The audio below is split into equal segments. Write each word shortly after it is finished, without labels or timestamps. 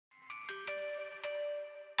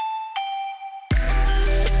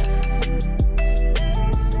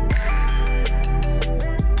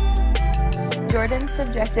Jordan's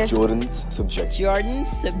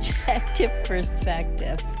subjective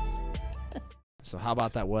perspective. So how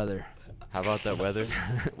about that weather? How about that weather?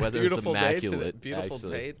 Weather is Beautiful immaculate. Beautiful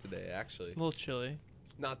actually. day today, actually. A little chilly.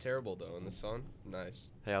 Not terrible though in the sun. Nice.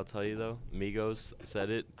 Hey, I'll tell you though. Migos said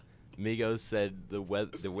it. Migos said the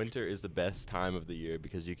winter is the best time of the year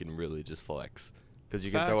because you can really just flex. Because you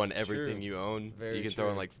can throw on everything true. you own. Very you can true. throw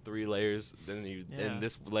on like 3 layers. Then and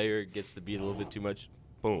this layer gets to be a little bit too much.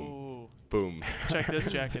 Boom. Ooh. Boom. Check this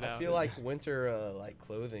jacket out. I feel like winter like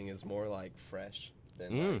clothing is more like fresh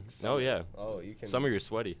than like summer. Oh yeah. Oh, you can. Summer you're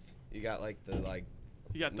sweaty. You got like the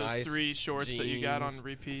You got those nice 3 shorts that you got on jeans,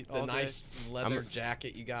 repeat the all nice day. leather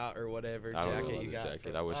jacket you got or whatever I don't know jacket you leather got.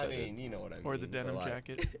 jacket. I wish I did. mean, you know what I mean. Or the denim but, like,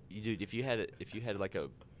 jacket. Dude, if you had like a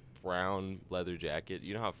brown leather jacket,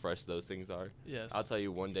 you know how fresh those things are? Yes. I'll tell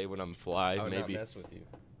you one day when I'm fly, I would maybe. not mess with you.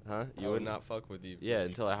 Huh? I would not fuck with you. Yeah,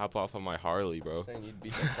 until I hop off on my Harley, bro. I'm saying you'd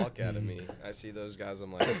beat the fuck out of me. I see those guys.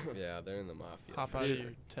 I'm like, yeah, they're in the mafia. Hop for out sure. of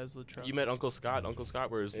your Tesla truck. You met Uncle Scott. Uncle Scott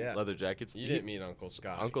wears Yeah. leather jackets. You didn't meet Uncle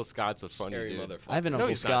Scott. Uncle Scott's a funny Scary dude. motherfucker. I have an No, Uncle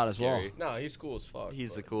he's not Scott as well. scary. No, he's cool as fuck.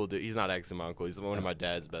 He's a but cool dude. He's not actually my uncle. He's one of my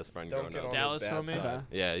dad's best friends Don't growing get up. on Dallas his bad homie? side.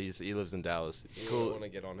 Yeah, he lives in Dallas. You Cool. don't want to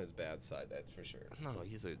get on his bad side, that's for sure. No,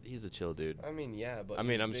 he's a chill dude. I mean, yeah, but I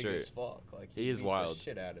mean, he's I'm big sure. as fuck. Like, He is beat wild. the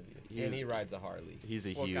shit out of you. He And is- he rides a Harley. He's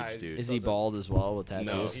a What huge guy dude. Is he doesn't- bald as well with tattoos?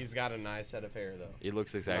 No. He's got a nice head of hair though. He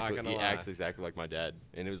looks exactly. gonna He lie. acts exactly like my dad.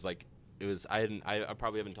 And it was like, I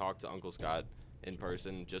probably haven't talked to Uncle Scott in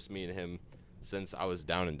person, just me and him, since I was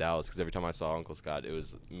down in Dallas. Because every time I saw Uncle Scott, it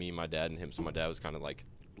was me, my dad, and him. So my dad was kind of like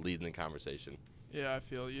leading the conversation. Yeah, I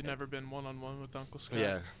feel you've never been one-on-one with Uncle Scott.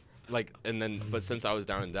 Yeah, like but since I was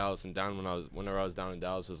down in Dallas, and whenever I was down in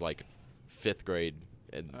Dallas was like 5th grade.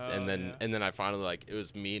 And then I finally, like, it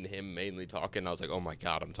was me and him mainly talking. I was like, oh my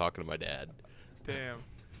god, I'm talking to my dad. Damn.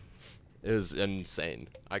 It was insane.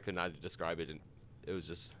 I could not describe it. It was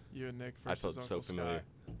just, You and Nick I versus felt Uncle so familiar.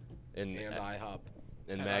 Scott. And IHOP.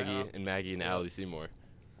 And And Maggie and Yep. Allie Seymour.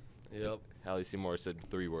 Yep, Allie Seymour said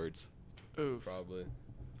 3 words. Oof. probably.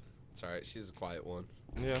 It's alright. She's a quiet one.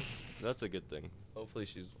 Yeah, that's a good thing. Hopefully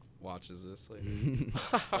she watches this later.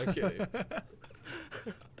 Okay.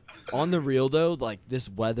 On the real though, like this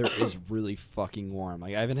weather is really fucking warm.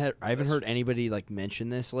 Like I haven't heard anybody like mention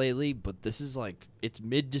this lately, but this is like it's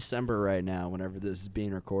mid-December right now whenever this is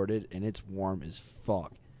being recorded, and it's warm as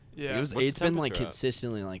fuck. Yeah. What's It's the been like temperature at?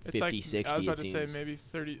 consistently like It's 50, like, 60 I was about it to say seems. maybe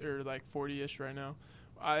 30 or like 40-ish right now.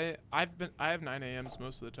 I have 9 a.m.s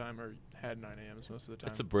most of the time, or had 9 a.m.s most of the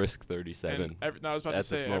time. It's a brisk 37. And I was about to at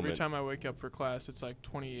this say, every moment. time I wake up for class, it's like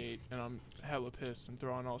 28, and I'm hella pissed and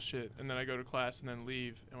throwing all shit. And then I go to class and then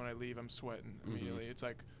leave, and when I leave, I'm sweating immediately. It's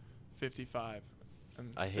like 55.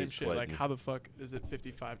 And I same hate shit. Like, sweating. how the fuck is it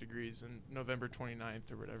 55 degrees in November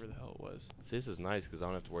 29th or whatever the hell it was? See, this is nice because I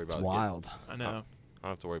don't have to worry It's about wild. I know. I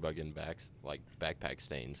don't have to worry about getting backpack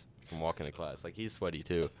stains from walking to class. Like, he's sweaty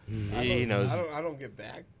too. I He don't- knows. I don't get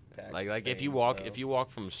backpack. Like if you walk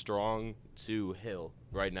from Strong to Hill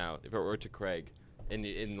right now, or to Craig,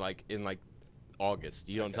 in August,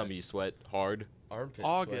 you don't tell Okay. me you sweat hard. armpit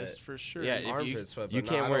August sweat. for sure. Yeah, if you- Armpit sweat. you But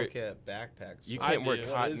can't no, I wear- don't get backpack sweat. You I can't wear do.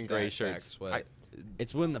 What cotton is gray backpack shirts. sweat?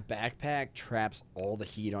 It's when the backpack traps all the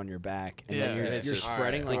heat on your back, and then Yeah. you're, It's you're just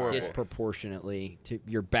spreading like horrible. disproportionately to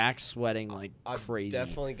your back, sweating like I've crazy.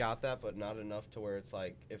 definitely got that, but not enough to where it's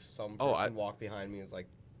like if some Oh, person walked behind me is like,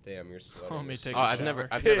 "Damn, you're sweating." Let me or take Oh, a I've shower. never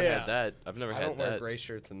Yeah. had that. I've never I had don't wear that. gray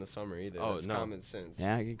shirts in the summer either. Oh, That's no. common sense.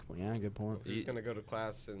 Yeah, good point. If you're gonna go to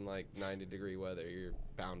class in like 90-degree weather, you're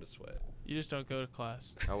bound to sweat. You just don't go to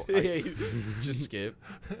class. Just skip.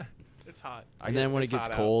 It's hot. And then when it it's gets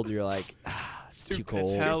hot out. cold, you're like, it's too It's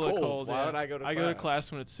cold. hella cold. cold. Why yeah. would I go to I go to class?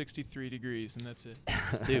 class when it's 63 degrees, and that's it.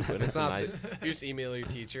 Dude, but If it's not, nice. you just email your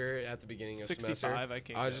teacher at the beginning of 65, semester. I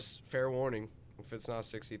can't I go. just fair warning. If it's not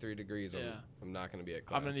 63 degrees, Yeah. I'm not gonna be at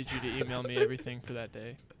class. I'm gonna need you to email me everything for that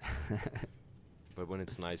day. But when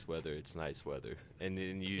it's nice weather, it's nice weather, and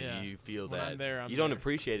Yeah. you feel When that. I'm there, I'm you don't there.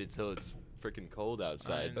 appreciate it till it's freaking cold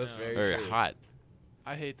outside That's No. very or true. hot.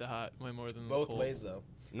 I hate the hot way more than Both the cold. ways though.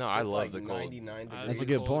 No, If I it's love like the cold. 99 degrees. That's a I'm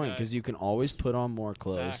good cold point guy. because you can always put on more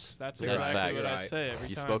clothes. Facts. That's That's exactly facts. what I Right. say every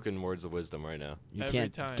You've time. spoken words of wisdom right now. You Every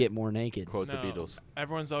can't time. get more naked. Quote the No. Beatles.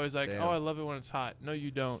 Everyone's always like, Damn. "Oh, I love it when it's hot." No,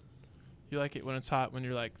 you don't. You like it when it's hot when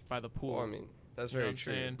you're like by the pool. Well, I mean, that's You know very what I'm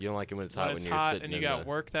true. saying? You don't like it when it's when hot it's when you're hot sitting and you in got the.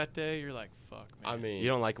 work that day, you're like, "Fuck, man." I mean, You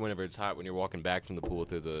don't like it whenever it's hot when you're walking back from the pool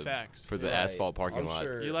through the Facts. for the Right. asphalt parking I'm lot.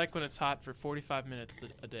 sure- You like when it's hot for 45 minutes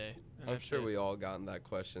a day. And I'm that's sure it. we all gotten that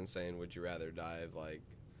question saying, "Would you rather die of like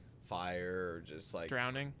fire or just like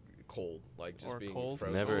drowning. cold, like just Or being cold.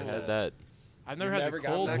 frozen?" Never to had death?" that. I've never You've had never the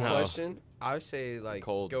gotten cold that one. No. question. I would say like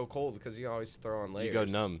Cold. go cold because you can always throw on layers. You go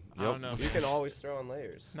numb. I don't know. You can always throw on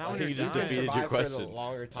layers. Not I when think you're you just dying. defeated your survive for question. the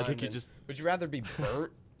longer time. I think you than- just. Would you rather be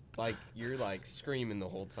burnt? Like you're like screaming the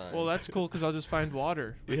whole time. Well, that's cool because I'll just find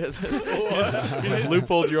water. Yeah, you just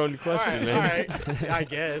loopholed your own question, man. All right, I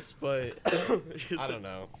guess, but I don't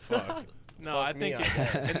know. Fuck. No, Fuck I think me, I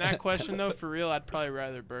guess. in that question though, for real, I'd probably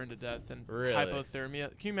rather burn to death than Really? hypothermia.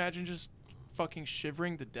 Can you imagine just fucking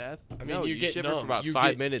shivering to death? I mean, No, you you get shiver numb. for about You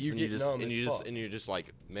 5 get- minutes, you and you get just numb as fuck. and you're just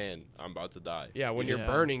like, man, I'm about to die. Yeah, when you're Yeah.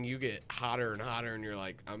 burning, you get hotter and hotter, and you're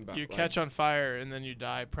like, I'm about. You like, catch on fire and then you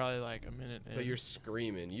die probably like a minute in. But you're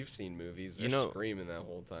screaming. You've seen movies. They're You know- screaming that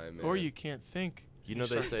whole time. Man. or you can't think. You know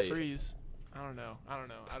they start to say. freeze. I don't know.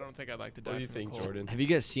 I don't think I'd like to die. What do you from the think, cold. Jordan? Have you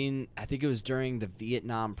guys seen? I think it was during the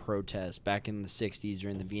Vietnam protests back in the '60s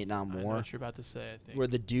during the Vietnam I know War, what you're about to say. I think. where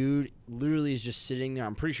the dude literally is just sitting there.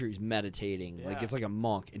 I'm pretty sure he's meditating, like Yeah. it's like a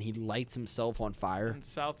monk, and he lights himself on fire. in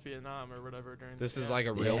South Vietnam or whatever during. This the, is yeah. like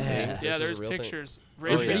a real Yeah. thing. Yeah, This is a there's real thing? pictures.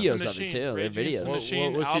 There's Rage Against videos the of it, Machine, too. There are Rage Against the videos.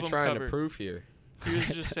 Machine What was he album trying cover. to prove here? He was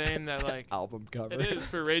just saying that like Album cover. it is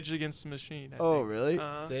for Rage Against the Machine. I Oh, think. really?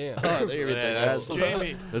 Damn. Oh, there you Yeah, go. that's-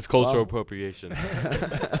 Jamie. That's cultural Wow. appropriation.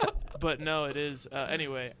 But no, it is.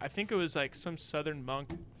 Anyway, I think it was like some southern monk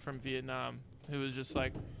from Vietnam who was just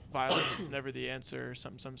like, violence is never the answer or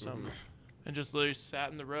something, and just literally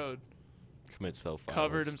sat in the road, Commit self.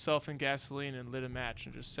 covered himself in gasoline and lit a match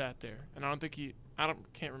and just sat there. And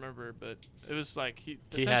can't remember, but it was like he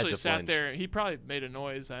He had essentially to sat flinch. there. He probably made a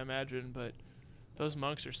noise, I imagine, but those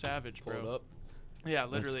monks are savage, Pull it bro. up. Yeah,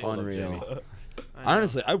 literally. unreal. I know.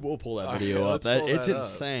 Honestly, I will pull that All right, video up. let's That pull it's that up.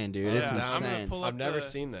 insane, dude. Yeah, It's I'm gonna insane. pull up I've never the-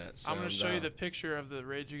 seen that. So I'm gonna show you down. the picture of the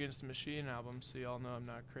Rage Against the Machine album, so y'all know I'm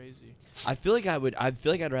not crazy. I feel like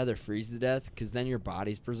I'd rather freeze to death because then your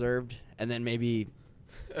body's preserved, and then maybe,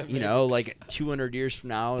 you know, like 200 years from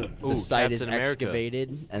now, the Ooh, site is Captain America.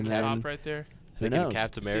 excavated, and The then top right there, who Thinking of knows?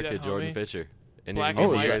 Captain See America, that, Jordan homie? Fisher. And black then-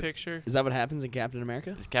 and Oh, is white that- picture. Is that what happens in Captain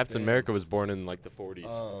America? Captain Yeah. America was born in like the 40s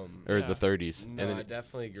or Yeah. the 30s, No, and I then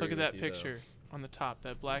definitely agree. Look at with that you, though. picture on the top,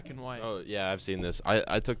 that black and white. oh yeah, I've seen this.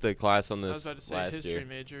 I took the class on I was this about to say last history year.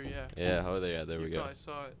 major, yeah. Yeah, oh yeah, there You we go. probably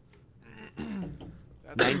saw it.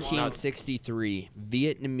 That's wild. 1963,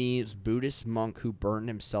 Vietnamese Buddhist monk who burned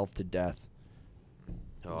himself to death.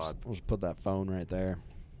 Oh, We'll just put that phone right there.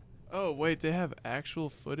 Oh wait, they have actual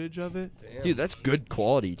footage of it. Damn. Dude, that's good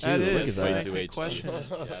quality too. That Look is at way that. too HD. question it.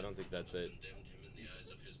 Yeah, I don't think that's it.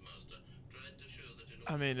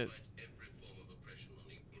 I mean,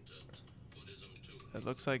 it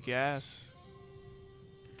looks like gas.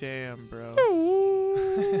 Damn, bro.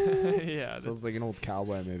 Yeah. Sounds like an old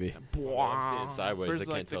cowboy movie. I'm seeing it sideways. Where's, I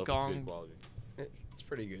like, can't the tell if it's gong? good quality. It's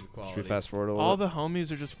pretty good quality. Should we fast forward a little? All bit? the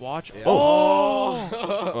homies are just watching. Yeah. Oh!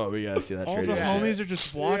 Oh, we gotta see that All trailer. the Yeah. homies are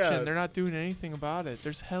just watching. Yeah. They're not doing anything about it.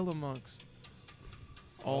 There's hella monks.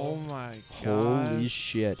 Oh my god. Holy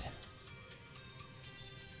shit!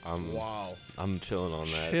 Wow. I'm chilling on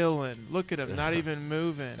that. Chilling. Look at him, not even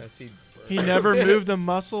moving. I see. He never moved a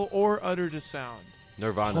muscle or uttered a sound.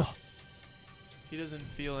 Nirvana. He doesn't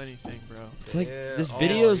feel anything, bro. It's like Yeah. this Oh,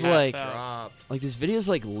 video's passed like out. Dropped. this video's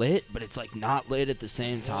like lit, but it's like not lit at the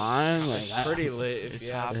same time. Like It's pretty lit. If It's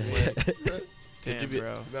you hot ask lit. me. Damn, you be-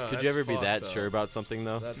 bro. No, Could that's you ever be fucked, that though. sure about something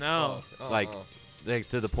though? That's No. fucked. Like, Like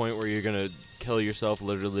to the point where you're gonna kill yourself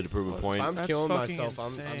literally to prove a If point. I'm That's killing fucking myself,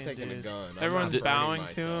 I'm insane, taking a dude. gun. I'm Everyone's not burning bowing to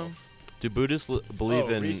myself. him. Do Buddhists believe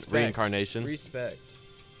in respect. reincarnation? Respect.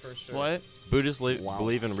 For sure. What? Buddhists Wow.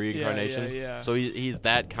 believe in reincarnation. yeah. So he's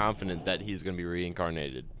that confident that he's gonna be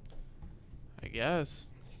reincarnated. I guess.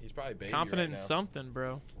 He's probably baby Confident right in now. something,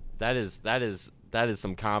 bro. That is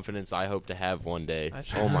some confidence I hope to have one day. That Oh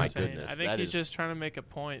shit's my insane. goodness. I think that he's is- just trying to make a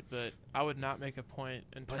point, but I would not make a point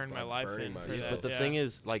and Like turn my by life burning in for myself. that. But the yeah. thing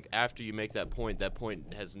is, like after you make that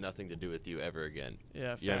point has nothing to do with you ever again.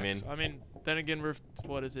 Yeah, facts. You know what I mean? I mean, then again, we're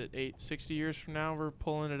what is it? 60 years from now, we're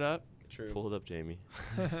pulling it up. True. Pull it up, Jamie.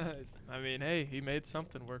 I mean, hey, he made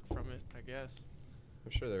something work from it, I guess.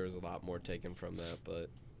 I'm sure there was a lot more taken from that, but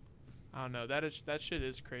I don't know. That shit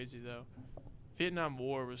is crazy though. Vietnam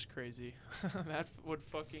War was crazy. That would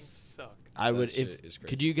fucking suck. I That would shit if is could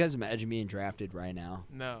crazy. you guys imagine being drafted right now?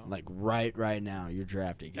 No. Like right now, you're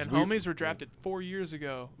drafted. 'Cause And we're- homies were drafted 4 years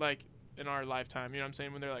ago, like in our lifetime. You know what I'm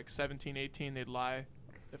saying? When they're like 17, 18, they'd lie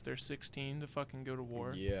if they're 16 to fucking go to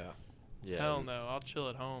war. yeah. Yeah. Hell no, I'll chill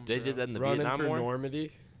at home. They bro. did that in the Running Vietnam through War.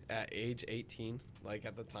 Normandy at age 18, like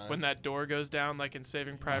at the time. When that door goes down, like in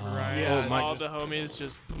Saving Private Oh. Ryan, Yeah, and my- all the homies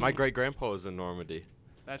just. My great grandpa was in Normandy.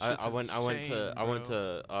 That I shit's went insane,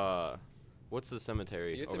 to What's the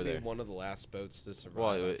cemetery You have over to be there? one of the last boats to survive. Well,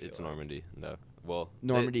 I it's feel like. Normandy. No. Well,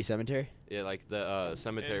 Normandy Cemetery. yeah, like the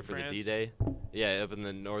cemetery In for the France? D-Day. Yeah, up in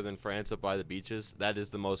the northern France, up by the beaches. That is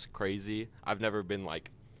the most crazy. I've never been like,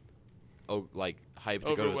 hyped to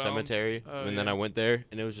go to a Overwhelmed? cemetery, Oh, and then yeah. I went there,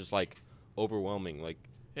 and it was just like overwhelming. Like,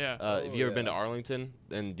 Yeah. if you ever been to yeah. Arlington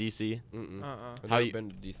and DC, Mm-mm. Uh-uh. I've How never you- been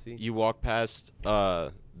to DC. you walk past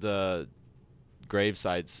the grave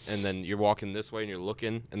sites, and then you're walking this way, and you're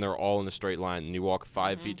looking, and they're all in a straight line, and you walk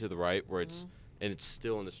 5 Mhm. feet to the right, where it's and it's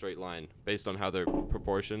still in a straight line based on how they're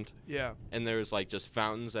proportioned. Yeah. And there's like just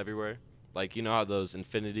fountains everywhere. Like, you know how those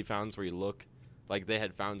infinity fountains where you look, like they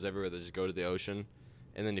had fountains everywhere that just go to the ocean,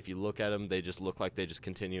 and then if you look at them, they just look like they just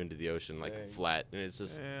continue into the ocean, like Dang. flat. And it's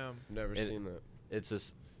just, Damn. Never and- seen that. it's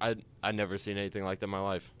just, I never seen anything like that in my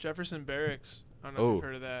life. Jefferson Barracks. I don't know if Oh. you've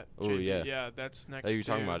heard of that. Oh, JB, yeah. Yeah, that's next Hey, you're to.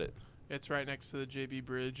 talking about it. It's right next to the JB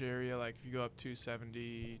Bridge area. Like if you go up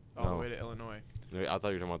 270 all the No. way to Illinois. I thought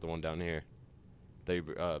you were talking about the one down here. That your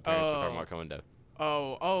parents were talking Oh. about coming down.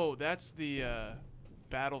 Oh, that's the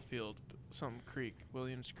Battlefield, some creek,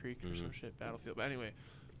 Williams Creek or some Mhm. shit, Battlefield. But anyway,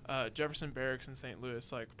 Jefferson Barracks in St.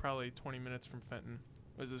 Louis, like probably 20 minutes from Fenton,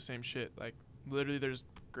 was the same shit. Like literally, there's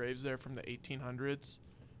graves there from the 1800s,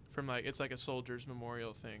 from like it's like a soldiers'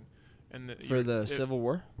 memorial thing, and For the Civil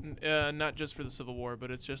War? not just for the Civil War,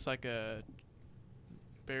 but it's just like a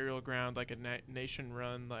burial ground, like a nation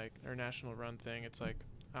run, like or national run thing. It's like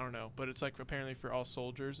I don't know, but it's like apparently for all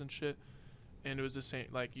soldiers and shit. And it was the same.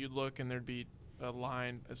 Like you'd look and there'd be a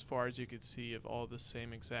line as far as you could see of all the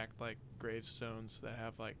same exact like gravestones that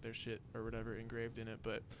have like their shit or whatever engraved in it.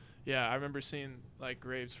 But yeah, I remember seeing like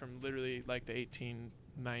graves from literally like the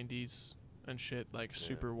 1890s and shit, like Yeah.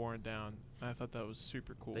 super worn down. I thought that was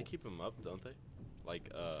super cool. They keep them up, don't they? Like,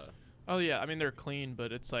 Oh yeah, I mean they're clean,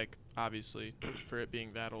 but it's like obviously for it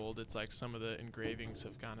being that old, it's like some of the engravings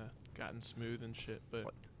have kind of gotten smooth and shit. But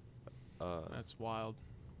that's wild.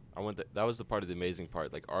 I went. That was the part of the amazing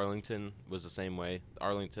part. Like Arlington was the same way.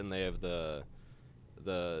 Arlington, they have the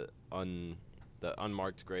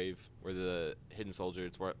unmarked grave where the hidden soldier.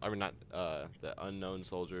 It's where not the unknown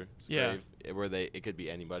soldier's Yeah. grave, where it could be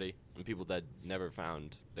anybody, and people that never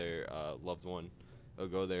found their loved one will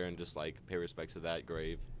go there and just like pay respects to that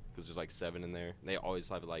grave because there's like 7 in there. And they always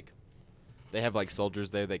have they have like soldiers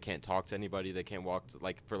there. They can't talk to anybody. They can't walk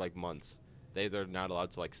for like months. They're not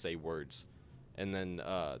allowed to like say words. And then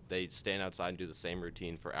they stand outside and do the same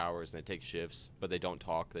routine for hours, and they take shifts, but they don't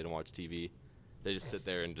talk, they don't watch TV. They just sit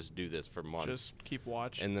there and just do this for months. Just keep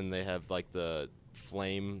watch. And then they have like the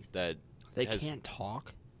flame that They has can't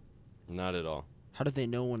talk. not at all. How do they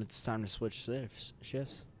know when it's time to switch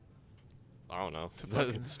shifts? I don't know. to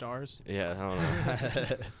fucking stars. Yeah, I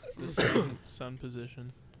don't know. The sun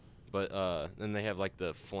position. But then they have like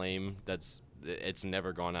the flame it's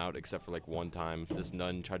never gone out except for like one time. This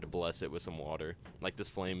nun tried to bless it with some water. Like this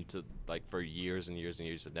flame for years and years and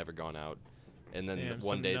years had never gone out. And then Damn, one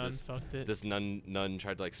some day nun fucked it. this nun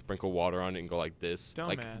tried to like sprinkle water on it and go like this.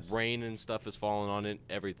 Like Dumbass. rain and stuff is falling on it,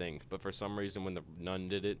 everything. But for some reason when the nun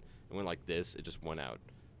did it, it went like this, it just went out.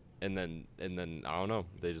 And then I don't know,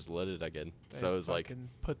 they just lit it again. They So it was like fucking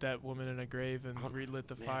put that woman in a grave and relit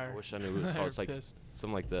the man, fire. I wish I knew what it was called. It's They're like pissed.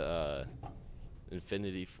 something like the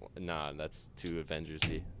Infinity. Nah, that's too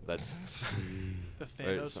Avengers-y. That's The or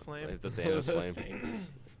Thanos some- flame. like the Thanos flame.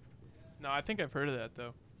 No, I think I've heard of that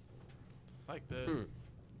though. Like the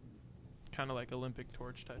kind of like Olympic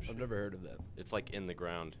torch type shit. I've never heard of that. It's like in the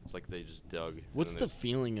ground. It's like they just dug. and What's then the there's-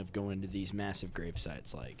 feeling of going to these massive grave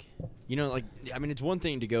sites like? You know, like, I mean, it's one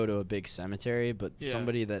thing to go to a big cemetery, but Yeah.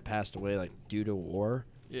 somebody that passed away, like, due to war,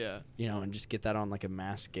 Yeah. you know, and just get that on, like, a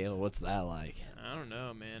mass scale, what's that like? I don't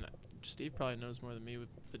know, man. Steve probably knows more than me with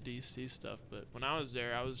the DC stuff, but when I was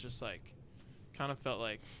there, I was just like, kind of felt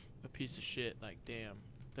like a piece of shit. Like, damn,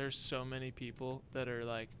 there's so many people that are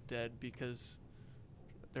like dead because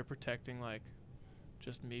they're protecting like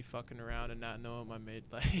just me fucking around and not knowing my mate.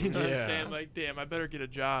 Like, you know what I'm Yeah. saying? Like, damn, I better get a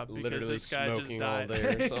job because Literally this guy just smoking all died.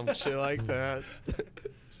 day or some shit like that.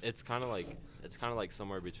 It's kind of like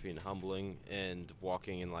somewhere between humbling and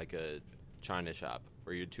walking in like a china shop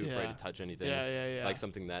where you're too afraid Yeah. to touch anything. Yeah. Like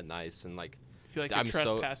something that nice and like I feel like you're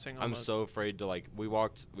trespassing I'm almost. so afraid to like we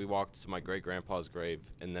walked to my great grandpa's grave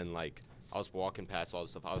and then like I was walking past all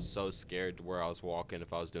this stuff. I was so scared to where I was walking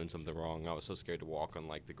if I was doing something wrong. I was so scared to walk on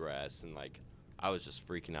like the grass and like I was just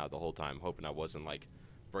freaking out the whole time, hoping I wasn't like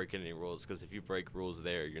breaking any rules. Because if you break rules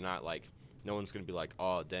there, you're not like no one's gonna be like,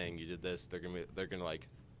 oh dang, you did this. They're gonna like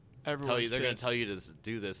Everyone's they're gonna pissed. tell you to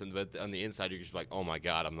do this, and but on the inside you're just like, oh my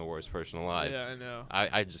god, I'm the worst person alive. Yeah, I know.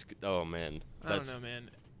 I just oh man, I don't know,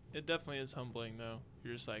 man. It definitely is humbling though.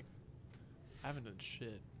 You're just like, I haven't done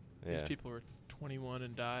shit. Yeah. These people were 21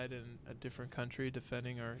 and died in a different country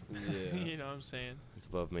defending our. Yeah. You know what I'm saying? It's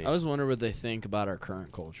above me. I was wondering what they think about our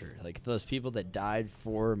current culture. Like those people that died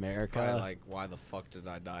for America. Probably like, why the fuck did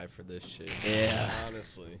I die for this shit? Yeah.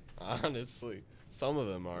 Honestly, some of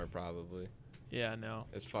them are probably. Yeah, no.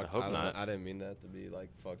 It's fucked. hope don't not. know, I didn't mean that to be like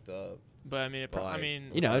fucked up. But I mean, But, like,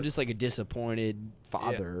 you know, just like a disappointed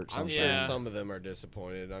father or I'm something. sure Yeah. some of them are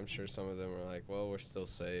disappointed. I'm sure some of them are like, well, we're still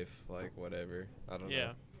safe. Like, whatever. I don't yeah.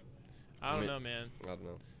 know. I don't mean- know, man. I don't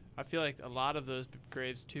know. I feel like a lot of those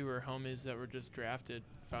graves too are homies that were just drafted,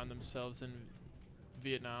 found themselves in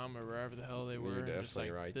Vietnam or wherever the hell they You're were, and just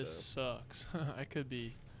definitely like, right, this sucks. I could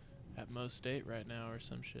be at Mo State right now or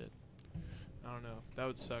some shit. I don't know. That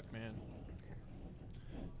would suck, man.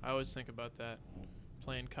 I always think about that.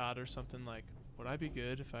 Playing COD or something, like, would I be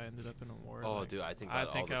good if I ended up in a war? Oh, Like, dude, I think I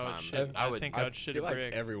that think all the I would time. shit. I I would. think I I'd shit feel a like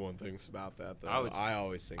brick. everyone thinks about that, though. I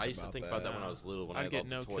always think I about that. used to think about that when I was little, when I'd I get got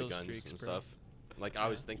no the toy kill guns streaks, and bro. stuff. Like I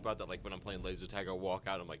always think about that, like when I'm playing laser tag, I walk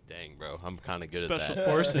out, I'm like, dang, bro, I'm kind of good Special at that.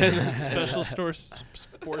 forces,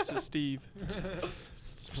 forces, Steve.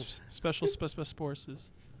 Special forces.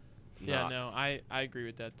 Yeah, Nah, no, I agree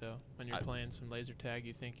with that though. When you're I- playing some laser tag,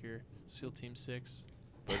 you think you're SEAL Team 6.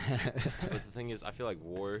 But the thing is, I feel like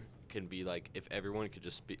war can be like if everyone could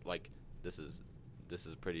just speak. Like this is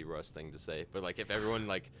a pretty Russ thing to say, but like if everyone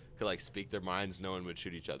like could like speak their minds, no one would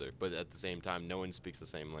shoot each other. But at the same time, no one speaks the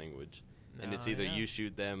same language, and it's Nah, either yeah. you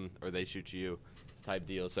shoot them or they shoot you, type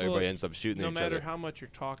deal. So Well, everybody ends up shooting No each matter other. how much you're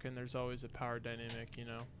talking, there's always a power dynamic, you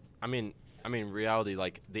know. I mean, reality,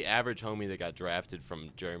 like the average homie that got drafted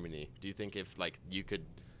from Germany. Do you think if like you could,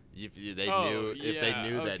 if they Oh, knew if they yeah,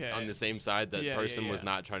 knew that okay. on the same side that Yeah, yeah, person was yeah.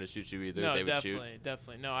 not trying to shoot you either, No, they would shoot?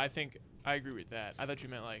 definitely. No, I think I agree with that. I thought you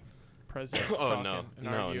meant like presidents Oh talking no, and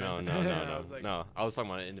no, arguing. no, no, I no, was like, no. I was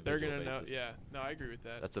talking on an they're individual gonna know. basis. Yeah, no, I agree with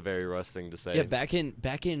that. That's a very Russ thing to say. Yeah, back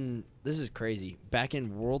in this is crazy. Back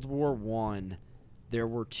in World War I, there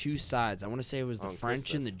were two sides. I want to say it was the On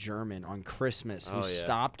French and the Christmas. German on Christmas who Oh, yeah.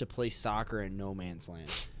 stopped to play soccer in no man's land.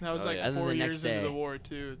 That was Oh, like yeah. And then 4 the years next into day- the war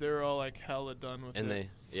too. They were all like hella done with and it.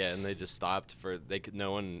 they just stopped for they could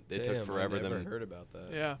no one. It Damn, took forever I never them. heard about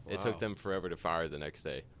that. Yeah. It took them forever to fire the next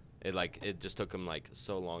day. It just took them like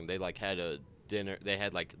so long. They like had a dinner. They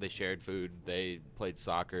had like they shared food. They played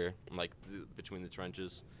soccer like between the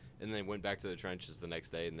trenches, and then went back to the trenches the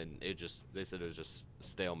next day. And then they said it was just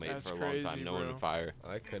stalemate That's for a long crazy, time. No one bro. would fire.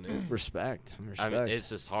 I couldn't. Respect. I mean, it's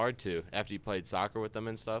just hard to after you played soccer with them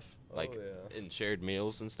and stuff, like Oh, yeah. and shared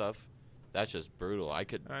meals and stuff. That's just brutal. I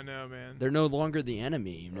could. I know, man. They're no longer the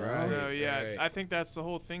enemy, you know? Right. No, yeah, right. I think that's the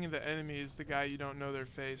whole thing of the enemy is the guy you don't know their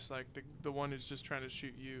face, like the one who's just trying to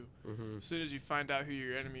shoot you. Mm-hmm. As soon as you find out who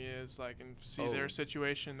your enemy is, like, and see Oh. their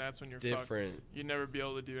situation, that's when you're fucked. Different. You'd never be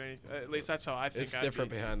able to do anything. At least that's how I think. It's I'd different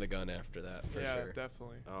be. behind the gun after that, for Yeah, sure.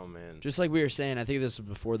 definitely. Oh man. Just like we were saying, I think this was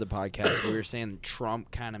before the podcast, we were saying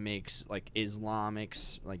Trump kind of makes like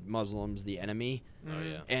Islamics, like Muslims, the enemy. Oh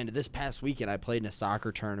Mhm. yeah. And this past weekend, I played in a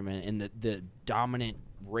soccer tournament, and the dominant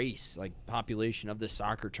race, like population of the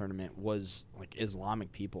soccer tournament, was like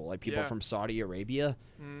Islamic people, like people Yeah. from Saudi Arabia.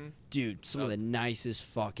 Mhm. Dude, some of the nicest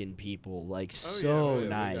fucking people, like yeah. so Oh, yeah,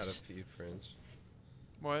 nice. We got a few friends.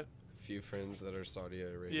 What? Few friends that are Saudi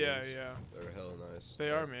Arabians. Yeah, yeah. They're hella nice. They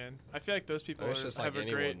Yeah. are, man. I feel like those people It's just have like a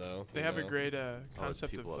anyone, great. though. They you have a know? great it's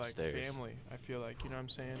concept of people like upstairs. family. I feel like, you know what I'm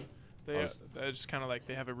saying. I They was- it's kind of like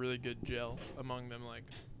they have a really good gel among them. Like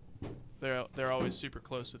they're always super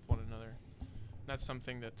close with one another. That's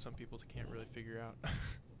something that some people can't really figure out.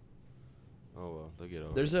 Oh well, they'll get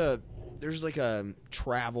over. There's like a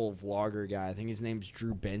travel vlogger guy. I think his name's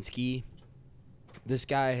Drew Bensky. This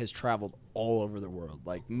guy has traveled all over the world,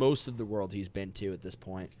 like most of the world he's been to at this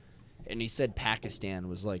point. And he said Pakistan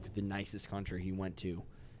was like the nicest country he went to.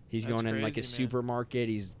 He's That's going in like a crazy, man. supermarket.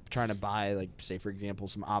 He's trying to buy, like, say for example,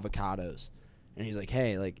 some avocados, and he's like,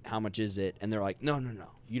 "Hey, like, how much is it?" And they're like, "No,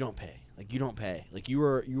 you don't pay. Like, you don't pay. Like, you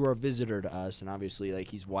are a visitor to us." And obviously, like,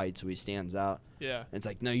 he's white, so he stands out. Yeah. And it's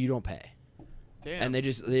like, "No, you don't pay." Damn. And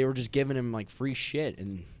they were just giving him like free shit,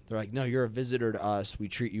 and they're like, "No, you're a visitor to us. We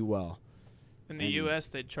treat you well." in the and- U.S.,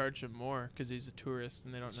 they'd charge him more because he's a tourist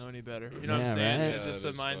and they don't know any better. You know what Yeah, I'm saying? right? It's Yeah, just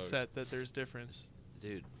a that's mindset fucked. that there's difference.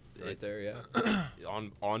 Dude, Right there, yeah.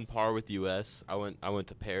 on par with U.S. I went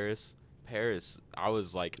to Paris.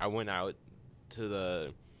 I went out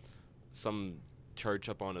to some church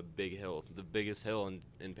up on a big hill, the biggest hill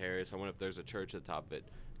in Paris. I went up. There's a church at the top of it.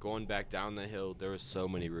 Going back down the hill, there was so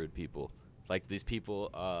many rude people. Like these people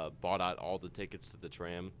bought out all the tickets to the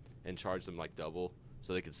tram and charged them like double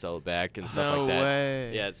so they could sell it back and stuff No like that.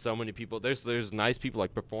 way. Yeah, it's so many people. There's nice people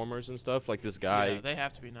like performers and stuff. Like this guy Yeah, they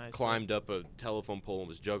have to be nice. climbed up a telephone pole and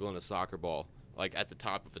was juggling a soccer ball like at the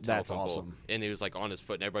top of a That's telephone pole. awesome. And he was like on his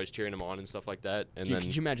foot, and everybody's cheering him on and stuff like that. And Dude, then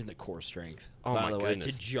could you imagine the core strength? Oh, by my the way,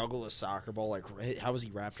 goodness. to juggle a soccer ball, like how was he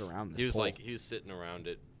wrapped around this he was pole? like he was sitting around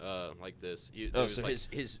it like this. It Oh, was so like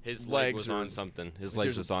his his leg legs was are- on something. His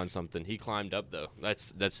legs was on something. He climbed up though.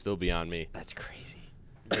 That's still beyond me. That's crazy.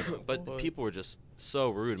 But the people were just so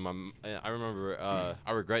rude. I remember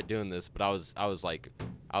I regret doing this, but I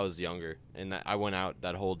was younger, and I went out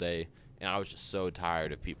that whole day, and I was just so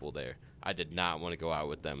tired of people there. I did not want to go out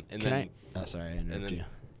with them. And Sorry, I and interrupted then you.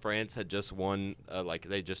 France had just won, like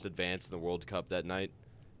they just advanced in the World Cup that night,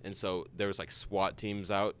 and so there was like SWAT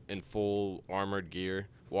teams out in full armored gear,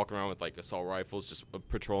 walking around with like assault rifles, just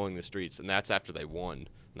patrolling the streets, and that's after they won.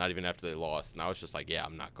 Not even after they lost. And I was just like, yeah,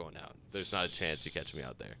 I'm not going out. There's not a chance you catch me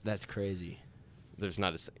out there. That's crazy. There's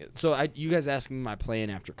not a. So you guys asked me my plan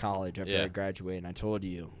after college, after Yeah. I graduated, and I told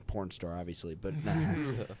you, porn star, obviously, but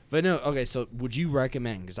but no. Okay, so would you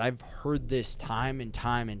recommend? Because I've heard this time and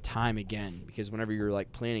time and time again. Because whenever you're like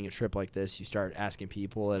planning a trip like this, you start asking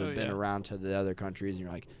people that have been around to the other countries, and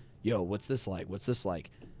you're like, "Yo, what's this like? What's this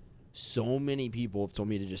like?" So many people have told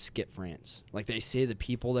me to just skip France. Like they say the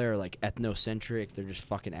people there are like ethnocentric. They're just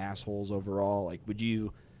fucking assholes overall. Like, would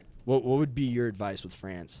you? What would be your advice with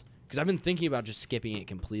France? Because I've been thinking about just skipping it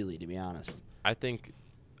completely, to be honest. I think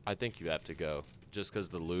you have to go just because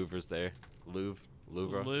the Louvre's there. Louvre,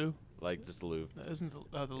 Lou? like just the Louvre. That isn't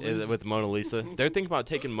the Lou's. With Mona Lisa. They're thinking about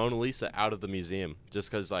taking Mona Lisa out of the museum just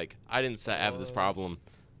because, like, I didn't have this problem,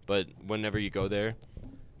 but whenever you go there,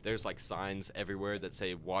 there's, like, signs everywhere that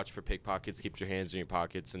say, watch for pickpockets, keep your hands in your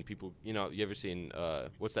pockets, and people, you know, you ever seen,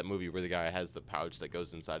 what's that movie where the guy has the pouch that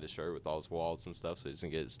goes inside his shirt with all his wallets and stuff so he doesn't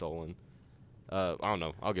get it stolen? I don't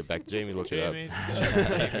know. I'll get back. Jamie, look it up.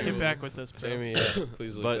 Get back with us, bro. Jamie,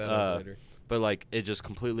 please look that up later. But, like, it just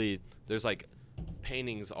completely, there's, like,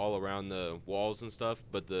 paintings all around the walls and stuff,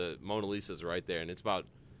 but the Mona Lisa's right there, and it's about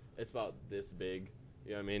this big,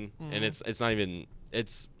 you know what I mean? Mm-hmm. And it's not even,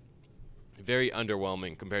 it's very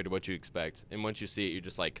underwhelming compared to what you expect. And once you see it, you're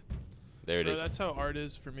just like, there it Bro, is. that's how art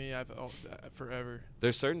is for me. Forever.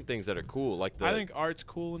 There's certain things that are cool, like I think art's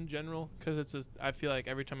cool in general because I feel like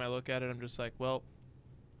every time I look at it, I'm just like, well,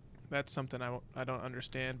 that's something I don't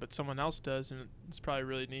understand, but someone else does, and it's probably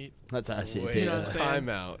really neat. That's how I see it. Wait, too. You know what I'm saying? time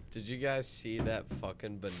out. Did you guys see that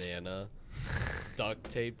fucking banana duct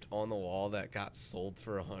taped on the wall that got sold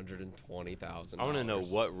for $120,000? I want to know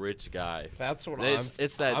what rich guy. That's what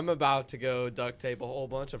It's that I'm about to go duct tape a whole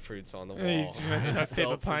bunch of fruits on the Hey, wall. you meant to duct tape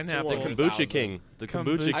Sell a for pineapple. the $200,000. kombucha king. The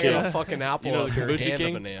kombucha Kombucha. I king. got a fucking apple You know up the here kombucha and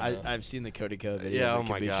king? a banana. I've seen the Cody Co video. Yeah, the oh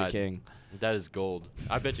my Kombucha God. King. That is gold.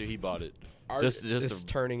 I bet you he bought it. It's Just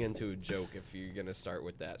turning into a joke if you're gonna start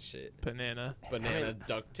with that shit. Banana. Banana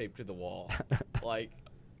duct taped to the wall. Like,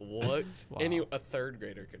 what? Wow. A third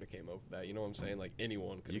grader could have came up with that. You know what I'm saying? Like,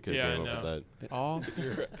 anyone could. You could Yeah, I have came up know. with that. All.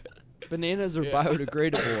 Bananas are Yeah.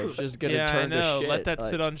 biodegradable. It's just gonna Yeah, I turn know. to shit. Let that like,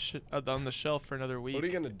 sit on the shelf for another week. What are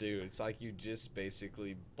you gonna do? It's like you just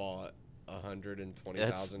basically bought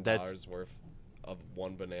 $120,000 worth of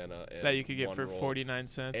one banana and that you could get one for roll. 49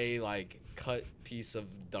 cents. A like cut piece of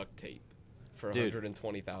duct tape for Dude.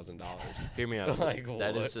 $120,000. Hear me out. Like,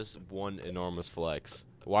 That what? is just one enormous flex.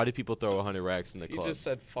 Why do people throw 100 racks in the He club? just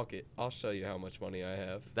said, "Fuck it, I'll show you how much money I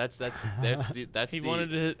have." That's He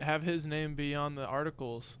wanted to have his name be on the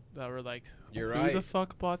articles that were like, You're who right. the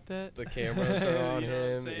fuck bought that? The cameras are on You know what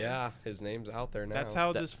I'm him. saying? Yeah, his name's out there now. That's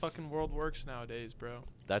how That- this fucking world works nowadays, bro.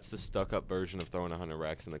 That's the stuck-up version of throwing 100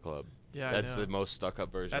 racks in the club. Yeah, That's I know. the most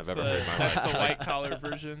stuck-up version That's I've ever heard in my life. That's the white collar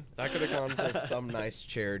version. That could have gone to some nice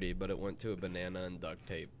charity, but it went to a banana and duct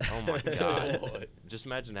tape. Oh my God! What? Just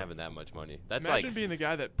imagine having that much money. That's Imagine like being the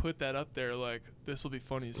guy that put that up there, like, this will be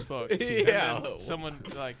funny as fuck. Yeah. And then someone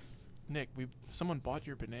like, Nick, someone bought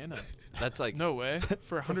your banana. that's like No way.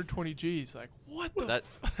 For 120 G's. Like, what the? that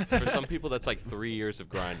for some people that's like 3 years of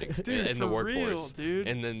grinding Dude, in the for workforce. real, dude.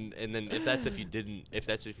 And then if that's if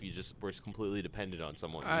you just were completely dependent on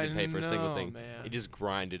someone, you I didn't pay for a single know, thing. man. You just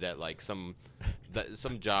grinded at like some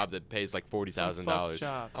job that pays like Some fuck $40,000.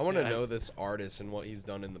 job. I want to Yeah. know this artist and what he's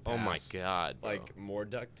done in the past. Oh my God! bro. Like more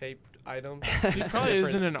duct tape items. He probably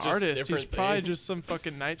isn't an Just artist. He's different probably things. just some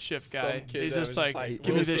fucking night shift Some guy. kid He's that just was just like, like,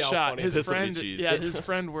 give "We'll me see this how shot. funny His this will be, friend, cheese." yeah, his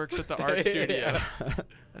friend works at the art studio, Yeah.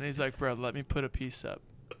 and he's like, bro, let me put a piece up.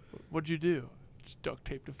 What'd you do? Just duct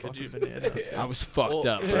taped a fucking you- banana. I was fucked Well,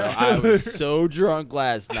 up, bro. yeah. I was so drunk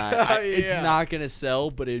last night. It's Yeah. not gonna sell,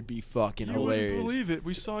 but it'd be fucking You hilarious. wouldn't believe it.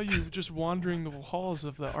 We saw you just wandering the halls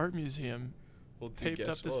of the art museum, Well, dude, taped up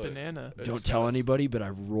guess this what? banana. Don't tell anybody, but I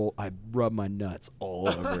rub my nuts all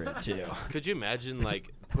over it too. Could you imagine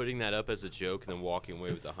like putting that up as a joke and then walking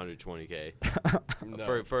away with 120K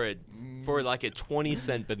No. for like a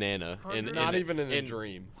 20-cent banana and Not even in a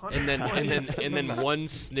dream. and then one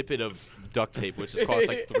snippet of duct tape, which is cost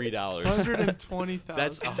like $3. $120,000.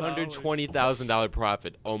 That's $120,000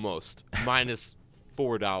 profit almost minus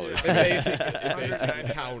 $4. It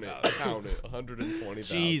basically count it. 120,000.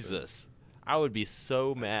 Jesus, I would be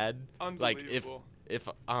so mad. Like Unbelievable. if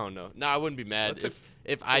I don't know. No, I wouldn't be mad That took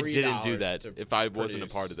if I didn't do $3 that. to If I wasn't a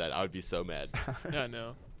produce. part of that, I would be so mad. Yeah,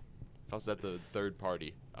 no. If I was at the third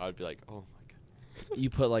party, I would be like, oh my god. You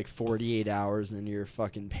put like 48 hours into your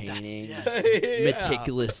fucking painting, yes.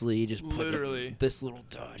 meticulously, just put Literally. this little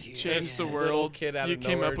dot here. Changed the Little world. kid out You of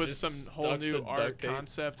came nowhere up with just some whole stuck new some art duct tape.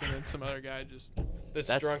 concept, and then some other guy just This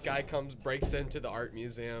That's- drunk guy comes, breaks into the art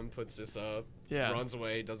museum, puts this up, yeah. runs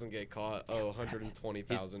away, doesn't get caught. Oh,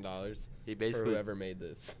 $120,000 He for basically whoever made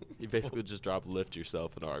this. he basically just dropped "Lift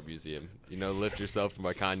Yourself" in our museum. You know, "Lift Yourself"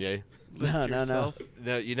 by Kanye. Lift No, no, no. yourself.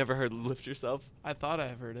 No, you never heard "Lift Yourself"? I thought I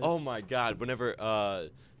heard it. Oh my God! Whenever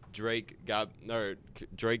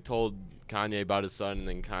Drake told Kanye about his son, and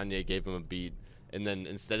then Kanye gave him a beat, and then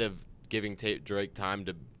instead of giving Drake time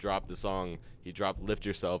to drop the song, he dropped "Lift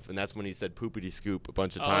Yourself," and that's when he said "poopity scoop" a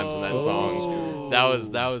bunch of times in that song. Oh.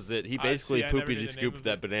 That was it. He I basically see, I never knew poopity the name scooped of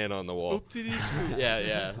that it. banana on the wall. Oop-de-dee-scoop.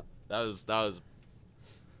 Yeah. That was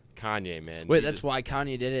Kanye, man. Wait, He that's just- why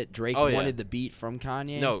Kanye did it. Drake Oh, yeah. wanted the beat from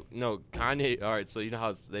Kanye. No, Kanye. All right, so you know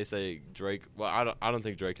how they say Drake. Well, I don't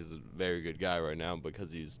think Drake is a very good guy right now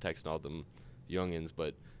because he's texting all them youngins.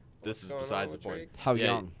 But this What's is going on besides the with point. Drake? How Yeah.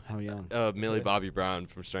 young? How young? Millie Yeah. Bobby Brown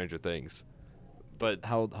from Stranger Things, but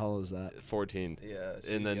How old is that? 14. Yeah,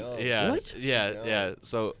 she's And then young. What?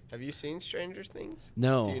 So Have you seen Stranger Things?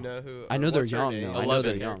 No. Do you know who? I know or they're what's her young, name? though. I know they're What's her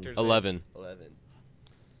young. character's name? 11. 11.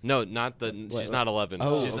 No, not the. Wait, she's not 11.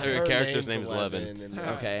 oh, She's, okay. her character's name is 11. and,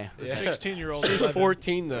 Okay. The Yeah. 16-year-old. She's 11.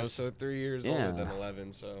 14 though, so 3 years older Yeah. than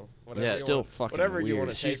 11. So whatever Yeah. you Still want, fucking whatever you weird.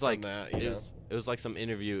 want to take She's like, from that, you know. it was like some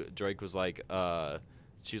interview. Drake was like,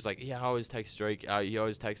 she was like, yeah, I always text Drake. He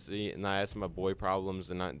always texts me, and I asked him my boy problems.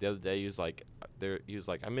 And the other day he was like,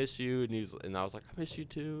 I miss you, and I was like, I miss you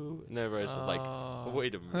too. And everybody's just like, Oh.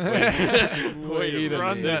 wait a minute, wait a minute.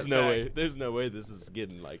 Run There's that no back. way. There's no way this is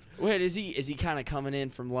getting like. Wait, is he kind of coming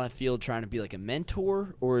in from left field trying to be like a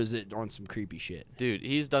mentor, or is it on some creepy shit? Dude,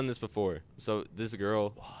 he's done this before. So this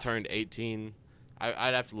girl turned 18.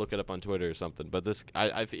 I'd have to look it up on Twitter or something. But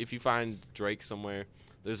if you find Drake somewhere,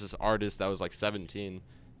 there's this artist that was like 17.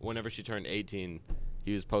 Whenever she turned 18,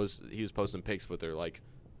 he was posting pics with her. Like,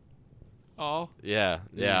 Oh. yeah.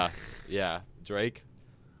 Drake,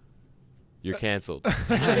 you're canceled.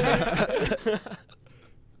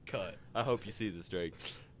 Cut. I hope you see this, Drake.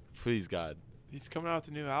 Please, God. He's coming out with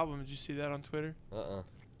a new album. Did you see that on Twitter?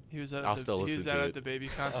 He was at I'll the, still he listen was to out it. at the baby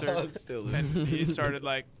I'll concert, still and listen. he started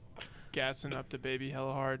like gassing up the baby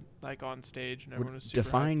hella hard, like on stage, and everyone was super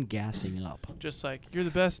Define gassing up. hyped. Just like, you're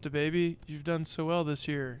the best, the baby. You've done so well this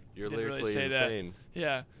year. You're Didn't lyrically really say insane. that.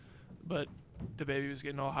 Yeah, but the baby was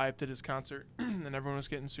getting all hyped at his concert, and everyone was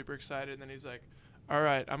getting super excited. And then he's like, "All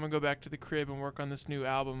right, I'm gonna go back to the crib and work on this new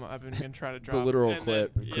album I've been gonna try to drop." literal And then-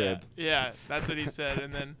 crib. Yeah, that's what he said.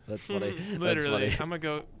 And then That's funny. literally, That's I'm gonna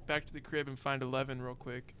go back to the crib and find 11 real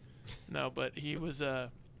quick. No, but he was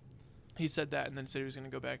he said that and then said he was gonna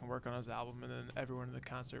go back and work on his album, and then everyone in the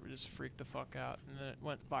concert would just freak the fuck out, and then it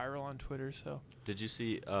went viral on Twitter. So Did you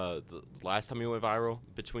see the last time he went viral?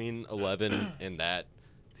 Between 11 and that,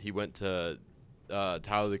 he went to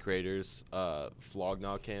Tyler the Creator's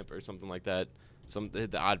Flognaw camp or something like that,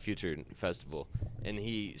 the Odd Future Festival, and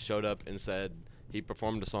he showed up and said he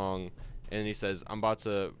performed a song, and he says, I'm about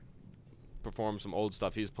to perform some old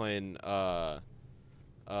stuff. He was playing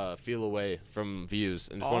Feel Away from Views,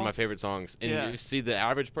 and it's one of Oh. my favorite songs. And Yeah. you see the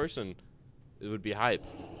average person, it would be hype.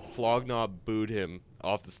 Flognaw booed him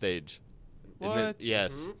off the stage. And then- What?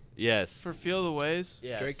 yes. Mhm. Yes. for Feel the Ways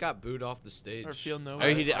Yes. Drake got booed off the stage. or Feel No I,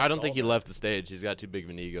 mean, Ways. I don't saw think he that. left the stage. He's got too big of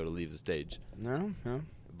an ego to leave the stage. No.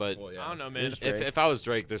 But Well, yeah. I don't know, man. Here's If, Drake. if I was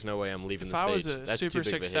Drake, there's no way I'm leaving if the I stage. was a That's super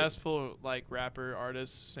too big of a hit. successful like rapper,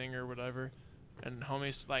 artist, singer, whatever, and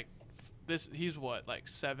homies like he's what, like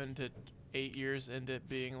 7 to 8 years into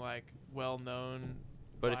being like well known,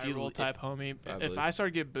 But if viral you type homie. Probably. If I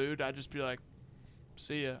started to get booed, I'd just be like,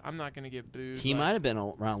 "See ya." I'm not gonna get booed. He like- might have been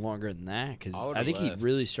around longer than that because I would've I think he left.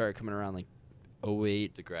 really started coming around like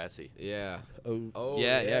 08. Degrassi. Yeah. Oh, Oh,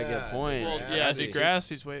 yeah, yeah, good point. Well, Degrassi. yeah,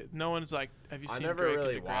 Degrassi's way. No one's like, "Have you I seen never Drake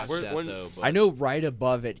really and watched Degrassi?" that When- though. But I know right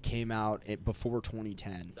above it came out before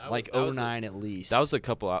 2010, That like was- that was 09 at least. That was a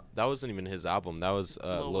couple. That wasn't even his album. That was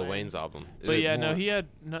Lil Lil Wayne. Wayne's album. But it yeah, no, more- he had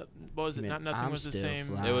what was it? I mean, Not nothing I'm was the still same.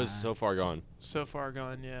 fly. It was So Far Gone. So Far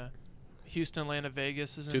Gone, yeah. Houston, Atlanta,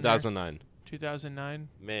 Vegas is in 2009. there. 2009.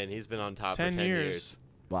 Man, he's been on top 10 for 10 years. years.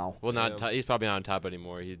 Wow. Well, not Damn. he's probably not on top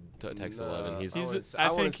anymore. He texts 11. He's He's- I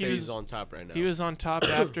I wouldn't think say he he's was- on top right now. He was on top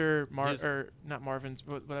after He's- not Marvin's,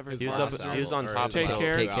 whatever. His his was last up- album. he was on or top his Take until last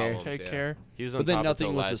Care. two Take Care. albums, Take yeah. Care. he was on But then top nothing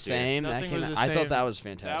until was the last year. same. Nothing was the I thought same. that was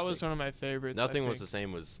fantastic. That was one of my favorites. I Nothing was think. the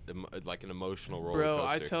same. Was like an emotional roller Bro,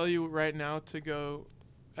 coaster. I tell you right now to go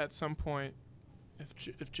at some point.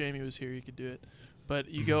 If Jamie was here, he could do it. But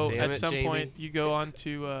you go Damn at it, some Jamie. point. You go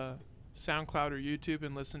onto SoundCloud or YouTube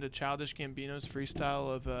and listen to Childish Gambino's freestyle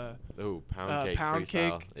of Ooh, Pound Cake Pound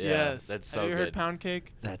freestyle. Cake. Yeah, Yes. that's so Have you good. heard Pound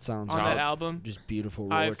Cake That sounds on Child- that album? just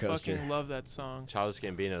beautiful I roller coaster. fucking love that song. Childish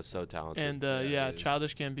Gambino is so talented. And Yeah, it is.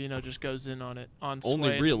 Childish Gambino just goes in on it on Only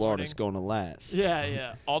Sway in real the morning. artists gonna last.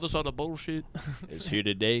 Yeah. All this other bullshit. Is here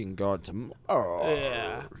today and gone tomorrow.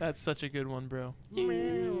 Yeah, that's such a good one, bro.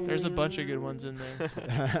 There's a bunch of good ones in there.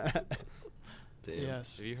 Damn.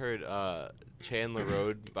 Yes. Have you heard Chandler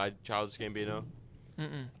Road by Childish Gambino?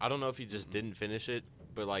 Mm-mm. I don't know if he just didn't finish it,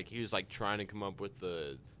 but like he was like trying to come up with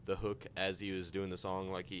the hook as he was doing the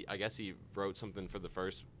song. Like I guess he wrote something for the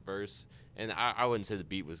first verse, and I wouldn't say the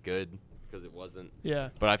beat was good because it wasn't. Yeah.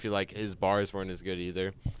 But I feel like his bars weren't as good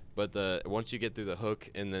either. But once you get through the hook,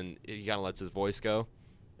 and then he kind of lets his voice go,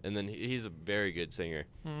 and then he's a very good singer.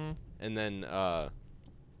 Mm-hmm. And then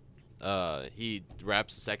he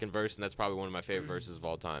raps the second verse, and that's probably one of my favorite verses of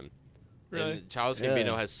all time. Really? And Childish Yeah.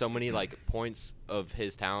 Gambino has so many like points of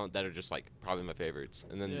his talent that are just like probably my favorites.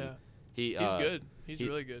 And then Yeah. he's good. He's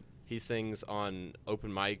really good. He sings on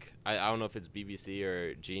open mic. I don't know if it's BBC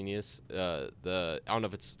or Genius. I don't know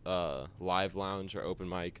if it's Live Lounge or open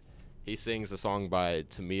mic. He sings a song by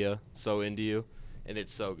Tamia, "So Into You," and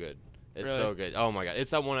it's so good. It's Really? so good. Oh my god, it's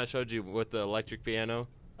that one I showed you with the electric piano.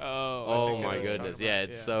 Oh. I Oh think I know my what you're goodness, talking yeah, about.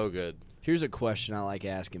 it's so good. Here's a question I like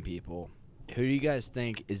asking people: who do you guys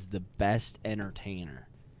think is the best entertainer?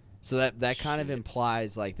 So that kind of Shit.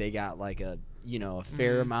 implies like they got like a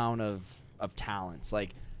fair amount of talents.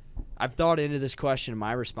 Like I've thought into this question.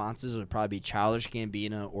 My responses would probably be Childish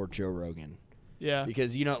Gambino or Joe Rogan, Yeah.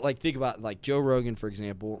 because like think about like Joe Rogan, for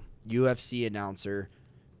example, UFC announcer,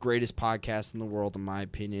 greatest podcast in the world in my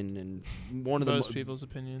opinion, and one of the Most people's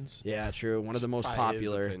opinions. Yeah, true. One of the most Probably his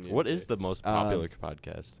popular. opinion, What too. is the most popular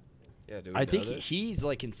podcast? Yeah, do we I know think this? he's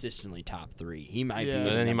like consistently top 3. He might Yeah. be.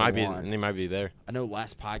 And then he number might be. one. And he might be there. I know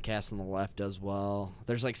Last Podcast on the Left does well.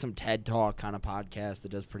 There's like some TED Talk kind of podcast that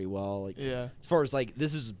does pretty well. Like Yeah. as far as like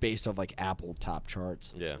this is based off like Apple top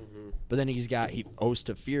charts. Yeah. Mhm. But then he hosts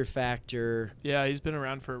a Fear Factor. Yeah, he's been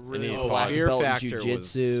around for a really he long fought- time. Fear belt in Factor was-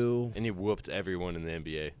 jiu-jitsu. And he whooped everyone in the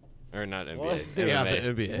NBA, or not What? NBA. Yeah, MMA. the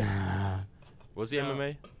NBA. Was he No.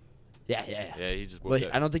 MMA? Yeah. Yeah, he just Well,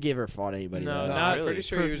 whooped. I don't think he ever fought anybody. No, though. No, not I'm pretty really.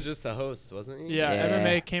 sure he was just the host, wasn't he? Yeah, Yeah.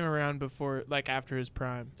 MMA came around before, like after his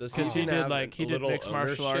prime, Does because he he have did like he a did little mixed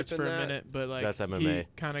martial ownership arts in for a that? minute, but like That's he MMA.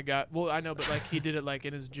 kind of got. Well, I know, but like he did it like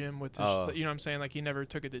in his gym with his. Oh. You know what I'm saying? Like he never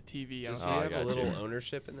took it to TV. Does Oh, he I have a got little you.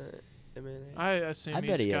 ownership in the MMA? I assume I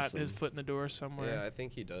bet he's he got has his some. foot in the door somewhere. Yeah, I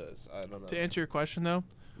think he does. I don't know. To answer your question though,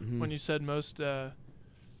 Mhm. when you said most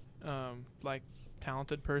like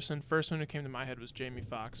talented person, first one who came to my head was Jamie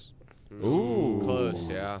Foxx. Ooh. Close,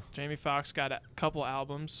 yeah. Jamie Foxx got a couple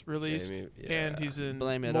albums released, Jamie, and yeah. he's in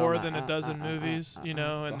Blame it more on than the- a dozen movies, you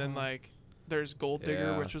know. And then like there's Gold Digger,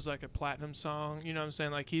 Yeah. which was like a platinum song. You know what I'm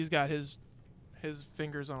saying? Like he's got his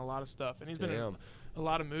fingers on a lot of stuff, and he's been in Damn. a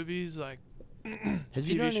lot of movies. Like Has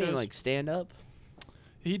he TV done any shows. like stand up?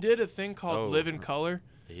 he did a thing called Oh. Live in Color,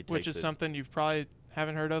 He which takes is it. something you've probably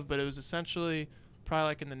haven't heard of, but it was essentially probably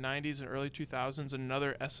like in the 90s and early 2000s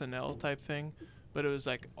another SNL type thing, but it was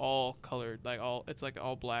like all colored, like it's like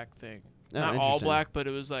all black thing. Oh, Not all interesting. black, but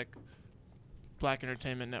it was like Black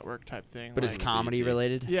Entertainment Network type thing. But like, it's comedy BET.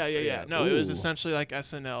 related. yeah. Yeah. No, it was Ooh. essentially like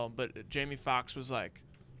SNL, but Jamie Foxx was like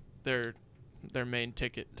their main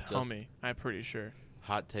ticket Just- homie. I'm pretty sure.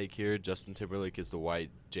 Hot take here: Justin Timberlake is the white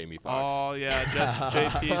Jamie Foxx. Oh yeah,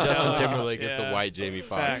 JT. Justin hella- Timberlake is the yeah. white Jamie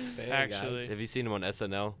Foxx. Facts, Dang, guys. actually, Have you seen him on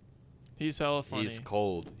SNL? he's hella funny. He's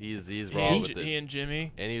cold. He's he, raw and, with it. he and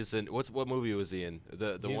Jimmy. And he was in what movie was he in?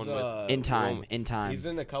 The He's, one with In time. one- In time. He's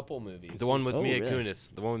in a couple movies. the one with Oh, Mia really?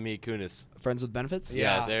 Kunis. The one with Mia Kunis. Friends with Benefits.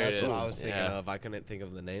 Yeah, there it that's what is. I was thinking Yeah. of. I couldn't think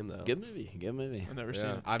of the name though. Good movie. Good movie. I've never seen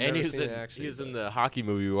Yeah, it. I've And never he was seen in it actually. he was in but- the hockey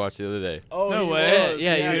movie we watched the other day. Oh No he way. was.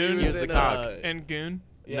 Yeah, he was- he was the in, cock. And Goon.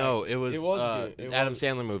 yeah, No, it was, Goon. It Adam was-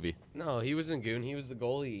 Sandler movie. No, he was in Goon. He was the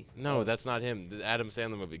goalie. No, that's not him. The Adam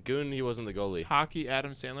Sandler movie. Goon, he wasn't the goalie. Hockey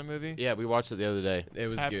Adam Sandler movie. Yeah, we watched it the other day. It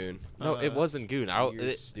was Hap- Goon. No, it wasn't Goon.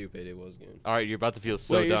 You're stupid. It was Goon. All right, you're about to feel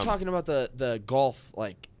so Wait, you're dumb. talking about the golf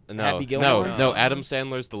like No, Happy Gilmore? no. Adam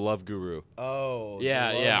Sandler's the love guru. Oh. the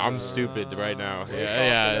Yeah, Love yeah. I'm Guru. stupid right now. We're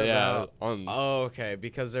Yeah. talking about- On. Oh, okay,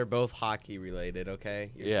 because they're both hockey related.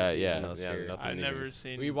 Okay. You're Yeah, confusing yeah, us yeah, here. nothing. I've new. never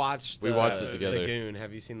seen. We watched. We watched it together. The Goon.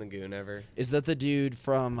 Have you seen the Goon ever? Is that the dude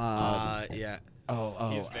from? Yeah.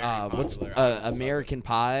 What's He's very popular. American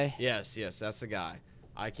Pie? Yes, that's the guy.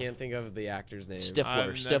 I can't think of the actor's name. Stifler.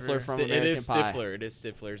 I've Stifler never- from It American is Pie. Stifler. It is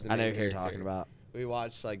Stifler's the I know main who you're character. talking about. We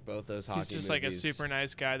watched like both those hockey He's just movies. like a super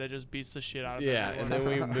nice guy that just beats the shit out of Yeah, everyone. and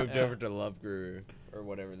then we moved Yeah. over to Love Guru or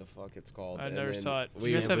whatever the fuck it's called. I and never then saw it. Did We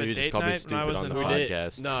you guys have a you just date called me night when I stupid was on in the we Hawaii? did.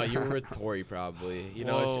 podcast. No, you were with Tori probably. You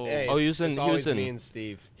know, Whoa. hey, Oh, he it's was in- he always was in- me and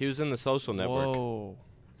Steve. He was in the Social Network. Whoa.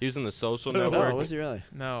 He was in the Social Oh, Network. was he really?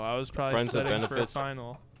 No, I was probably Friends with studying for a benefits?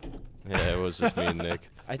 final. Yeah, it was just me and Nick.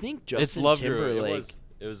 I think It's Justin Love Guru. Timberlake.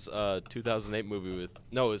 It was 2008 movie with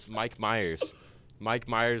it was Mike Myers. Mike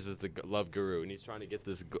Myers is the Love Guru, and he's trying to get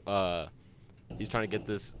this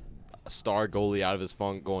star goalie out of his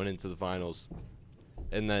funk going into the finals.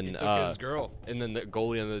 And then He took his girl. and then the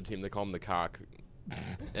goalie on the team, they call him the cock.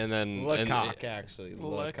 And then Lecoq, actually.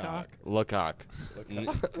 Lecoq? Lecoq.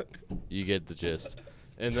 You get the gist.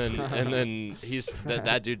 And then he's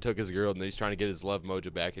that dude took his girl, and he's trying to get his love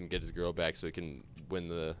mojo back and get his girl back so he can win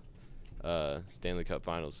the Stanley Cup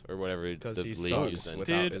Finals or whatever the Because he league sucks he's in.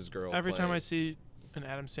 without Dude, his girl. Every time I playing. see an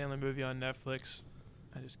Adam Sandler movie on Netflix,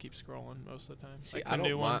 I just keep scrolling most of the time. See, Like I the don't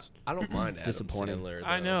new mind. ones. I don't mind Adam Disappointing. Sandler.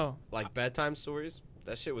 I though. know. Like bedtime stories.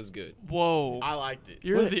 That shit was good. Whoa. I liked it.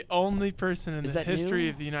 You're What? the only person in Is the that history new?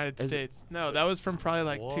 of the United Is it- States. No, that was from probably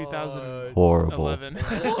like What? 2011.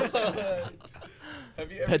 Have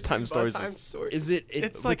you ever Bedtime seen stories Bedtime is- Stories? Is it?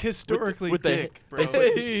 It's like historically with the- dick, bro.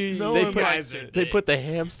 Hey, no they one put- likes guys are it. They put the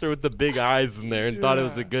hamster with the big eyes in there and thought it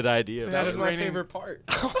was a Yeah. good idea. That That was was my raining- favorite part.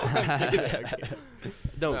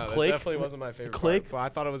 No, No, click. that definitely wasn't my favorite Click. part, but I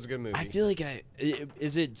thought it was a good movie. I feel like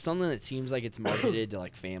is it something that seems like it's marketed to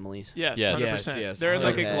like families? Yes, Yes. 100%. Yes, They're in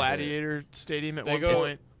like Okay. a gladiator stadium at they one go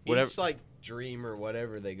point. Whatever- each like dream or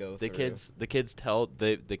whatever they go The through.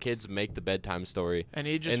 the kids make the bedtime story. And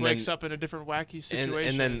he just And wakes then- up in a different wacky And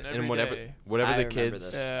situation then every and whatever day. whatever I the remember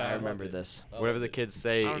kids this. Yeah, I I remember loved it. this. I whatever loved the it. kids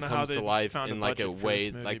say, I don't it know how comes to they life found a in like a budget for way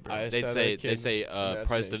this movie, like bro. I they'd said say a they kid say president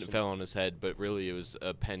imagination. fell on his head, but really it was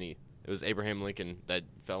a penny. It was Abraham Lincoln that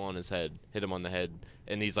fell on his head, hit him on the head,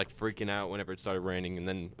 and he's like freaking out whenever it started raining, and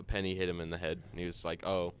then a penny hit him in the head, and he was like,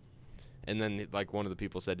 "Oh." And then like one of the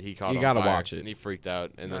people said he caught You on gotta fire, watch it. and he freaked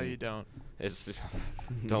out. And No, then you don't. it's just,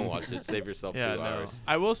 don't watch it. Save yourself Yeah, 2 no. hours.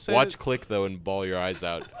 I will say Watch Click though and bawl your eyes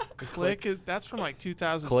out. Click. That's from like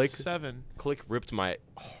 2007. Click ripped my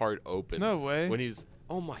heart open. No way. When he's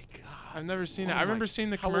oh my god. I've never seen Oh it. I my- remember seeing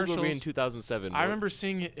the How old commercials. were we in 2007? I remember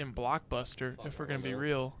seeing it in Blockbuster. If we're gonna be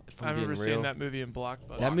real, If I'm I remember being seeing real. that movie in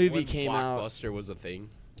Blockbuster. That movie When came out. Blockbuster was a thing.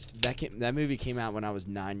 That movie came out when I was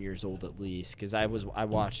 9 years old at least, because I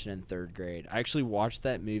watched it in 3rd grade. I actually watched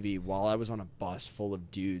that movie while I was on a bus full of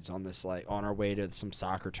dudes on our way to some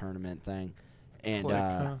soccer tournament thing, and Click,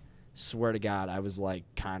 huh? swear to God, I was like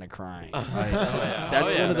kind of crying. yeah.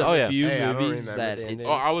 That's Oh, one yeah. of the Oh, yeah. few Hey, I don't movies remember that. the ending.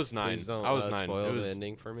 Oh, I was 9. Please don't I was 9. spoil It was the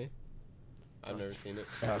ending for me. I've never seen it.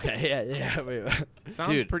 Okay, yeah. Wait. Sounds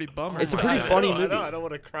Dude, pretty bummer. It's a but pretty yeah. funny I movie. don't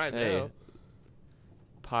want to cry Hey. now.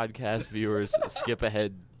 podcast viewers skip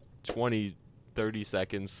ahead 20 30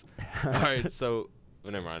 seconds. All right, so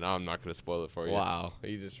well, never mind. I'm not going to spoil it for you. Wow,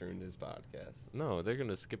 you just ruined his podcast. No, they're going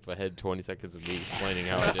to skip ahead 20 seconds of me explaining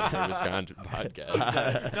how I did the Wisconsin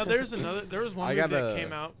podcast. No, there was one I movie that gotta-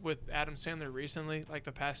 came out with Adam Sandler recently, like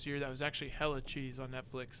the past year, that was actually hella cheese on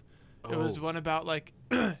Netflix. It was Oh. one about like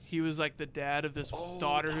he was like the dad of this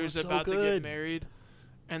daughter that who's was so about to get good. married,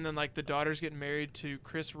 and then like the daughter's getting married to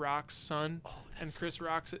Chris Rock's son, and that's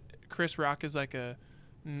Chris Rock is like a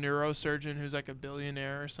neurosurgeon who's like a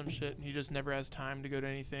billionaire or some shit, and he just never has time to go to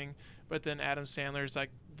anything. But then Adam Sandler's like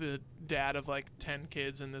the dad of like 10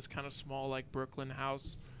 kids in this kind of small like Brooklyn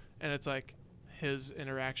house, and it's like his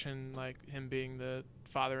interaction, like him being the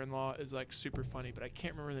father-in-law, is like super funny, but I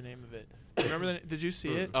can't remember the name of it. Remember did you see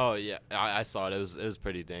it? Oh yeah, I saw it. It was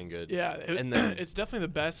pretty dang good. Yeah, And then- it's definitely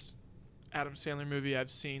the best Adam Sandler movie I've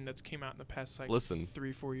seen that's came out in the past like Listen.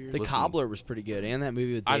 3-4 years. The Listen. Cobbler was pretty good, and that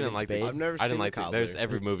movie with I David didn't like Spade. I've never I seen didn't like The it. There's Cobbler.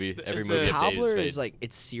 every movie It's every the movie of Cobbler David is Spade. like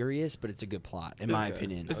it's serious, but it's a good plot in It's my a-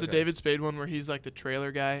 opinion. It's the Okay. David Spade one where he's like the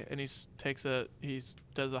trailer guy and he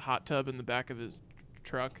does a hot tub in the back of his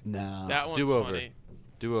truck. No, That one's Do-over. funny.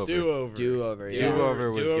 Do-over. Do-over. Do-Over. Yeah. Do-Over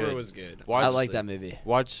was Do-Over good. was good. Watch, I like that movie.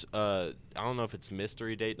 Watch I don't know if it's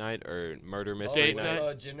Mystery Date Night or Murder Mystery Date Night.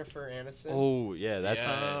 Night. Jennifer Aniston. Oh, yeah, that's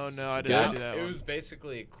Oh, no, I Good. didn't see that It one. was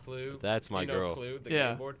basically a Clue. That's my Do you know girl. Clue, the Yeah.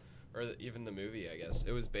 game board, or even the movie, I guess.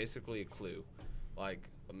 It was basically a Clue, like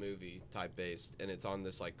a movie type based, and it's on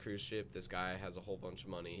this like cruise ship. This guy has a whole bunch of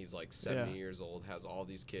money. He's like 70 years old, has all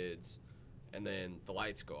these kids, and then the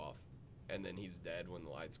lights go off, and then he's dead when the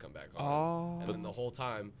lights come back on. Oh. And then the whole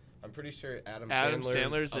time, I'm pretty sure Adam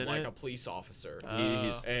Sandler's in like it? a police officer.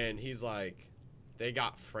 Oh. And he's like, they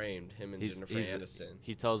got framed, him and Jennifer Aniston.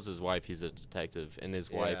 He tells his wife he's a detective, and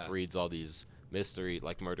his wife Yeah. reads all these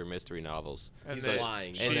murder mystery novels. And He's they-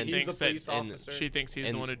 lying. she And then- He's a thinks that- police officer. She thinks he's the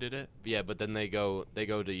And- one who did it. Yeah, but then they go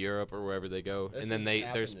to Europe or wherever they go, This and then has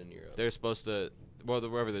they're happened in Europe. supposed to. Well,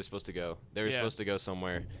 wherever they're supposed to go. They're Yeah. supposed to go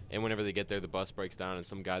somewhere, and whenever they get there, the bus breaks down, and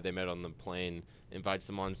some guy they met on the plane invites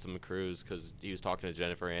them on some cruise because he was talking to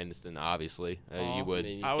Jennifer Aniston. Obviously, Aw. you would. I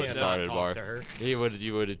mean, you I would can't saw her not at a talk bar. to her. You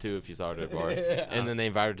would too if you saw her at a bar. Yeah. And then they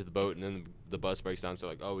invite her to the boat, and then the bus breaks down. So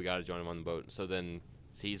like, oh, we got to join him on the boat. So then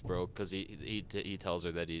he's broke because he tells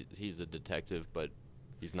her that he's a detective, but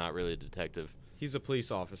he's not really a detective. He's a police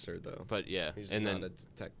officer, though. But yeah, He's and not then a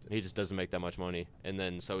detective. he just doesn't make that much money. And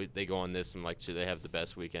then so they go on this and like, should they have the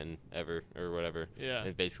best weekend ever or whatever? Yeah.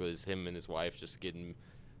 And basically, it's him and his wife just getting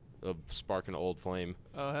a sparking old flame.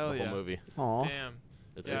 Oh hell The yeah. whole movie. Aw. Damn.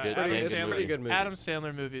 It's Yeah, a good, Adam damn it's a Sandler- pretty good movie. Adam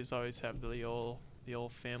Sandler movies always have the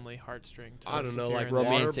old family heartstring. I don't know, here like and there.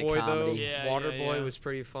 romantic Waterboy though. comedy. Yeah, Waterboy yeah. was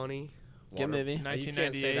pretty funny. Good movie. You can't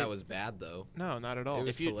say 1998. that was bad though. No, not at all. It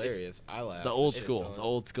was If you- if- hilarious. I laughed. The a old shit school. ton. The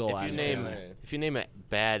old school. If Adam you name Sandler. if you name a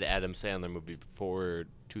bad Adam Sandler movie before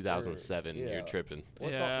 2007, Yeah. you're tripping.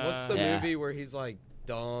 What's Yeah. the Yeah. movie where he's like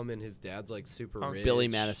dumb and his dad's like super Punk rich? Billy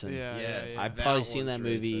Madison. Yeah, Yes. yeah, I've that probably seen one's that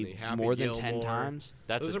really movie funny. Happy more than 10 Gilmore. times.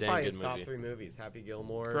 That's Those a are damn probably good his top movie. 3 movies. Happy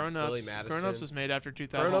Gilmore, Grown Billy Ups. Madison. Grown Ups was made after Grown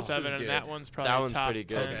Ups 2007, is and good. that one's probably That one's top pretty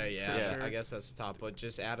good. 10. Okay, for yeah, sure. I guess that's the top. But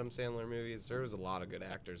just Adam Sandler movies, there was a lot of good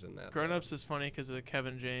actors in that. Grown though. Ups is funny because of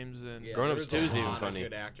Kevin James and Yeah, Grown there Ups was a 2 is even lot of funny.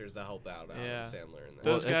 Good actors that help out Adam Yeah. Sandler in that.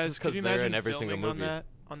 Well, those it's guys. just Could 'cause you they're imagine in every single filming movie.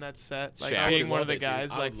 on that set, like Shaq being is- one of the love it, dude.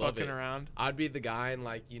 guys I like would love fucking it. around? I'd be the guy and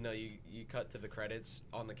like you cut to the credits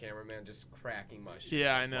on the cameraman just cracking my shit.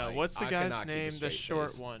 Yeah, I up, know. like, What's the I guy's cannot keep a name? The straight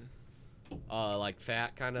short face. one. Like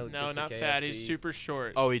fat kind of. No, not fat. He's super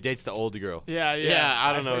short. Oh, he dates the older girl. Yeah, yeah. Yeah,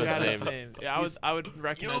 I don't know his forgot name. Yeah, I would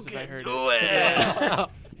recognize if I heard do it. it. Yeah.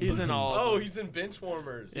 He's in all. Oh, of them. he's in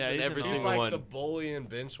Benchwarmers. Yeah, in he's every in all He's of single them. like one. the bully in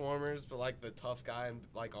Benchwarmers, but like the tough guy and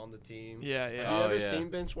like on the team. Yeah, yeah. Have you Oh, ever yeah. seen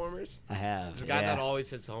Benchwarmers? I have. He's the guy yeah. that always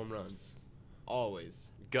hits home runs.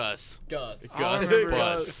 Always. Gus. Gus. I'll Gus remember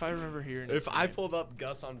Bus. if I remember hearing. If his I name. pulled up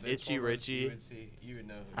Gus on Benchwarmers, Itchy Richie. you would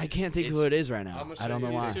know. Who I he can't is. think who it is right now. I'ma I don't show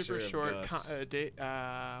know you why. his super picture short. of Gus.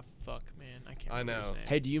 Fuck, man, I can't. I remember his know. name.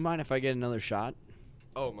 Hey, do you mind if I get another shot?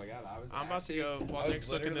 Oh my God, I was. I'm about to actually- go while I was Nick's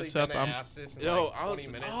looking literally this up. gonna I'm ask this in No, like I was.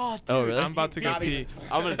 20 minutes. Oh, dude, Oh, really? I'm about to go Not pee. even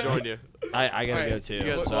 20 I'm gonna join you. I gotta Alright, go too. You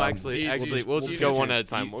guys, so well, actually, we'll we'll do just go one this. at a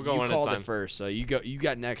time. We'll go one at called a time. it first, so you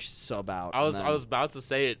got next sub out. I was and I then- was about to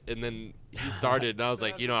say it, and then he started, and I was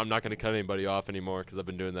like, I'm not gonna cut anybody off anymore because I've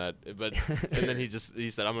been doing that. But and then he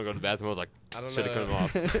said, I'm gonna go to the bathroom. I was like, I don't should have cut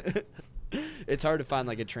know. him off. It's hard to find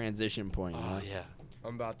like a transition point. You know? Oh yeah.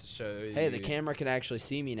 I'm about to show you. Hey, the camera can actually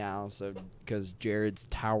see me now, so because Jared's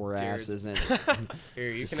tower ass Jared's- isn't Here,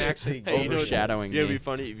 you just can actually. Hey, you know, overshadowing Yeah, it'd me. be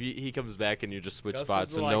funny if he comes back and you just switch Gus is spots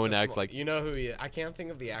the, and like, no one the acts sma- like. You know who he is. I can't think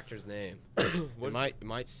of the actor's name. It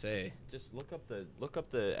might say. Just look up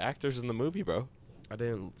the actors in the movie, bro. I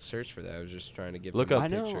didn't search for that. I was just trying to give Look him up I a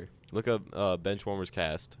know. picture. Look up Benchwarmers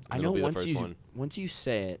cast. I and know it'll be the once first you one.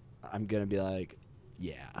 say it, I'm gonna be like,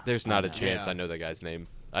 yeah. There's I not a know. chance Yeah. I know that guy's name.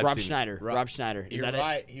 I've Rob seen- Schneider. Rob- Rob Schneider. Is You're that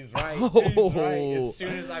right. He's right. Oh. He's right. As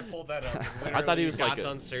soon as I pulled that up, I thought he was got like a-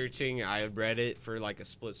 done searching. I read it for like a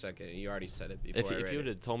split second. You already said it before. If I you read would it.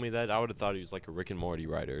 have told me that, I would have thought he was like a Rick and Morty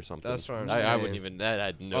writer or something. That's what I'm I wouldn't saying. even. That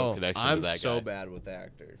had no connection I'm to that so guy. bad with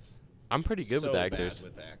actors. I'm pretty good so with actors.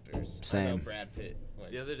 Bad with actors. I know Same. Brad Pitt.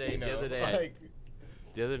 Like, The other day- you the know, other day I- like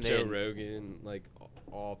The other Joe day, Rogan, like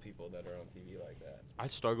all people that are on TV like that. I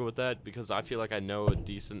struggle with that because I feel like I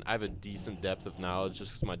have a decent depth of knowledge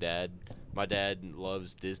just because my dad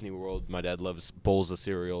loves Disney World. My dad loves bowls of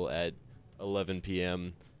cereal at 11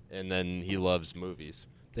 p.m. and then he loves movies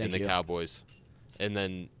Thank and the you. Cowboys. And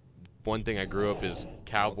then one thing I grew up is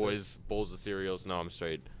Cowboys, bowls of cereals. No, I'm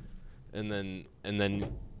straight. And then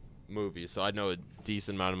movies. So I know a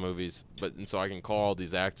decent amount of movies, and so I can call all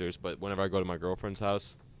these actors. But whenever I go to my girlfriend's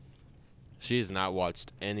house, she has not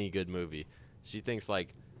watched any good movie. She thinks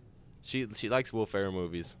like she likes Will Ferrell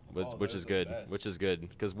movies, which those is are good. the best. Which is good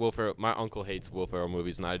because Will Ferrell. My uncle hates Will Ferrell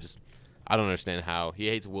movies, and I don't understand how he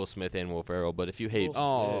hates Will Smith and Will Ferrell. But if you hate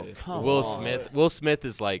Oh, Smith. come Will on. Smith, Will Smith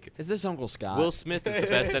is like Is this Uncle Scott? Will Smith is the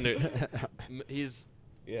best he's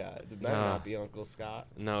Yeah, it better Nah. not be Uncle Scott.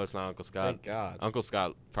 no, it's not Uncle Scott. Thank God. Uncle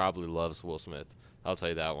Scott probably loves Will Smith, I'll tell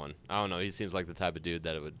you that one. I don't know. He seems like the type of dude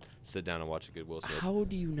that would sit down and watch a good Will Smith. How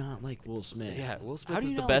do you not like Will Smith? Yeah, Will Smith How do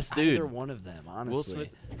is you the not best like dude. Either one of them, honestly.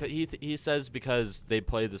 Will Smith. He says because they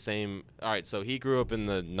play the same. All right, so he grew up in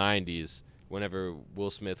the '90s. Whenever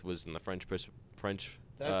Will Smith was in the French.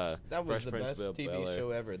 That was Fresh the Prince best of TV Bel-Air.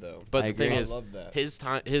 show ever, though. But I the thing agree. is, I love that.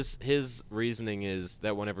 his reasoning is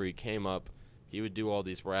that whenever he came up, he would do all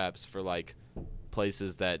these raps for like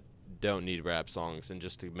places that don't need rap songs and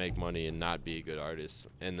just to make money and not be a good artist.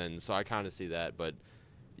 And then so I kind of see that, but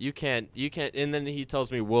you can't. And then he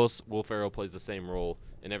tells me Will Ferrell plays the same role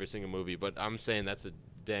in every single movie, but I'm saying that's a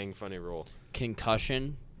dang funny role.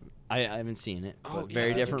 Concussion. I haven't seen it. Oh, But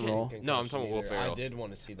very yeah. different Concussion role. No, I'm talking about Will either. Ferrell. I did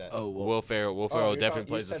want to see that. Oh, well, Will Ferrell you're definitely talking-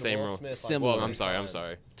 plays you the said same Will role. Smith, like, Similar. Well, I'm three sorry.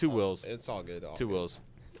 times. Two Wills. It's all good. Two Wills.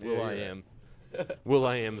 Will Yeah, I yeah. am. Will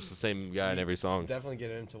I am is the same guy in every song. Definitely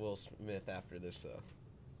get into Will Smith after this, though.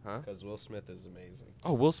 Huh? Because Will Smith is amazing.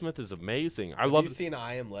 Oh, Will Smith is amazing. I Have love. you seen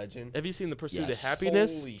I Am Legend? Have you seen The Pursuit Yes. of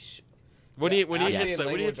Happiness? Holy shit. When he hits actually, the in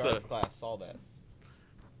when he hits language arts the class, saw that.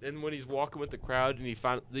 and when he's walking with the crowd and he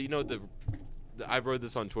found I wrote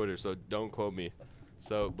this on Twitter, so don't quote me.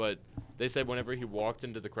 So, but they said whenever he walked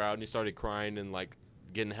into the crowd and he started crying and like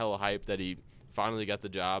getting hella hype that he finally got the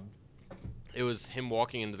job, it was him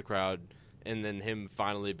walking into the crowd and then him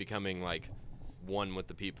finally becoming like one with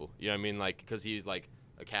the people. You know what I mean? Like, because he's like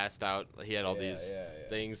a cast out. He had all these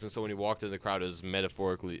things, and so when he walked into the crowd, it was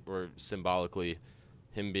metaphorically or symbolically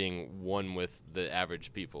him being one with the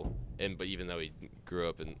average people. But even though he grew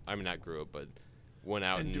up not grew up, but went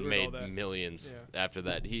out and Endured made all that. millions after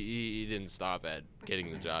that. He didn't stop at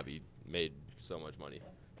getting the job. He made so much money.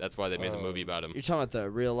 That's why they made the movie about him. You're talking about the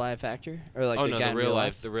real life actor, or like Oh the no, guy the in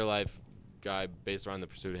real life guy based around The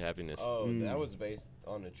Pursuit of Happiness. Oh, Mm. that was based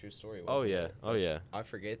on a true story, Oh, wasn't yeah. it? Oh, yeah. I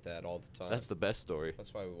forget that all the time. That's the best story.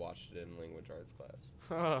 That's why we watched it in language arts class.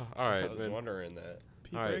 All right, I was man. wondering that.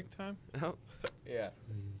 Pee All right. break time. Yeah.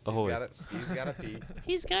 Ahoy. Steve's got to pee.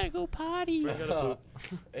 He's gotta go potty.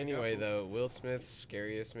 Anyway, though, Will Smith's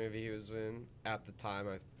scariest movie he was in at the time,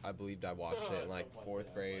 I believed I watched it in like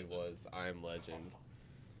 4th grade, was I Am Legend.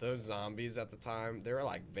 Those zombies at the time, they were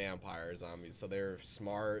like vampire zombies, so they were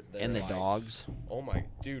smart. They And were the like, dogs. Oh my,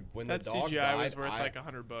 dude, when That the dog CGI died, was worth like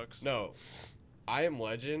 $100. No, I Am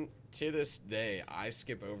Legend, to this day, I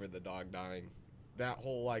skip over the dog dying. That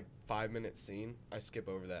whole like 5-minute scene, I skip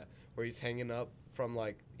over that. Where he's hanging up from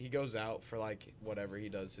like, he goes out for like whatever he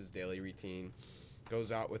does, his daily routine.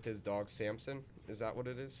 Goes out with his dog Samson. Is that what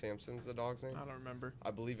it is? Samson's the dog's name? I don't remember. I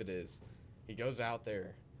believe it is. He goes out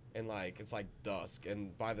there and like, it's like dusk.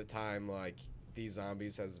 And by the time like these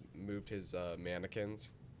zombies has moved his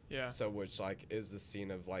mannequins. Yeah. So which like is the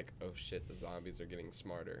scene of like, oh shit, the zombies are getting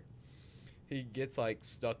smarter. He gets like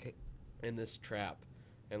stuck in this trap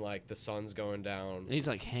and like the sun's going down. And he's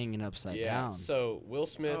like hanging upside Yeah. down. So Will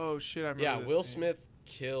Smith. Oh shit! I remember. Yeah, this Will scene. Smith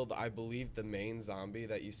killed, I believe, the main zombie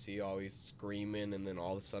that you see always screaming, and then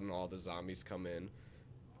all of a sudden all the zombies come in.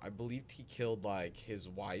 I believe he killed like his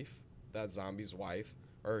wife, that zombie's wife,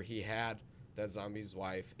 or he had that zombie's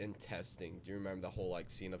wife in testing. Do you remember the whole like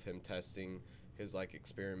scene of him testing his like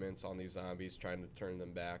experiments on these zombies, trying to turn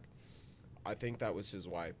them back? I think that was his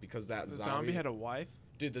wife because that The zombie had a wife.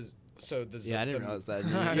 dude. Yeah, I didn't realize that. I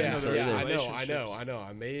didn't Yeah, know there was yeah, I relationships. know.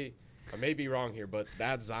 I may be wrong here, but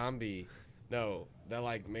that zombie, no, that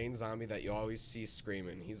like main zombie that you always see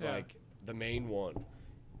screaming, he's Yeah. like the main one.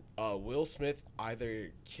 Will Smith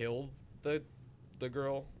either killed the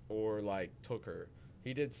girl or like took her.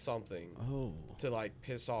 He did something Oh. to like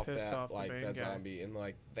piss off Piss that off the like main that guy. zombie, and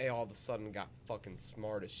like they all of a sudden got fucking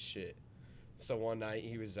smart as shit. So one night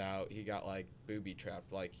he was out, he got like booby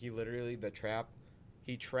trapped. Like he literally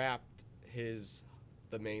he trapped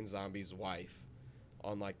the main zombie's wife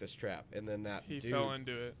on like this trap, and then that He dude fell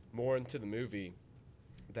into it. more into the movie,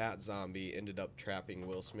 that zombie ended up trapping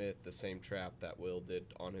Will Smith, the same trap that Will did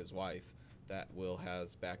on his wife, that Will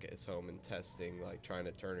has back at his home and testing, like trying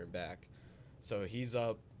to turn her back. So he's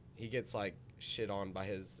up, he gets like shit on by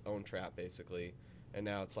his own trap basically, and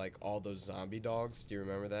now it's like all those zombie dogs. Do you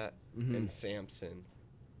remember that? Mhm.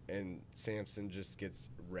 And Samson just gets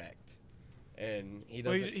wrecked, and he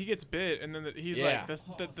Well, doesn't. he gets bit, and then he's Yeah.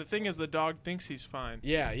 like, the thing is, the dog thinks he's fine.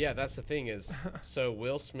 Yeah, that's the thing is, so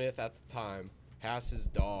Will Smith at the time has his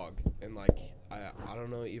dog, and like I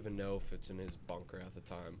don't even know if it's in his bunker at the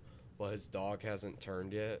time, but his dog hasn't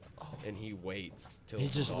turned yet, and he waits till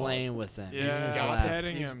He's the just dog- laying with them. Yeah, He's just got like- that-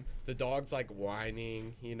 petting he's- him. The dog's like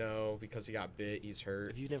whining, because he got bit, he's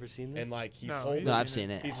hurt, Have you never seen this? and like he's No, holding, No, I've seen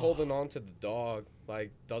it. he's holding on to the dog,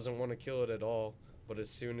 like doesn't want to kill it at all, but as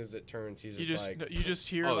soon as it turns, he's You just just like, you just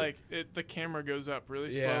hear Oh. like the camera goes up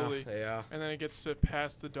really yeah, slowly, yeah. and then it gets to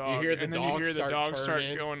past the dog, hear the and then dog you hear the start dog start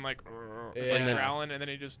turning. going like Yeah. growling, and then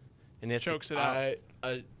he just And it's chokes it out.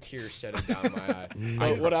 A tear shedded down my eye.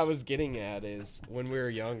 But what I was getting at is when we were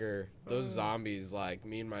younger, those zombies, like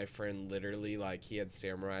me and my friend, literally, like he had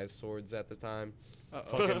samurai swords at the time.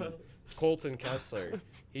 Fucking Colton Kessler.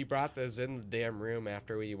 He brought those in the damn room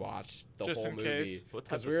after we watched the Just whole in movie. case. What type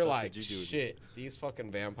Because of we were stuff like, did you do? shit, these fucking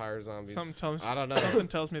vampire zombies. I don't know. Something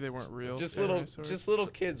tells me they weren't real. Just samurai little, swords. just little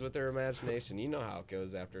kids with their imagination. You know how it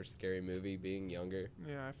goes after a scary movie, being younger.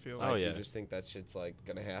 Yeah, I feel Like, like yeah. You just think that shit's like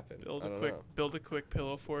gonna happen. build I a don't quick know. build a quick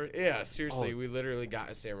pillow for it. Yeah, seriously, Oh. we literally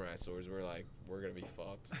got samurai swords. We're like, we're gonna be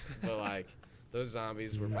fucked. But like, those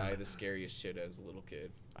zombies were probably the scariest shit as a little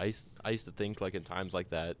kid. I used to think like in times like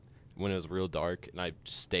that when it was real dark and I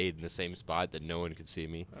stayed in the same spot that no one could see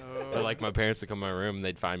me. Oh. But like my parents would come to my room and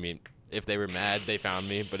they'd find me. If they were mad, they found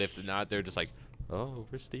me. But if not, they're just like, "Oh,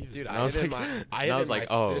 where's Steve?" Dude, And I was hid in like, my, I and hid I was in like,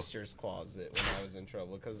 my "Oh, sister's closet when I was in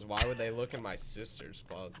trouble. Because why would they look in my sister's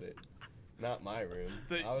closet? Not my room.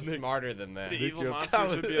 I was smarter than that. The evil you're-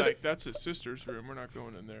 monsters would be like, "That's his sister's room. We're not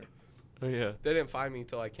going in there." oh yeah." They didn't find me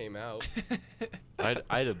until I came out. I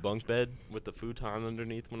had a bunk bed with the futon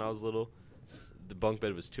underneath when I was little. The bunk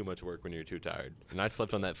bed was too much work when you were too tired, and I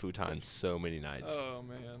slept on that futon so many nights. Oh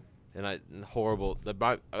man. And horrible.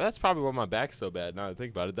 That's probably why my back's so bad. Now that I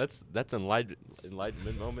think about it, that's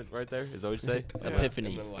enlightenment moment right there. Is that what you say? Yeah. Epiphany.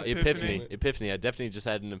 And then, like, Epiphany. I definitely just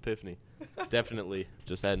had an epiphany. Definitely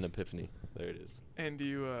just had an epiphany. There it is. And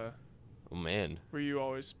you Oh man. were you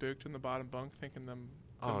always spooked in the bottom bunk, thinking them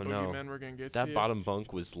Oh, no. boogeymen were gonna get to That you? bottom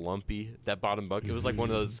bunk was lumpy. That bottom bunk, it was like one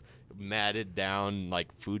of those matted down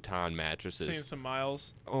like futon mattresses. Seen some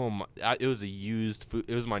miles. Oh my! It was a used.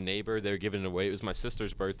 It was my neighbor. They were giving it away. It was my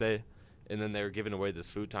sister's birthday, and then they were giving away this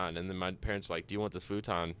futon. And then my parents were like, "Do you want this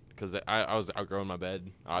futon?" Because I was outgrowing my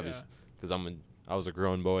bed, obviously, because I was a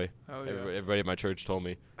grown boy. Oh yeah. Everybody at my church told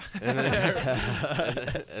me. And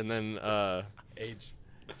then age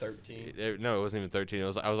 13. no, it wasn't even 13. I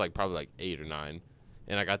was like probably like 8 or 9.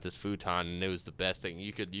 And I got this futon, and it was the best thing.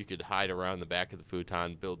 You could hide around the back of the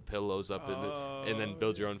futon, build pillows up in it, and then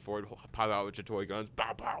build your own fort, pop out with your toy guns,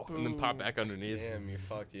 pow pow, and then pop Boom. back underneath. Damn, you're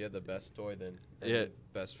fucked. You had the best toy then. Or Yeah. the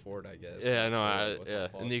best fort, I guess. Yeah, Like, no, what the yeah.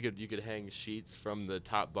 fuck? And you could hang sheets from the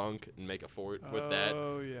top bunk and make a fort with that.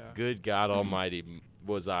 Oh yeah. Good God Almighty,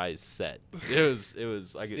 was I set? It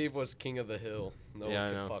was like, Steve was king of the hill. No Yeah, I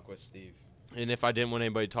one know. could fuck with Steve. and if I didn't want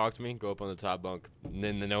anybody to talk to me, go up on the top bunk, and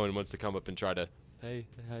then no one wants to come up and try to, hey,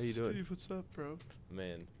 how you doing? Steve, what's up, bro?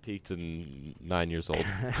 Man, peaked in 9 years old.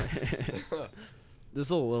 This is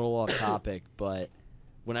a little off topic, but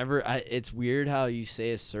whenever it's weird how you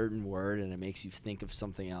say a certain word and it makes you think of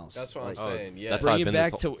something else. That's what Like, I'm saying. Yeah. that's how I've bring it been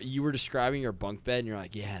back this to you were describing your bunk bed, and you're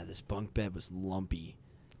like, yeah, this bunk bed was lumpy.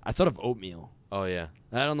 I thought of oatmeal. Oh yeah.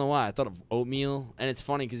 I don't know why. I thought of oatmeal, and it's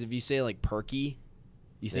funny because if you say like perky,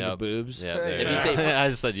 you think Yep. of boobs. Yeah. If There you it is. say- I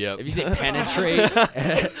just said yep. If you say penetrate,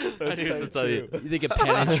 I knew what to tell you. you think of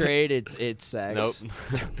penetrate, it's sex. Nope.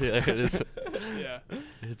 Yeah, there it is. Yeah.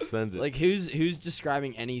 It's send it. Like who's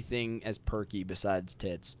describing anything as perky besides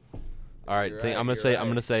tits? All right, You're I'm right, gonna you're say I'm right.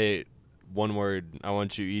 gonna say one word. I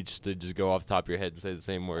want you each to just go off the top of your head and say the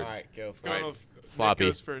same word. All right, go for Going it. with Sloppy. Nick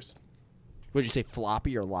goes first. Would you say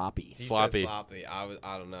floppy or loppy? He Sloppy. said sloppy. I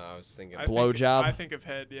don't know. I was thinking. I Blowjob? I think of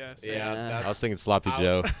head. Yeah. same. Yeah, Yeah. that's. I was thinking sloppy I-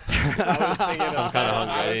 Joe. I was thinking of I'm kinda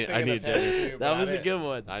hungry. I was I thinking need of head dinner. too, but That I was a didn't- good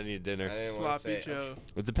one. I need dinner. I didn't wanna say Sloppy it. Joe.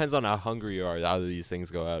 It depends on how hungry you are. How these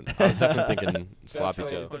things go out. I was definitely thinking That's sloppy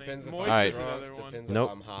right, Joe. it depends if Moist I'm is drunk, another one. depends Nope.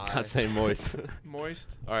 if I'm high. Not saying moist. Moist.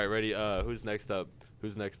 All right, ready? Who's next up?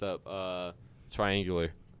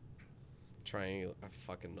 Triangular. Triangle. I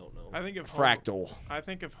fucking don't know. I think of Fractal. I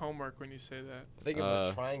think of homework when you say that. Think of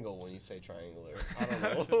Uh, a triangle when you say triangular. I don't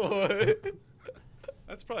know.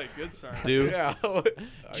 That's probably a good sign. Do Yeah.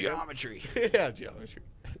 Geometry. Yeah, geometry.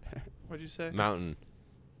 What'd you say? mountain.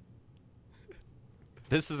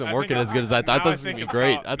 This isn't I working think as good as I now thought. I thought I this was think gonna be of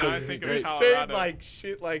great. Col- I thought now this I was think gonna of be You're great. saying Colorado. like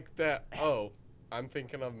shit like that. Oh, I'm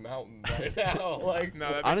thinking of mountains right now. Like No,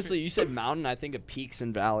 that makes Honestly, me- you said mountain. I think of peaks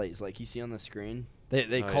and valleys, like you see on the screen.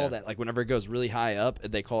 They Oh, call yeah. that like whenever it goes really high up,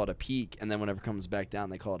 they call it a peak, and then whenever it comes back down,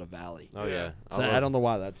 they call it a valley. Oh Yeah. yeah. So I don't know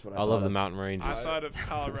why that's what I I love thought the of. mountain ranges. I thought of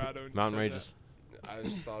Colorado. when you Mountain said ranges. I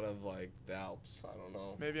just thought of like the Alps. I don't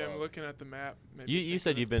know. that. Maybe I'm Fuck. looking at the map. Maybe You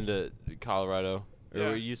said you've been to Colorado, or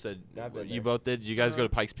Yeah. you said I've been you there. both did. You guys go to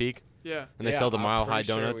Pikes Peak, Yeah. and they Yeah, sell the I'm Mile High pretty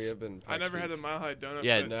sure donuts. we have been I never had a Pikes Mile High donut.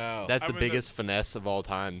 Yeah, but No. That's I the went to- biggest finesse of all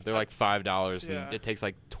time. They're like $5, Yeah. and it takes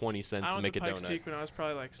like 20 cents I to went make to a Pikes donut. Peak when I was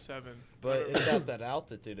probably like 7. But it's at that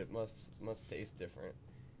altitude. It must taste different.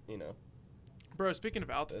 You know. Bro, speaking of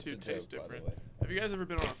That's a altitude, joke, tastes by the different. way. Have you guys ever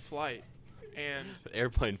been on a flight and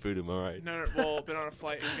Airplane food, am I right? no, well, been on a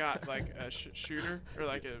flight and got like a shooter or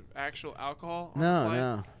like an actual alcohol on the No, flight?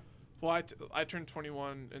 no. Well, I turned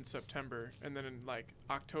 21 in September, and then in like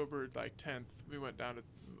October, like 10th, we went down to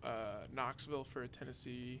Knoxville for a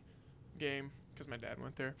Tennessee game because my dad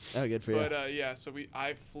went there. Oh, good for you. But yeah, so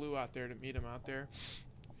I flew out there to meet him out there,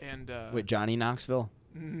 and Wait, Johnny Knoxville?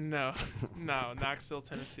 no, Knoxville,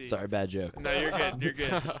 Tennessee. Sorry, bad joke. No, you're good. You're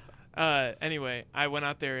good. Anyway, I went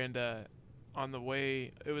out there and on the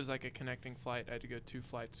way, it was like a connecting flight. I had to go 2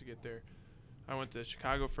 flights to get there. I went to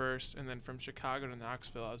Chicago first, and then from Chicago to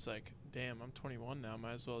Knoxville, I was like, damn, I'm 21 now.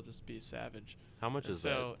 Might as well just be a savage. How much And is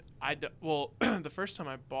so well, the first time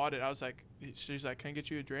I bought it, I was like, she's like, can I get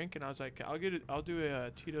you a drink? And I was like, I'll do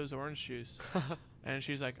a Tito's orange juice. that? And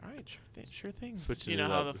she's like, all right, sure thing. Switching You know it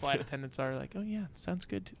how up. the flight attendants are like, oh yeah, sounds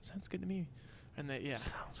good to me. And they, yeah.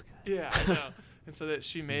 Sounds good. Yeah, I know. And so that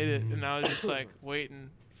she made it, and I was just like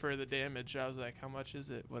waiting for the damage. I was like, how much is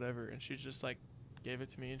it? Whatever. And she just like gave it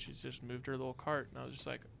to me, and she just moved her little cart, and I was just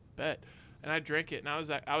like, bet. And I drank it, and I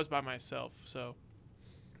was by myself, so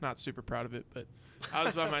not super proud of it, but I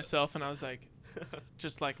was by myself, and I was like,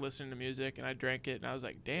 just like listening to music, and I drank it, and I was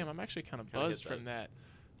like, damn, I'm actually kind of Kinda buzzed get from that.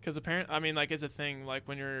 Because apparently, I mean, like, it's a thing, like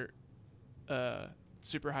when you're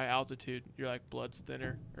super high altitude, your like blood's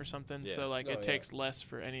thinner or something. Yeah. So like Oh, it yeah. takes less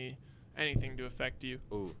for anything to affect you.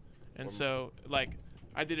 Ooh. And so like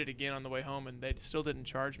I did it again on the way home, and they still didn't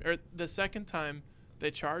charge me. Or the second time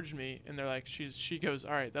they charged me, and they're like, she goes,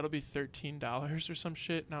 all right, that'll be $13 or some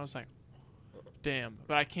shit. And I was like, damn.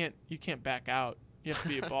 But you can't back out. You have to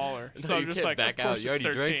be a baller. No, So I'm you just can't like, back of out. course You it's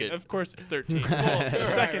already 13. drank it. Of course it's 13. Well, the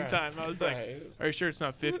second Right. time I was like, Right. are you sure it's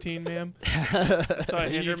not 15, ma'am? So I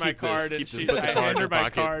You hand her my keep this, card, and keep this, she put the I card in hand her your my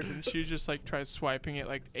pocket. card, and she just like tries swiping it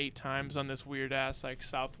like 8 times on this weird ass like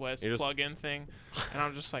Southwest You're just- plug-in thing, and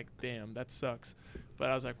I'm just like, damn, that sucks. But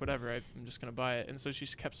I was like, whatever, I'm just gonna buy it. And so she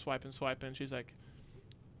just kept swiping. She's like,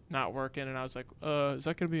 not working, and I was like, is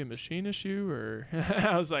that gonna be a machine issue, or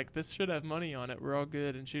I was like, this should have money on it. We're all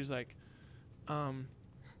good. And she was like,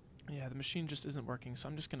 yeah, the machine just isn't working, so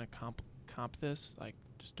I'm just gonna comp this. Like,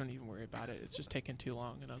 just don't even worry about it. It's just taking too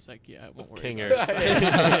long. And I was like, yeah, I won't worry. King about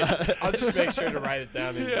it. I'll just make sure to write it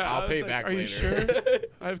down, and Yeah, I I'll was pay like, back are you later. sure?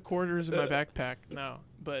 I have quarters in my backpack. No,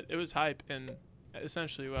 but it was hype, and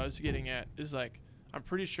essentially what I was getting at is like, I'm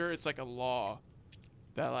pretty sure it's like a law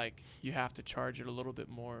that like you have to charge it a little bit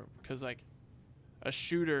more, because like a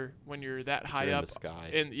shooter, when you're that high in up the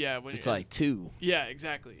sky. and yeah, when It's you're like 2. yeah,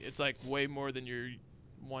 exactly. It's like way more than you're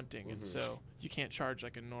wanting, and Mhm. so you can't charge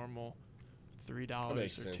like a normal $3 or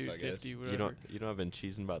makes sense, I guess. $2.50, whatever. you know I've been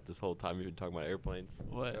cheesing about this whole time. You've been talking about airplanes.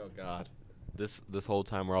 What? Oh God. This whole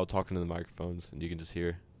time we're all talking to the microphones, and you can just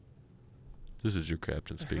hear. This is your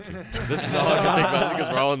captain speaking. This is all I can think about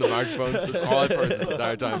because we're all in the microphones. That's all I've heard this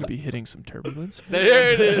entire Gonna time. be hitting some turbulence.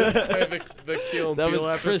 There it is. the Keel and That Peele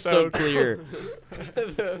was crystal episode. clear.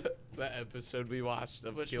 the episode we watched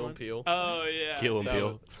of Which Keel one? and Peele. Oh yeah. Keel and That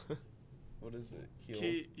Peele. What is it? Keel.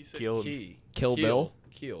 Key. You said Keel. Key. Kill Keel. Bill?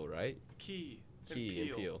 Keel, right? Key. Key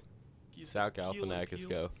and Peele. You said Zach Keel and Galifianakis Peele?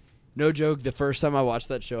 go. No joke. The first time I watched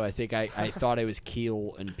that show, I think I thought it was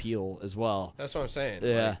Keel and Peele as well. That's what I'm saying.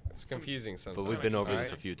 Yeah. Like, it's confusing sometimes. But we've been over this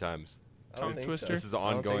a alright? few times. I don't Tongue think twister? So. This is I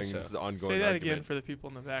don't think ongoing. so. This is an ongoing Say that argument. again for the people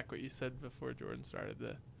in the back. What you said before Jordan started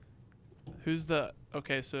the. Who's the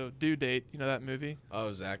okay? So Due Date. You know that movie?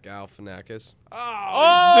 Oh, Zach Galifianakis. Oh!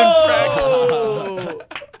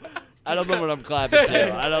 I don't know what I'm clapping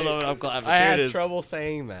to. I don't know what I'm clapping to. I had it is. trouble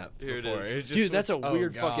saying that Here it before. is. It just Dude, that's a was- oh,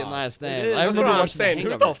 weird fucking God. last It name. is. I That's remember what I'm watching saying. The Who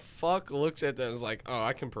Hangover. the fuck looks at that and is like, oh,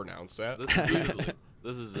 I can pronounce that?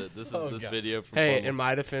 This is it. This is Oh, this God. video from Hey, Formal. in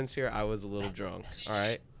my defense here, I was a little drunk. All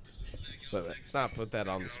right? Wait. Let's not put that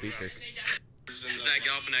on the speaker. Zach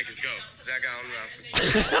Galifianakis, go. Zach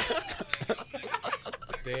Galifianakis.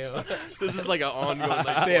 Damn. This is like an ongoing like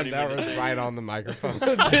Damn, 20 that minute was thing. right on the microphone.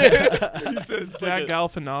 He said Zach like a-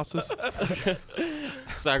 Galifianakis.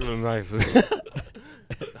 Zach Galifianakis.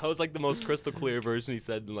 That was like the most crystal clear version he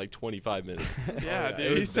said in like 25 minutes. Yeah, yeah, it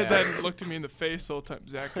dude. He was said bad. that and looked at me in the face the whole time.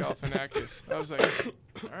 Zach Galifianakis. I was like,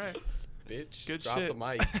 all right. Bitch, Good drop shit. the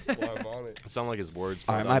mic while I'm on it. It sounded like his words.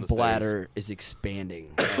 All fell right, down my the stairs. bladder is expanding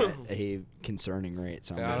at a concerning rate.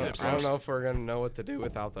 So I'm Yeah, gonna I get don't know if we're going to know what to do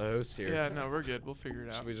without the host here. Yeah, no, we're good. We'll figure it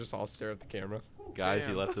out. Should we just all stare at the camera? Guys, he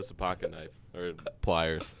Damn. left us a pocket knife or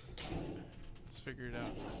pliers. Let's figure it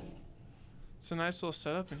out. It's a nice little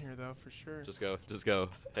setup in here, though, for sure. Just go.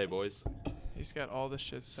 Hey, boys. He's got all this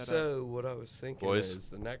shit set up. So, what I was thinking Boys.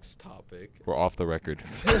 is the next topic. We're off the record.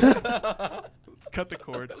 Let's cut the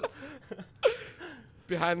cord.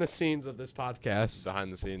 Behind the scenes of this podcast.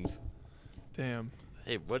 Behind the scenes. Damn.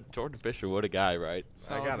 Hey, what Jordan Fisher? What a guy, right?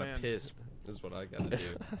 Solid I gotta man. piss. Is what I gotta do.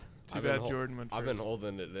 Too bad Jordan went I've been first.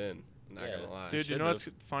 holding it in. Not Yeah. gonna lie. Dude, you Shouldn't know what's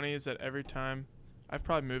have. funny is that every time, I've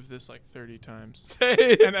probably moved this like 30 times.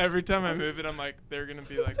 Say And every time I move it, I'm like, they're going to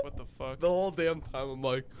be like, what the fuck? the whole damn time I'm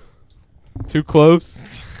like, too close.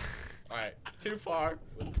 All right, too far.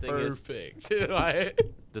 The thing is, Perfect. Like,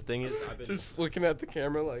 the thing is, I've been, just looking at the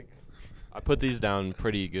camera like, I put these down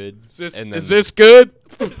pretty good. and is then- this good?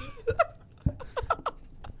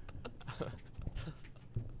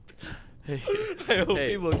 Hey, I hope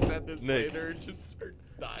hey, he looks at this Nick. later and just starts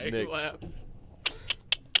dying Nick. laughing.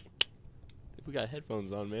 we got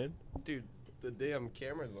headphones on, man. Dude, the damn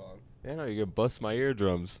camera's on. Man, are you gonna bust my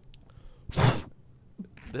eardrums?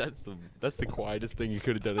 That's the quietest thing you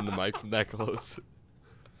could have done in the mic from that close.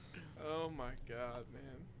 Oh my god,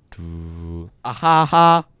 man. Ah ha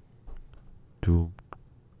ha.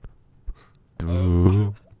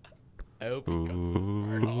 I hope he cuts this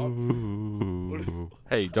part off.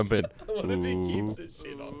 Hey, jump in. What if he keeps his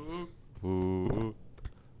shit on?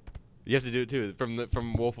 You have to do it too.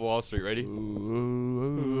 From Wolf of Wall Street. Ready?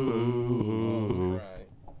 I'm crying.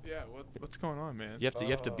 Yeah, what's going on, man? You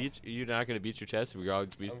have to beat. You're not gonna beat your chest. We're all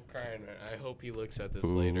beat. I'm crying. I hope he looks at this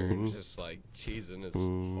later and just like cheesing his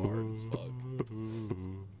hard as fuck.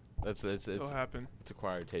 It's It'll happen.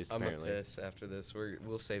 acquired taste I'm apparently. gonna piss after this.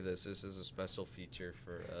 We'll save this. This is a special feature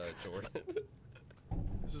for Jordan.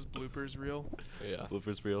 This is bloopers reel. Yeah.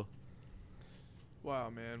 Bloopers reel. Wow,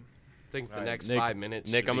 man. I think the Alright, next Nick- 5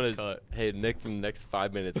 minutes Nick, should I'm be gonna. cut. Hey, Nick, from the next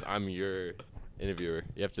 5 minutes, I'm your interviewer.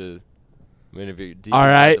 You have to interview deep All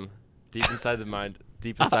inside right. the- deep inside the mind.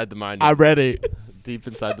 Deep inside the mind. I'm ready. Deep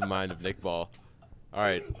inside the mind of Nick Ball. All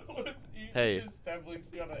right. Hey. just definitely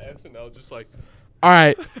see on an SNL just like, all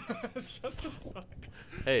right. Shut the fuck.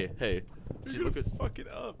 Hey. You're Look gonna at. fuck it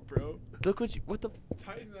up, bro. Look what you. What the.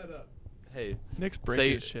 Tighten that up. Hey. Nick's Say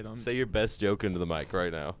breaking shit on say your best joke into the mic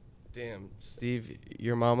right now. Damn, Steve,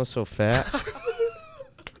 your mama's so fat.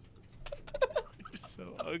 You're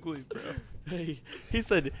so ugly, bro. Hey, he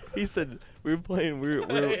said we were playing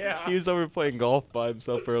Yeah. he was over playing golf by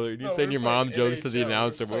himself earlier. And you No, saying we your were mom playing jokes to the NHL. We were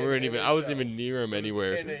announcer, but we weren't playing even. I wasn't NHL. even near him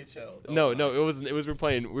anywhere. NHL. No, it wasn't. It was we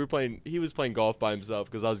were playing. He was playing golf by himself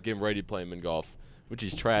because I was getting ready to play him in golf, which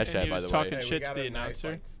he's trash And at, he by was the talking way. Hey, we shit to got the a nice,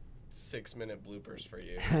 announcer. 6-minute bloopers for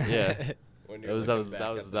you. Yeah. When That you're was looking back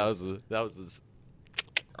at this. that was.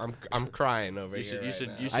 I'm crying over You here. should- you right should-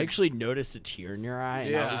 now. you I actually noticed a tear in your eye.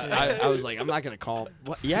 And Yeah. I was like, I'm not gonna call.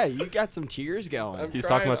 What? Yeah, you got some tears going. I'm He's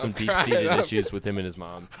talking about some crying, I'm deep-seated crying. issues with him and his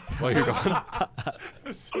mom while you're gone.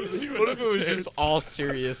 What if it was just all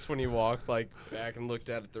serious when he walked like back and looked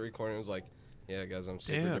at it 3 corners and was like, "Yeah, guys, I'm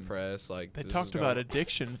super Damn. depressed." Like They this talked is about going-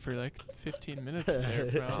 addiction for like 15 minutes in there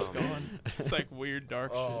when I was Oh, gone. man. It's like weird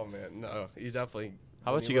dark Oh shit. man, no, you definitely.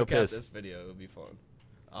 How when about you go look at piss? this video? It'll be fun.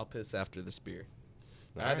 I'll piss after this beer.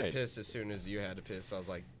 I All had to right. piss as soon as you had to piss. I was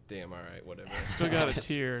like, "Damn, all right, whatever." Still got a Nice.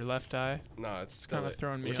 tear, left eye. No, it's still kinda it.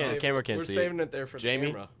 throwing me We're off. saving- Camera can't We're see it. saving it there for Jamie?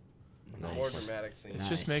 the camera. The more Nice. dramatic scene. It's Nice.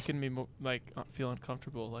 just making me feel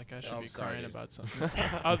uncomfortable, like I should I'm be sorry, crying dude. about something.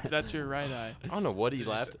 Oh, that's your right eye. I don't know what he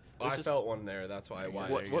laughed. Well, It's I just- felt one there. That's why I There you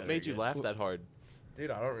go. wired. What made you laugh Well- that hard?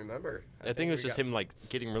 Dude, I don't remember. I think it was we just got- him like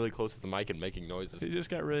getting really close to the mic and making noises. He just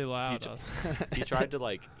got really loud. He He tried to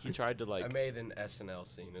like. I made an SNL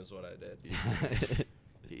scene, is what I did.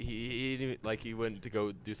 He didn't, like he went to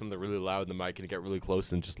go do something really loud in the mic and he got really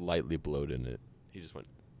close and just lightly blowed in it. He just went.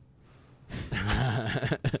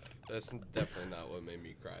 That's definitely not what made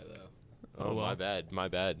me cry, though. Oh, well. my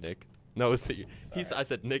bad, Nick. No, it was the, It's I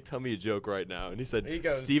said, Nick, tell me a joke right now, and he said, He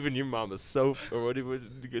goes- Steven, your mom is so. Or what?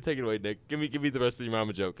 Take it away, Nick. Give me the rest of your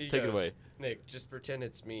mama joke. He Take it goes, away. Nick, just pretend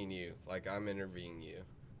it's me and you. Like, I'm interviewing you.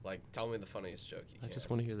 Like, tell me the funniest joke you I can. just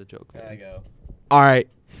want to hear the joke. And I Man. go, all right,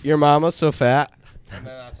 your mama's so fat. And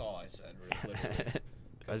then that's all I said, literally. I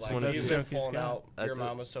Because, just like, wanna he's see- been Joke he's pulling got. out your That's it.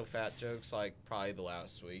 mama's so fat jokes, like, probably the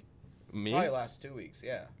last week. Me? Probably last 2 weeks,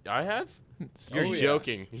 yeah. I have. Still- You're Oh, yeah.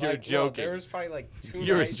 joking. You're Like, no, joking. there was probably, like, 2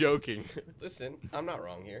 You're nights. joking. Listen, I'm not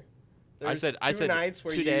wrong here. I There's said- two nights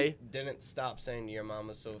where today- you didn't stop saying your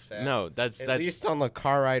mama's so fat. No, that's At least on the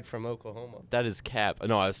car ride from Oklahoma. that is cap.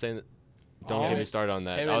 No, I was saying that. Don't Oh. get me started on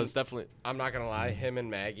that. Him I and- was definitely. I'm not gonna lie, him and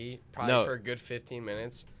Maggie, probably No. for a good 15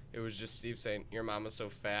 minutes, it was just Steve saying, "Your mama's so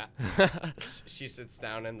fat." She sits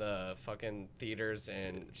down in the fucking theaters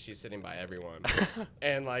and she's sitting by everyone.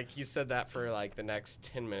 And like he said that for like the next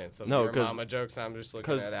 10 minutes of No, your 'cause- mama jokes. I'm just looking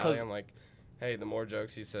 'cause- at Allie. 'cause- I'm like, Hey, the more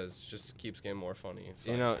jokes he says, just keeps getting more funny. It's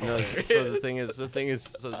You like, know, no. hilarious. So the thing is, with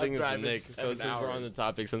driving Nick. So 7 since we're on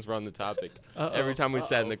the hours. topic, Uh-oh. every time we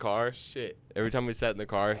sat in the Uh-oh. car, Shit.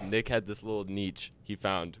 Nick had this little niche he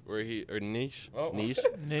found niche, Oh.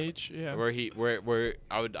 Nate, yeah. where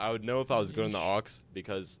I would know if I was good on the Niche. aux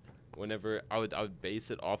because whenever I would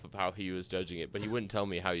base it off of how he was judging it, but he wouldn't tell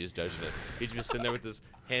me how he was judging it. He'd just sitting there with his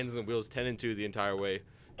hands on the wheels, 10 and 2 the entire way,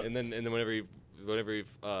 and then whenever he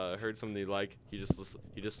heard something he liked, he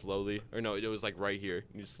just slowly, or no, it was like right here.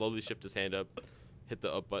 He just slowly shift his hand up, hit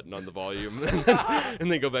the up button on the volume,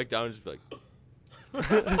 and then go back down and just be like.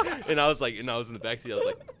 And I was in the backseat. I was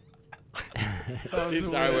like, That was the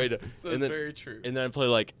entire way to, That's and then very true. and then I play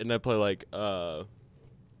like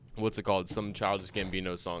what's it called? Some Childish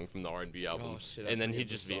Gambino song from the R&B album. Oh shit! And I then he'd forget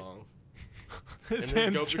the just be. song. His and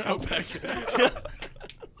then hands go drop. back.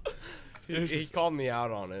 He called me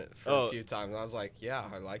out on it for Oh. a few times. I was like, yeah,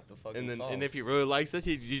 I like the fucking And then song. and if he really likes it,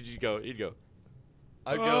 he'd go.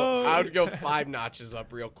 I would go 5 notches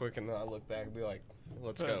up real quick, and then I look back and be like,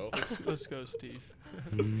 let's go. Let's go, Steve.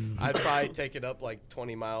 I'd probably take it up like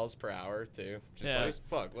 20 miles per hour too. Just Yeah. like,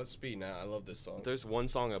 fuck, let's speed now. I love this song. There's one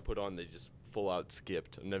song I put on that just full out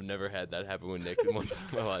skipped, and I've never had that happen with Nick in one time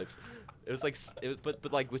in my life. It was like,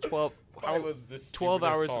 but like with 12. How was this 12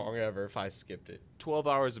 stupidest hours- song ever if I skipped it? 12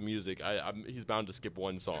 hours of music. He's bound to skip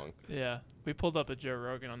one song. Yeah, we pulled up at Joe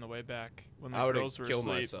Rogan on the way back when the I would've girls were killed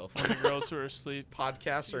asleep. myself. When the girls were asleep.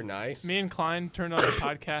 Podcasts are nice. Me and Klein turned on the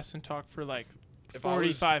podcast and talked for like If I was-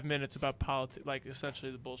 45 minutes about politics, like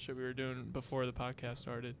essentially the bullshit we were doing before the podcast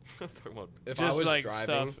started. Talking about, if Just I was like driving,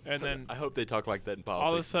 stuff, and then I hope they talk like that in politics.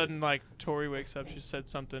 all of a sudden, like Tori wakes up, she said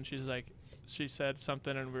something. She said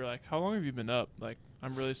something, and we were like, "How long have you been up?" Like,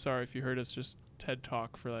 I'm really sorry if you heard us just TED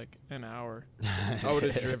talk for like an hour. I would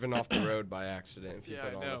have driven off the road by accident if you Yeah,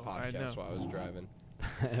 put I on know, a I podcast know. while I was driving.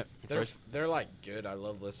 First- They're like good. I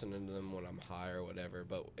love listening to them when I'm high or whatever.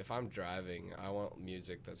 But if I'm driving, I want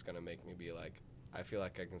music that's gonna make me be like, I feel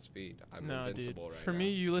like I can speed. I'm No, dude. invincible right For now. me,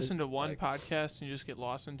 you listen to one like- podcast and you just get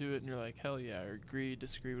lost into it, and you're like, hell yeah, or agree,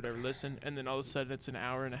 disagree, whatever. Listen, and then all of a sudden it's an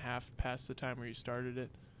hour and a half past the time where you started it.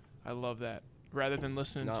 I love that. Rather than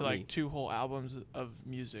listening Not to like me. 2 whole albums of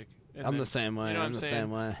music. And I'm then- the same way. You know what I'm the saying?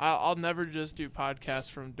 same way. I'll never just do podcasts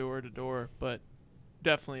from door to door, but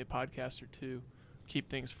definitely a podcast or two. Keep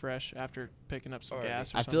things fresh after picking up some Alright.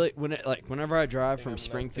 gas or I something. feel like whenever I drive Yeah, from I'm gonna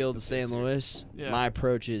Springfield to take the piss St. here. Louis, Yeah. my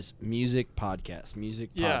approach is music podcast,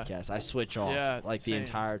 Yeah. podcast. I switch off Yeah, like the same.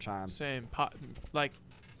 entire time. Same. Like,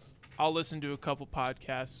 I'll listen to a couple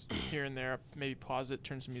podcasts here and there, maybe pause it,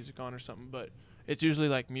 turn some music on or something, but it's usually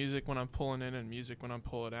like music when I'm pulling in and music when I'm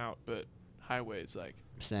pulling out, but highway's like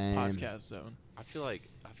Same. podcast zone. I feel like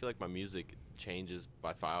my music changes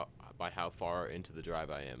by how far into the drive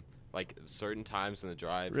I am. Like certain times in the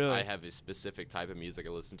drive, Really? I have a specific type of music I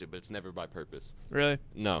listen to, but it's never by purpose. Really?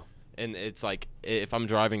 No, and it's like if I'm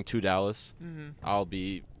driving to Dallas,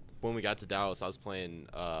 Mm-hmm. when we got to Dallas, I was playing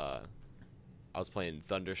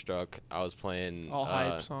Thunderstruck. I was playing All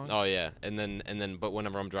hype songs? Oh yeah, and then but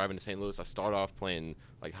whenever I'm driving to St. Louis, I start off playing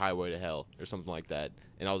like Highway to Hell or something like that,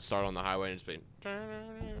 and I'll start on the highway and just be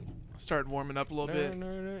Start warming up a little bit. and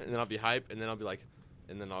then I'll be hype, and then I'll be like,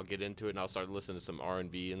 and then I'll get into it, and I'll start listening to some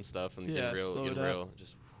R&B and stuff, and Yeah, slow getting it up. real,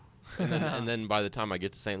 just. And then by the time I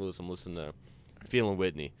get to St. Louis, I'm listening to Feeling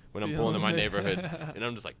Whitney when I'm pulling in my Feelin' neighborhood, Whitney. and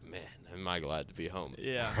I'm just like, man, am I glad to be home.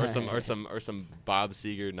 Yeah. Or some Bob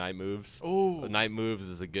Seger Night Moves. Oh. Night Moves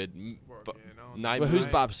is a good. Night But Moves. who's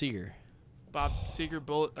Bob Seger? Bob Seger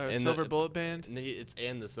And Silver Bullet Band? And it's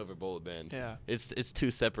the Silver Bullet Band. Yeah. It's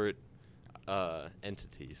 2 separate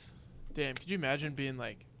entities. Damn, could you imagine being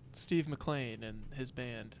like Steve McClain and his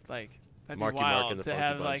band? Like, that'd Marky be Mark wild and the to Funky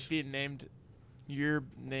have Bunch. like being named. Your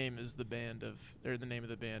name is the band of, or the name of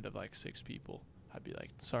the band of like 6 people. I'd be like,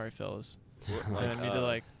 sorry, fellas, I didn't mean to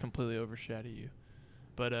like completely overshadow you.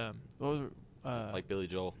 But what was like Billy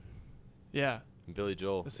Joel. yeah, And Billy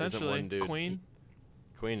Joel isn't essentially one dude. Queen.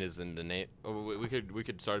 Queen is in the name. Oh, we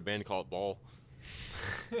could start a band called Ball.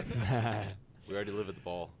 We already live at the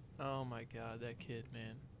Ball. Oh my God, that kid,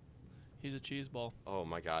 man, he's a cheese ball. Oh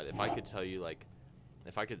my God! If I could tell you, like,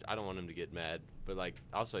 I don't want him to get mad, but like,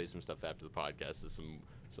 I'll show you some stuff after the podcast. Is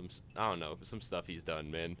some I don't know, some stuff he's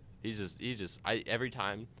done, man. Every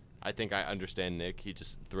time I think I understand Nick, he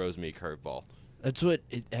just throws me a curveball. That's what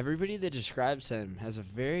everybody that describes him has a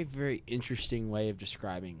very, very interesting way of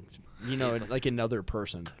describing, like another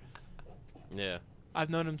person. Yeah,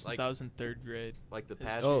 I've known him since Like- I was in 3rd grade. like the His-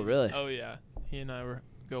 past. Oh, really? Oh yeah, he and I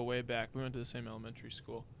go way back. We went to the same elementary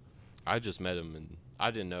school. I just met him, and I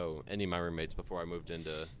didn't know any of my roommates before I moved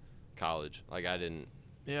into college. Like I didn't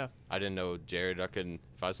Yeah. know Jared.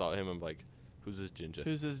 If I saw him, I'm like, Who's this ginger?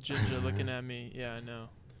 Who's this ginger looking at me? Yeah, I know.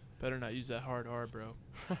 Better not use that hard R, bro.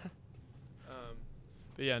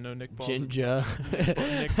 But yeah, no, Nick Ball's Ginger.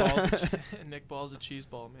 Nick Ball's a cheese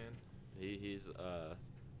ball, man. He's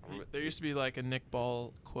There used to be like a Nick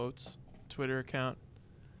Ball quotes Twitter account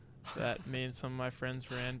that me and some of my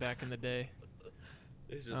friends ran back in the day.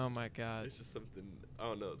 It's just, Oh my god. It's just something, I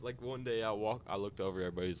don't know. Like one day I looked over,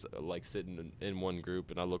 everybody's like sitting in one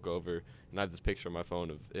group, and I look over and I have this picture on my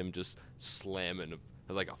phone of him just slamming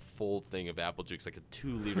like a full thing of apple juice, like a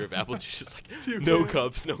 2-liter of apple juice, just like no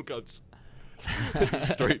cups.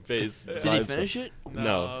 Straight face. Did he finish it?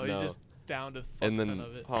 No. He just downed a fuck And ton then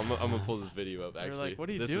of it. I'm gonna pull this video up. You're Actually, like, what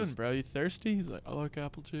are you This doing, is- bro? You thirsty? He's like, I like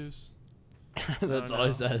apple juice. That's No, all he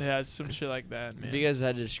no. says. Yeah, it's some shit like that, man. If you guys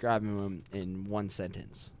had to describe him in one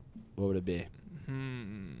sentence, what would it be?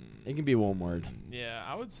 It can be one word. Yeah,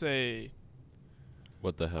 I would say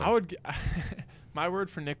What the hell? I would. My word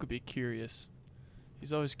for Nick would be curious.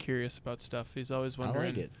 He's always curious about stuff. He's always I wondering.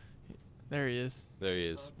 like it. There he is. There he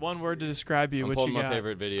is. One word to describe you. I'm What pulling you my got?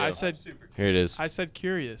 favorite video. I said. Here it is. I said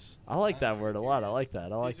curious. I like that word a lot. I like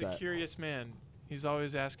that. I like He's a that. curious man. He's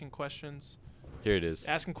always asking questions. Here it is.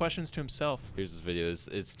 Asking questions to himself. Here's this video.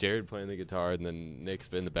 It's Jared playing the guitar, and then Nick's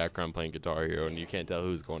in the background playing Guitar Hero, and you can't tell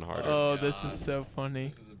who's going harder. Oh, this is God. so funny.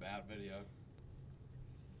 This is a bad video.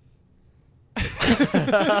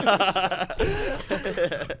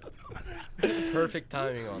 Perfect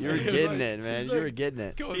timing on You that. were getting it, man. He's You were like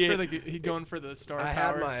getting it. Going for the star I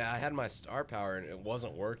power. had my star power and it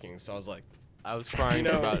wasn't working, so I was like, I was crying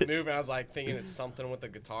you know, about it. moving. I was like thinking it's something with the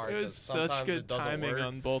guitar It because was such sometimes good it doesn't timing work.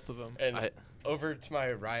 on both of them. And over to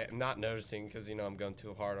my right, I'm not noticing because I'm going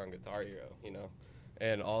too hard on Guitar Hero,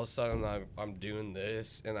 And all of a sudden I'm doing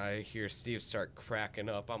this, and I hear Steve start cracking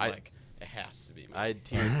up. I'm like, it has to be me. I had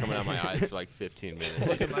tears coming out of my eyes for like 15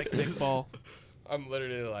 minutes. Looking like Nick Ball. I'm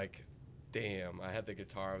literally like, damn. I had the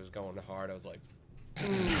guitar. I was going hard. I was like,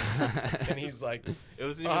 and he's like, It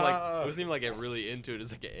wasn't even like get really into it. It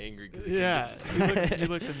was like get angry. Cause Yeah, he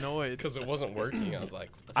looked annoyed. because it wasn't working. I was like,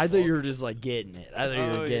 what the I thought fuck? you were just like getting it. I thought you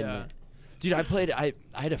Oh, were getting yeah. it. Dude, I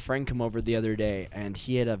had a friend come over the other day, and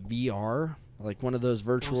he had a VR, like one of those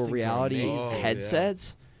virtual things are reality amazing. Oh, yeah.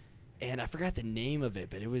 headsets. And I forgot the name of it,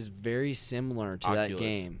 but it was very similar to that Oculus.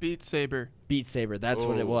 game. Beat Saber. Beat Saber. That's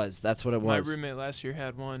what it Oh. was. That's what it My was. roommate last year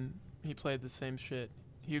had one. He played the same shit.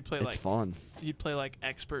 He'd play It's fun. he'd play like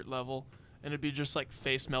expert level, and it'd be just like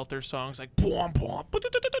face melter songs, like boom boom,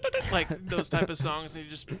 like those type of songs, and he'd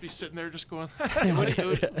just be sitting there just going,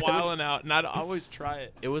 wilding out. And I'd always try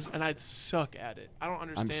it. It was And I'd suck at it. I don't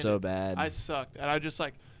understand. I'm so it. bad. I sucked, and I just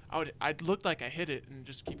like I'd look like I hit it, and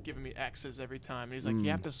just keep giving me X's every time. And he's like, "You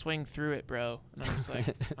have to swing through it, bro." And I was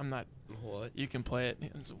like, "I'm not. What? You can play it."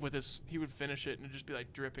 And with this, he would finish it, and it'd just be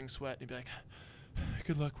like dripping sweat. And he'd be like,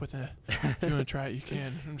 "Good luck with that. If you want to try it, you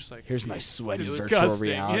can." I'm just like, Here's my "It's sweaty disgusting." virtual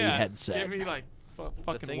reality Yeah, headset. Give me like the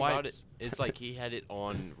fucking thing wipes. about it is like he had it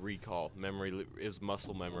on recall memory. It was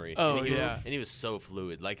muscle memory. Oh, and he yeah. and he was so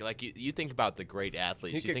fluid. Like you think about the great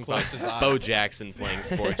athletes. He You could think about close his eyes. Bo Jackson playing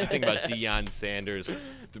sports. You think about Deion Sanders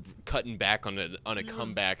cutting back on a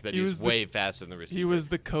comeback that he he was was the- way faster than the receiver. He was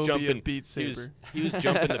the Kobe jumping of Beat Saber. He was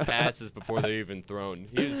jumping the passes before they're even thrown.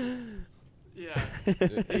 He was. Yeah,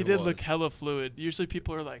 It he did look was. hella fluid. Usually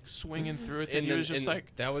people are like swinging through it, and And he then- was just and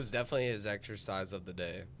like, That was definitely his exercise of the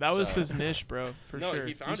day. that was So- his niche, bro, for No, sure.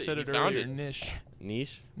 he found you it. said He it found earlier, it. niche.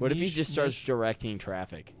 Niche. What if he Niche, just starts niche. directing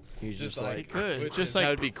traffic? He's Just just like- like, Could Which just is- like that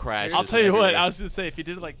would be crashes. I'll tell you what. everywhere. I was gonna say if he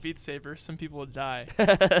did it like Beat Saber, some people would die.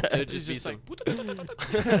 It would He's just be like, what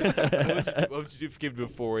would you do if you gave him a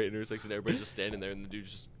 4-8 intersection and everybody's just standing there and the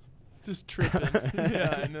dude's just just tripping.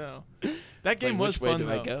 Yeah, I know. That It's like, game was which way fun do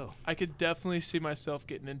though. I go? I could definitely see myself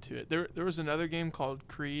getting into it. There was another game called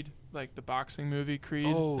Creed, like the boxing movie Creed.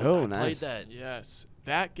 Oh, I nice. played that. Yes,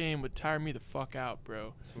 that game would tire me the fuck out,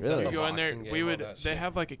 bro. It's Really? like You a go in there, boxing we game, all would. that They shit.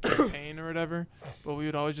 have like a campaign or whatever, but we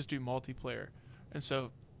would always just do multiplayer. And so,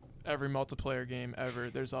 every multiplayer game ever,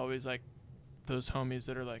 there's always like those homies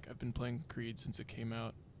that are like, I've been playing Creed since it came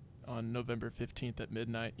out on November 15th at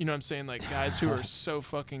midnight. You know what I'm saying? Like guys who are so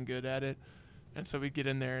fucking good at it. And so we'd get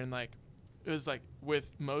in there and like, it was like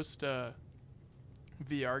with most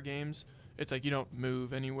VR games, it's like you don't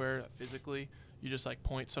move anywhere physically. You just like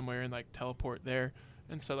point somewhere and like teleport there.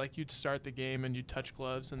 And so like you'd start the game and you'd touch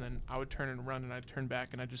gloves, and then I would turn and run, and I'd turn back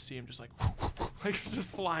and I'd just see him just like like just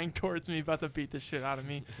flying towards me, about to beat the shit out of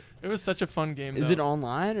me. It was such a fun game. Is though. it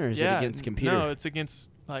online or is it against computer? No, it's against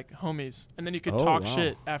like homies, and then you could Oh, talk wow.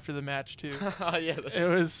 shit after the match too. Yeah, It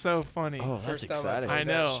was so funny. Oh, that's First time exciting. I I played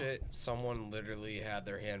know. that shit, someone literally had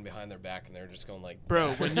their hand behind their back and they were just going like,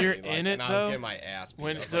 Bro, when you're like, in it, and I was though, getting my ass beat.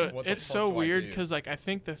 When I was so like, what the it's fuck so do I weird do? because like I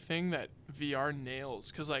think the thing that VR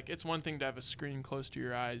nails, because like it's one thing to have a screen close to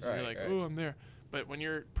your eyes and you're Right, like, right. oh, I'm there, but when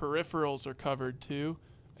your peripherals are covered too,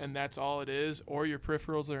 and that's all it is, or your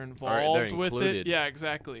peripherals are involved with it, included. yeah,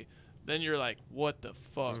 exactly. Then you're like, what the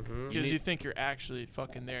fuck? Mhm. Because you think you're actually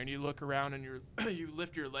fucking there, and you look around and you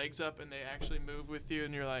lift your legs up and they actually move with you,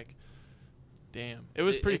 and you're like, damn, it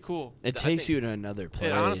was pretty It's- cool. It I takes think- you to another place.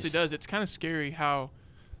 It honestly does. It's kind of scary how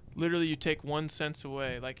literally you take one sense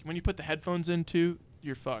away. Like when you put the headphones into,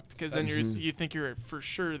 you're fucked because then That's- you think you're for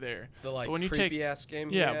sure there. the like when you creepy take- ass game.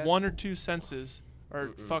 Yeah, he had, one or two senses are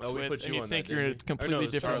Mm-mm. fucked Oh, we with, put and you you on think that, you're in a didn't we? Or no, completely it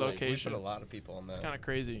was different Charlie. We location. put a lot of people on that. It's kind of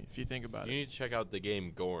crazy if you think about You it. need to check out the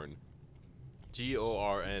game Gorn.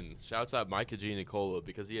 Gorn. Shouts out Micah G. Nicola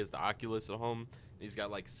because he has the Oculus at home. He's got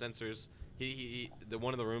like sensors. The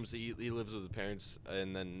one of the rooms he lives with his parents,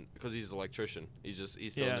 and then because he's an electrician, he's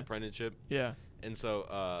still in Yeah. the apprenticeship, Yeah. and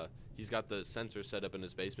so he's got the sensor set up in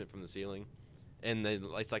his basement from the ceiling, and then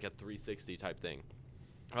it's like a 360 type thing.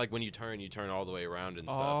 Like when you turn all the way around and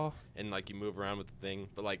stuff, and like you move around with the thing,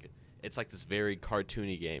 but like it's like this very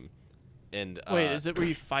cartoony game. And Wait, is it where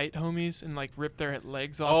you fight homies and like rip their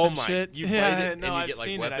legs off Oh and my! shit? You yeah, played it no, and you I've get like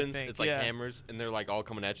seen weapons. It, I think. It's like yeah. hammers, and they're like all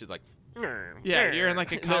coming at you like. Yeah, you're in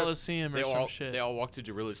like a And they're- coliseum or They some all shit. they all walk to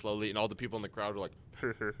you really slowly, and all the people in the crowd are like.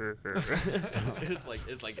 it's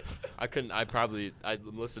like I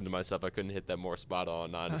listened to myself. I couldn't hit that more spot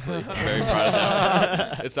on. Honestly, I'm very proud of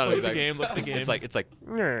that. It's not Look exactly. the game. Look the game. It's like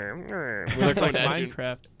when they're It's like coming at you.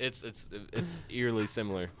 Minecraft. It's eerily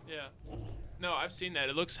similar. Yeah. No, I've seen that.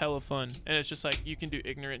 It looks hella fun. And it's just like you can do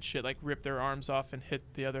ignorant shit like rip their arms off and hit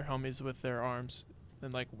the other homies with their arms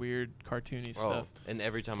and like weird cartoony stuff. And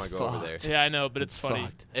every time I go over there, Yeah, I know, but it's funny.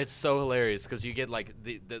 fucked. it's so hilarious because you get like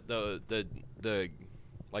the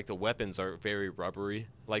like the weapons are very rubbery.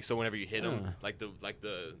 Like so whenever you hit them, like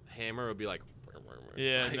the hammer will be like.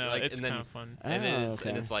 Yeah, like, no, like, it's and then- kind of fun. and Oh, it's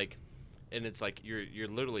and it's like you're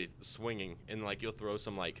literally swinging and like you'll throw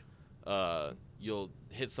some like you'll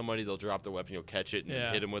hit somebody, they'll drop their weapon, you'll catch it and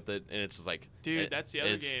Yeah. hit them with it, and it's just like Dude, that's the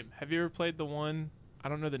other it's- game. Have you ever played the one? I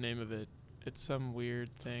don't know the name of it. It's some weird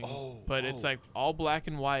thing. But it's like all black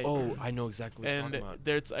and white. Oh, I know exactly what you're and talking about.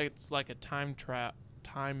 there's it's like a time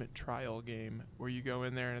trial game where you go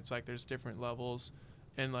in there and it's like there's different levels,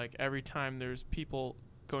 and like every time there's people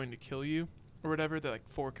going to kill you or whatever, they're like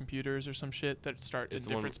 4 computers or some shit that start It's in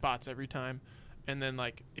the one- different spots every time, and then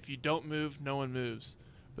like if you don't move, no one moves.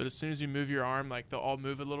 But as soon as you move your arm, like they'll all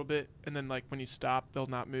move a little bit, and then like when you stop, they'll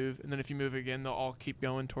not move, and then if you move again, they'll all keep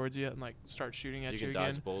going towards you and like start shooting at You you, can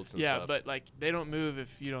again. dodge bolts and Yeah, stuff. but like they don't move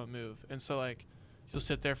if you don't move, and so like you'll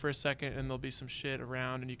sit there for a second, and there'll be some shit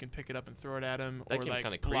around, and you can pick it up and throw it at them, That or game's like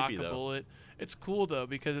kinda block creepy, a though. bullet. It's cool though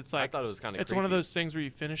because it's I like thought it was kind of. it's one of those things where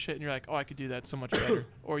you finish it and you're like, oh, I could do that so much better,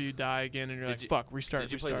 or you die again and you're Did like, you- fuck, restart,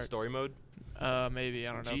 Did you play the restart. story mode? Maybe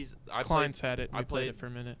I don't know. Jeez, I Klein's had it. And I we played played- it for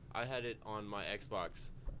a minute. I had it on my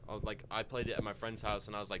Xbox. I played it at my friend's house,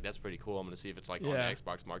 and I was like, "That's pretty cool. I'm gonna see if it's like on Yeah. the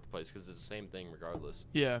Xbox Marketplace because it's the same thing regardless."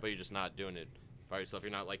 Yeah. But you're just not doing it by yourself.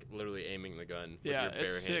 You're not like literally aiming the gun with Yeah, your bare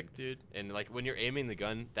it's hand. sick, dude. And like when you're aiming the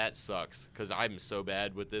gun, that sucks because I'm so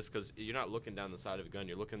bad with this because you're not looking down the side of a gun.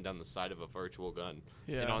 You're looking down the side of a virtual gun.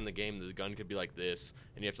 Yeah. And on the game, the gun could be like this,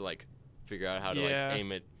 and you have to like figure out how to Yeah. like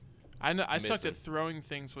aim it. I know I sucked missing. at throwing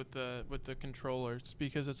things with the controllers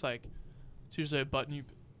because it's like it's usually a button you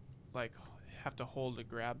like have to hold to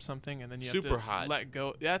grab something, and then you Super have to hot. let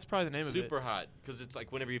go. Yeah, that's probably the name of it. Super hot because it's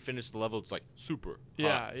like whenever you finish the level, it's like super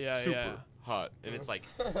Yeah, hot, yeah, super yeah. hot, and it's like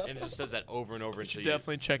and it just says that over and over You until should you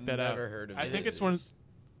definitely check that out. Never heard of I it. think it's one.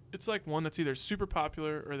 It's like one that's either super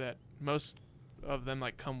popular or that most of them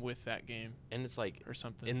like come with that game and it's like or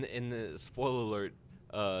something. in the spoiler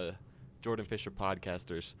alert, Jordan Fischer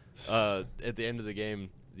podcasters, at the end of the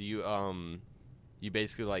game, you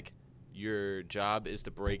basically like your job is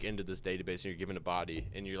to break into this database and you're given a body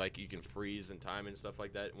and you're like you can freeze in time and stuff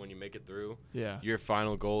like that when you make it through. Yeah. Your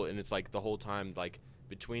final goal, and it's like the whole time like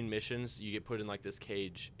between missions you get put in like this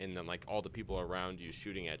cage and then like all the people around you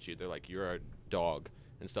shooting at you, they're like you're a dog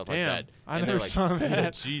and stuff Damn, like that. I and never they're like, saw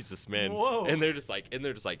that. Jesus, man. Whoa. And they're just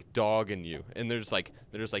like dogging you, and they're just like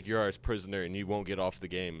you're our prisoner and you won't get off the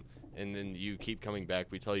game, and then you keep coming back.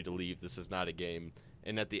 We tell you to leave. This is not a game.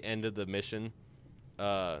 And at the end of the mission,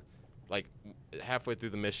 like halfway through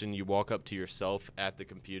the mission, you walk up to yourself at the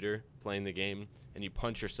computer playing the game, and you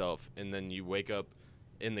punch yourself, and then you wake up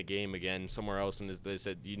in the game again somewhere else, and they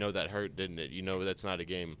said, you know that hurt, didn't it? You know that's not a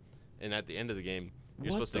game. And at the end of the game,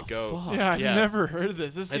 you're What supposed to the go. fuck? Yeah, I've Yeah. never heard of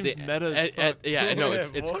this. This seems meta as fuck. Yeah, I know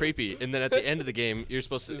it's What? creepy. And then at the end of the game, you're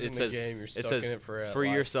supposed to. This It isn't a says game, you're it stuck says in it for free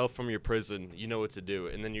life. yourself from your prison. You know what to do.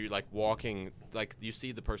 And then you're like walking, like you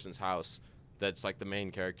see the person's house. That's like the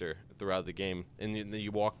main character throughout the game, and then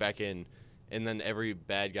you walk back in, and then every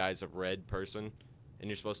bad guy's a red person, and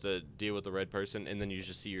you're supposed to deal with the red person, and then you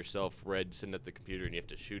just see yourself red sitting at the computer, and you have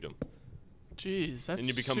to shoot him. Jeez, that's And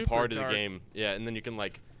you become super part of dark. the game. Yeah, and then you can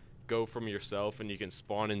like go from yourself, and you can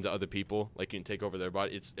spawn into other people. Like you can take over their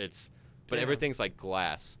body. But Damn. everything's like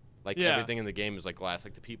glass. Like Yeah. everything in the game is like glass.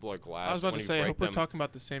 Like the people are glass. I was about When to you say, I break hope we're them- talking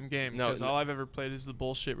about the same game. No, Because no. all I've ever played is the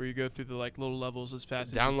bullshit where you go through the like little levels as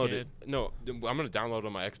fast Download as you it. No, I'm gonna download it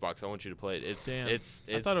on my Xbox. I want you to play it. Damn. It's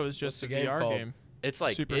can. I thought it was just the a game VR called? game. It's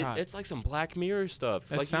like Super hot. it's like some Black Mirror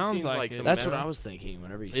stuff. It Like sounds seems like it. some That's what meta- I was thinking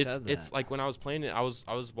whenever you It's said that. it's like when I was playing it, I was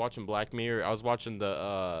watching Black Mirror. I was watching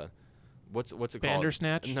the what's it called?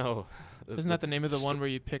 Bandersnatch? No, Isn't that the name of the one where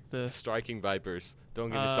you pick the? Striking Vipers? Don't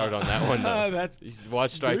get me started on that one though. That's You should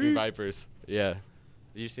watch Striking Dude. Vipers. Yeah,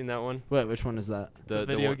 you seen that one? Wait, which one is that? the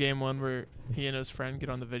video one- game one where he and his friend get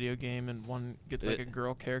on the video game and one gets like It- a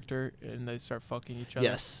girl character and they start fucking each other.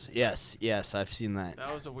 Yes, I've seen that.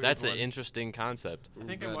 That was a weird That's one. an interesting concept. I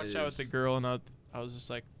think I That watched that with the is- girl and I was just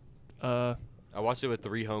like, I watched it with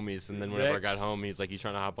 3 homies, and then whenever I got Next. home, he's like, "You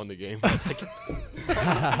trying to hop on the game?" I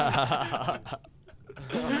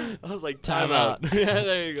was like, Time out. Yeah,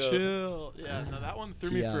 there you go. chill. Yeah, no, that one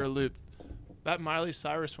threw me Yeah. for a loop. That Miley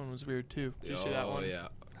Cyrus one was weird too. Did you see that one? Yeah.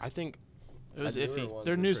 I think It was The newer iffy. ones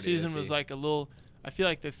Their were new pretty season was iffy. like a little. I feel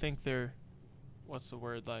like they think they're, what's the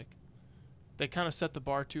word like? They kind of set the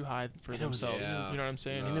bar too high for And it was- themselves. Yeah. You know what I'm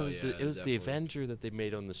saying? and No, it was yeah, the definitely. Avenger that they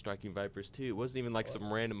made on the Striking Vipers too. It wasn't even like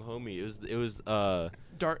some random homie. It was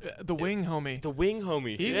The Wing homie. the Wing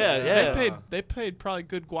homie. He's, yeah. They paid probably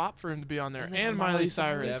good guap for him to be on there, And then and Miley Miley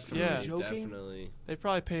Cyrus. Cyrus. Definitely, Yeah, joking? definitely. they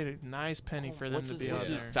probably paid a nice penny for them What's to his be name? on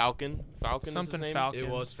Yeah. there. Falcon. Falcon. is Something his name? Falcon. It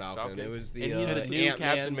was Falcon. Falcon. It was the And he's the new Ant-Man,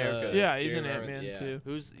 Captain America. Yeah, do he's you an remember- Ant-Man yeah. too.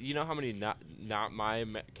 Who's you know how many not my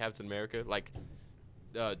Captain America like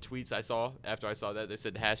tweets I saw after I saw that they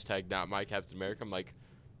said hashtag not my Captain America. I'm like,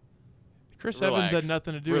 Chris relax, Evans had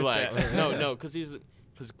nothing to do relax. with that. no, because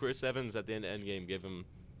Chris Evans at the end of Endgame gave him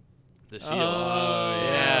the shield. Oh,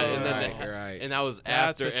 yeah, yeah, and then right, they, right. and that was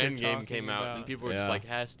That's after what you're Endgame talking came out, about. and people were Yeah. just like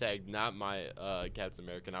hashtag not my Captain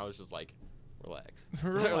America, and I was just like,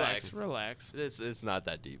 relax, Relax. It's not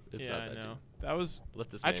that deep. It's Yeah, not I that know. deep. That was. Let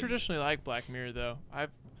this. I man- traditionally like Black Mirror though.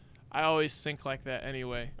 I always think like that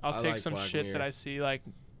anyway. I'll I take like some Black shit that Mirror. I see like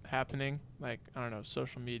happening, like I don't know,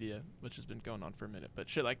 social media, which has been going on for a minute, but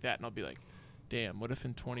shit like that, and I'll be like, damn, what if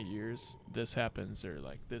in 20 years this happens or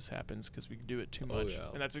like this happens because we do it too Oh, much?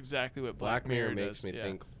 yeah. And that's exactly what Black Mirror does. makes me yeah.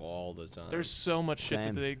 think all the time. There's so much shit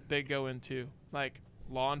Same. that they go into, like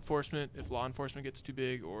law enforcement. If law enforcement gets too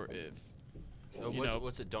big, or if you know,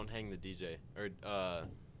 What's it? Don't hang the DJ or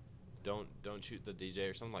don't shoot the DJ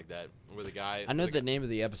or something like that. Where the guy. I know where the name of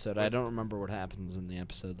the episode. I don't remember what happens in the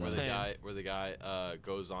episode though. Where the Same. guy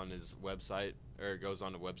goes on his website or goes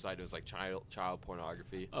on a website. It was like child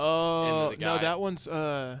pornography. oh the no, guy- that one's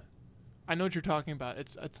I know what you're talking about.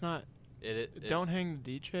 It's not. It Don't hang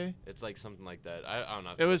the DJ. It's like something like that. I don't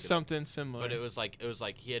know. It was something similar. But it was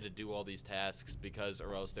like he had to do all these tasks because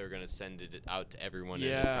or else they were gonna send it out to everyone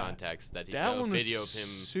in his Yeah. contacts that he that one was video of him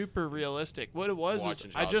super realistic. What it was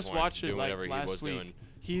watching I child just porn, watched it doing like whatever he last was week. doing.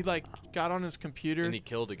 He like got on his computer. and he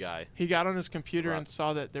killed a guy. He got on his computer Right. and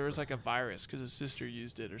saw that there was like a virus because his sister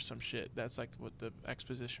used it or some shit. That's like what the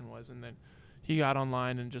exposition was. And then he got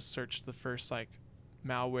online and just searched the first like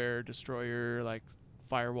malware destroyer like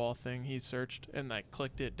firewall thing he searched and like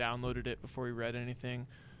clicked it, downloaded it before he read anything,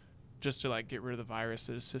 just to like get rid of the virus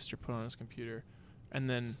that his sister put on his computer. And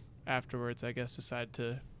then afterwards, I guess decided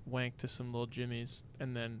to wank to some little jimmies.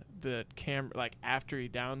 And then the camera like after he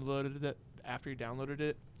downloaded it.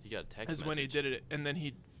 He got a text Is when he message. did it, and then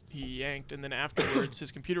he yanked, and then afterwards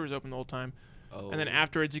his computer was open the whole time, Oh. and then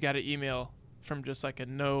afterwards he got an email from just like a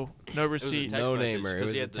no receipt. text No message, namer. 'cause It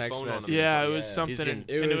was he a had the text phone on him. message. Yeah, it was He's something, getting- and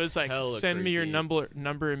It it was was like hella send me your creepy.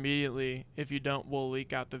 number immediately. If you don't, we'll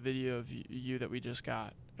leak out the video of you that we just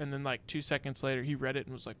got. And then like 2 seconds later, he read it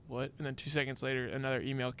and was like, "What?" And then 2 seconds later, another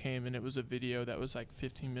email came, and it was a video that was like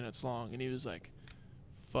 15 minutes long, and he was like,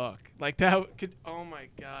 "Fuck!" Like that could. Oh my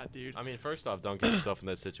god, dude. I mean, first off, don't get yourself in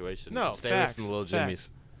that situation. No, Stay away from facts, the little facts. jimmies.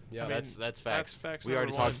 Yeah. I mean, That's facts. facts We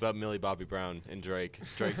already number talked one. about Millie Bobby Brown and Drake.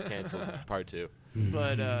 Drake's canceled part 2.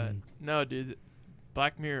 But no, dude,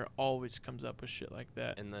 Black Mirror always comes up with shit like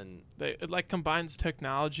that. And then It like combines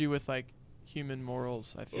technology with like human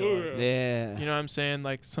morals. I feel like. Yeah. You know what I'm saying?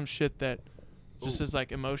 Like some shit that just is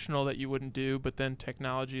like emotional that you wouldn't do, but then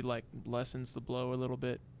technology like lessens the blow a little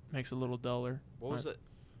bit, makes it a little duller. What was it?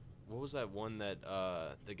 What was that one that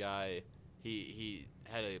the guy he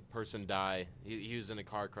had a person die? He was in a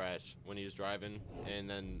car crash when he was driving, and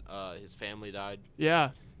then his family died. Yeah,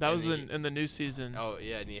 that And was he- in the new season. Oh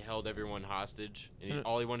yeah, and he held everyone hostage, and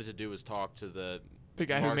all he wanted to do was talk to the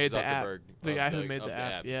guy who Mark made the app. Zuckerberg The of guy who made of the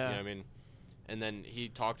app. Yeah. You know what I mean? And then he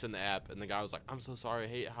talked in the app, and the guy was like, "I'm so sorry. I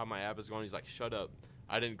hate how my app is going." He's like, "Shut up.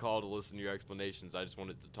 I didn't call to listen to your explanations. I just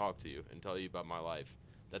wanted to talk to you and tell you about my life."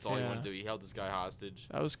 That's all he wanted to do. He held this guy hostage.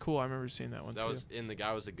 That was cool. I remember seeing that one too. And the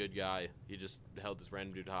guy was a good guy. He just held this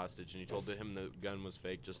random dude hostage, and he told him the gun was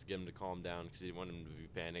fake just to get him to calm down because he didn't want him to be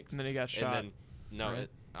panicked. And then he got shot. And then, no, right?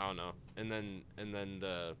 I don't know. And then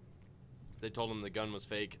they told him the gun was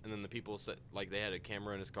fake, and then the people said, like, they had a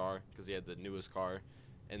camera in his car because he had the newest car.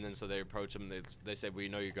 And then so they approached him. They said, "Well, you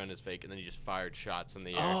know your gun is fake," and then he just fired shots in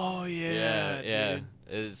the air. Oh yeah, yeah.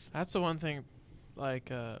 dude. That's the one thing. Like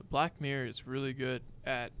Black Mirror is really good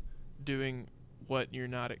at doing what you're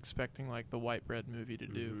not expecting, like the White Bread movie to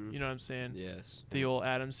do. Mhm. You know what I'm saying? Yes. The old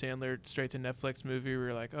Adam Sandler straight to Netflix movie. We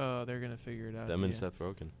were like, oh, they're gonna figure it out. Them and Yeah. Seth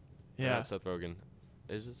Rogen. Yeah. Not Seth Rogen.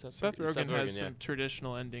 Is it Seth? Seth Rogen has yeah. some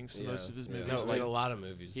traditional endings to most of his movies. No, He's like- made a lot of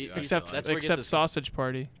movies. He- I except feel like. that's where he gets his- Sausage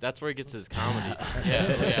Party. That's where he gets his comedy.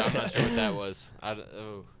 yeah, I'm not sure what that was.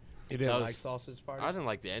 You that didn't was- like Sausage Party? I didn't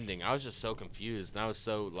like the ending. I was just so confused, and I was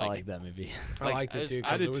so I like. like that movie. I like, liked I it was- too I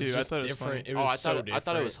because did it was too. I just thought it was different. funny. It was I so thought different. I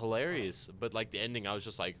thought it was hilarious, but like the ending, I was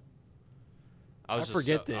just like. I just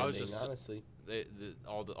forget so, the I was ending, just honestly.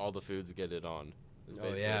 all the foods get it on. is Oh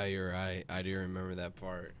basically- yeah, you're right. I do remember that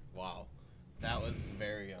part. Wow, that was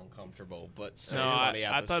very uncomfortable, but so No, funny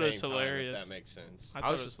at I the thought it was same time, hilarious. if that makes sense. I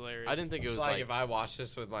thought was it was just- hilarious. I didn't think it It's was like if I watched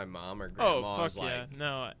this with my mom or Oh grandma, I fuck was yeah! like,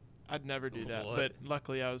 No, I'd never do that. What? But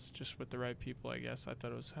luckily, I was just with the right people. I guess I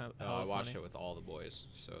thought it was hella I watched funny. it with all the boys,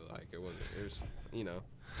 so like it wasn't. It was, you know,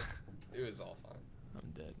 it was all fine. I'm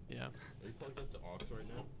dead. Yeah. Are you plugged up to aux right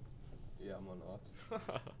now? Yeah, I'm on aux.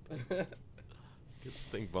 Get this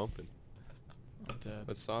thing bumping. I'm dead.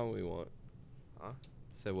 What song we want? Huh?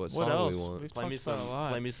 Said what What song else? we want? We've Play me talked about some. a lot.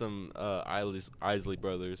 Play me some. Isley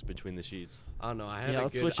Brothers Between the Sheets. I don't know. I had Yeah, a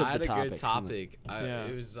let's good. switch up I had the a good topics and topic. Yeah.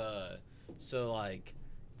 It was so like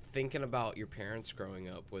thinking about your parents growing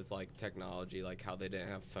up with like technology, like how they didn't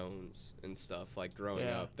have phones and stuff. Like growing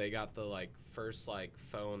Yeah. up, they got the like first like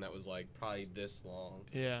phone that was like probably this long.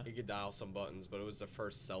 Yeah. You could dial some buttons, but it was the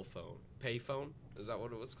first cell phone. Payphone? Is that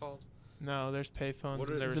what it was called? No, there's payphones What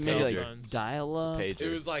and are- there Is were it cell maybe like phones. dial-up? Pager. It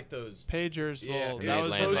was like those. Pagers. Yeah, Well, it that was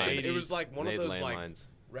was in the landlines. 80s. It was like one They of had those like landlines.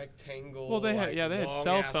 rectangle. Well, they had like, they had long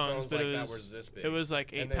cell ass phones, but like it that was was this big. it was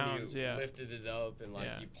like and 8 then pounds. you Yeah. lifted it up and like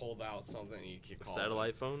Yeah. you pulled out something and you could A call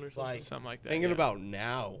satellite phone or something. Like Something like that. thinking yeah. about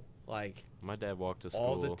now, like My dad walked to school.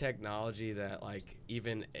 all the technology that like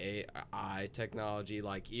even AI technology,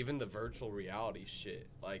 like even the virtual reality shit.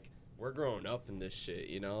 Like we're growing up in this shit,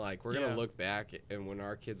 you know. Like we're Yeah. gonna look back and when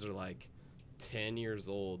our kids are like 10 years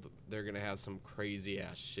old, they're gonna have some crazy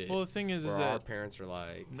ass shit. Well, the thing is where our that parents are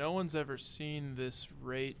like. no one's ever seen this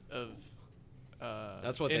rate of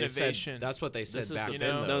That's what innovation. they said. That's what they said This is back the- then.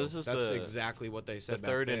 No, though. this is That's the- exactly what they said the back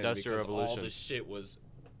third then. industrial because all revolution. this shit was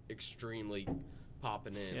extremely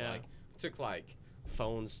popping in. Yeah. Like it took like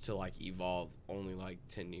phones to like evolve only like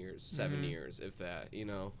 10 years, 7 Mhm. years, if that. You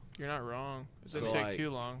know. You're not wrong. It So, didn't take like,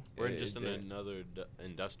 too long. We're It- just it in did. another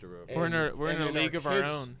industrial. We're in And- we're in and a then league of our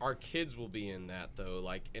kids- own. Our kids will be in that though,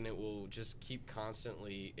 like, and it will just keep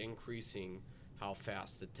constantly increasing how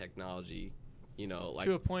fast the technology, you know, like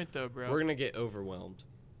To a point, though, bro. we're gonna get overwhelmed.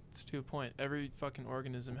 It's to a point. Every fucking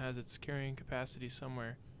organism has its carrying capacity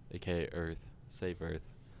somewhere. AKA Earth. Save Earth.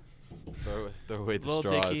 Throw away the Lil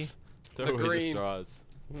straws. Dicky. Throw The away the green. straws.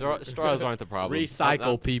 Straws aren't the problem.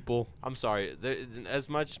 Recycle, people. I'm sorry. As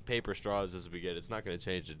much paper straws as we get, it's not going to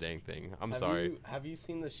change a dang thing. I'm sorry. Have you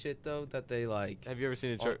seen the shit though that they like? Have you ever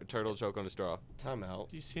seen a turtle choke on a straw? Time out.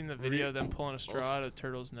 You seen the video of them pulling a straw out of a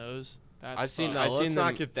turt's nose? That's I've seen- fucked. No, I've let's seen not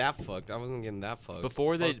them- get that fucked. I wasn't getting that fucked.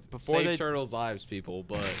 Before they- Fuck- before save they- turtles' lives, people.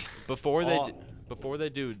 But Before All- they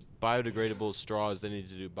do biodegradable straws, they need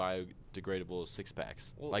to do biodegradable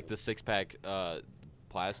 6-packs. Well- Like the 6-pack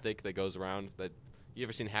plastic that goes around. That you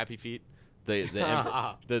ever seen Happy Feet?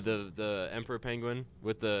 The emperor penguin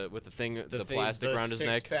with the thing the plastic around his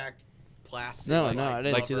neck. six-pack plastic. No, like, no, I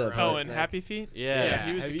didn't like see that around part. Oh, his and neck. Happy Feet. Yeah.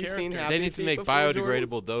 he was Have a you seen character. Happy They need to Feet make before, Jordan?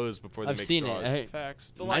 biodegradable those before they I've make seen straws. it.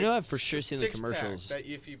 Facts. The, I know I've for sure seen the six-pack commercials. That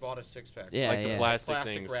if you bought a 6-pack. Yeah, Like the yeah. plastic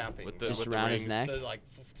things wrapping. with the, Just with the around his rings. neck? The, like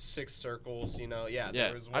 6 circles, you know. Yeah, Yeah,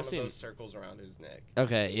 there was one I've of seen- those circles around his neck.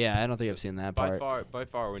 Okay, yeah, I don't think I've seen that part. By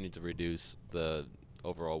far, we need to reduce the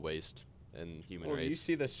overall waste in human Well, do you race.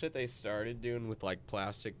 see the shit they started doing with like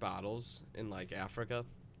plastic bottles in like Africa?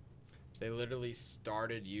 They literally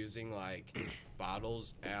started using like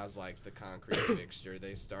bottles as like the concrete mixture.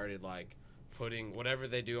 They started like putting whatever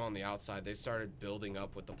they do on the outside. They started building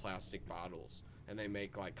up with the plastic bottles, and they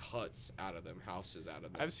make like huts out of them, houses out of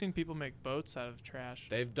them. I've seen people make boats out of trash.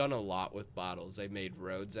 They've done a lot with bottles. They made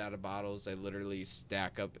roads out of bottles. They literally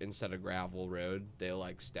stack up instead of gravel road. They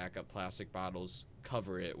like stack up plastic bottles,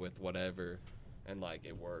 cover it with whatever, and like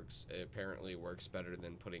it works. It apparently works better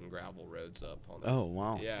than putting gravel roads up on. Oh,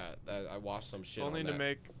 wow. Yeah, I watched some shit Only on to that.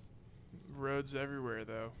 make roads everywhere,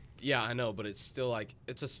 though. Yeah, I know, but it's still like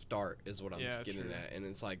it's a start, is what I'm Yeah, getting true. at, and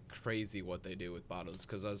it's like crazy what they do with bottles.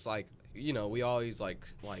 Because I was like, you know, we always like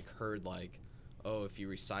heard like, oh, if you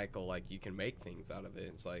recycle, like you can make things out of it.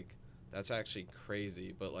 It's like that's actually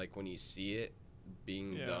crazy, but like when you see it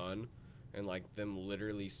being Yeah. done, and like them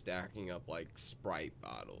literally stacking up like Sprite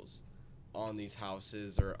bottles on these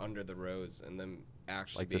houses or under the roads, and them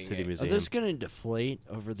actually Like the being city Are museum. those going to deflate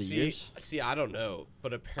over the years? See, I don't know,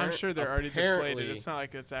 but apparently I'm sure they're already deflated. It's not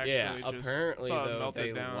like it's actually yeah, just apparently it's all though melted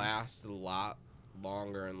they down. last a lot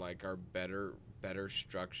longer and like are better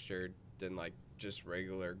structured than like just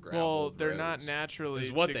regular gravel. Well, they're not roads. naturally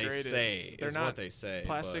Is what degraded. they say. They're Is not, what they say.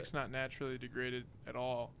 Plastic's not naturally degraded at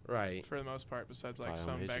all, but, right. for the most part, besides like Bio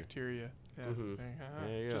some major. bacteria. Yeah, Mhm.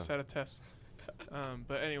 There you just go. had a test.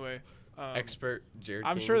 But anyway, Expert Jared.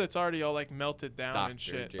 I'm King. sure that's already all like melted down and Dr.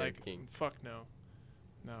 shit. Jared Like, King. fuck no,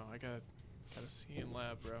 I gotta see in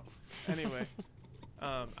lab, bro. Anyway,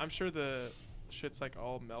 I'm sure the shit's like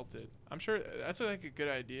all melted. I'm sure that's like a good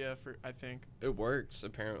idea for. I think. it works.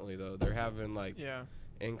 Apparently though, they're having like Yeah.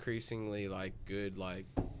 increasingly like good like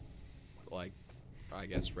I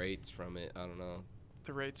guess rates from it. I don't know.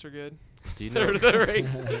 The rates are good. Do you know? The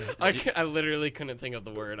rates. I literally couldn't think of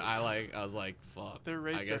the word. I was like, fuck. Their I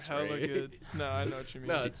rates are guess hella rate. good. No, I know what you mean.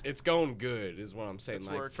 No, it's going good, is what I'm saying. It's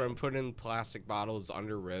Like working. from putting plastic bottles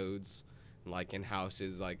under roads, like in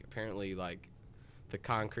houses, like apparently like the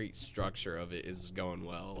concrete structure of it is going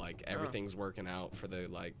well. Like everything's working out for the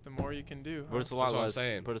like. The more you can do. But Huh? it's a lot That's what I'm less.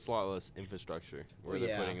 saying. But it's a lot less infrastructure where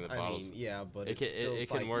they're putting in the bottles. but It it's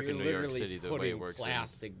can work in New York City the way it works in-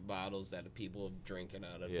 Plastic bottles that people have drinking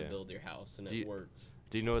out of Yeah. to build your house, and Do it you- works.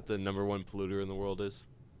 Do you know what the #1 polluter in the world is?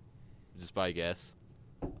 Just by guess.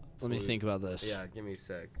 Let me think about this. Yeah, give me a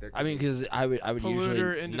sec. I mean, because I would Polluter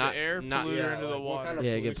usually. into not- the air, not- polluter yeah, into the water.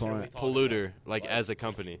 Yeah, good point. Polluter, like as a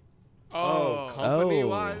company. Oh, company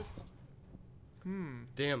wise.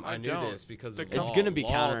 Damn, I I knew don't. this because The of It's Law. gonna be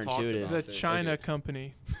Law talked counterintuitive. about the this. China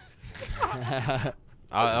company.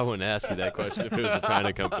 I wouldn't ask you that question if it was a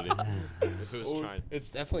China company. If it was Well, China. It's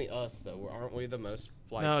definitely us though. Aren't we the most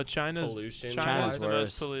like No, China's pollution? China's the worse.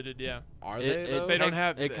 most polluted. Yeah, Are It- they? it- Though? they don't Tech-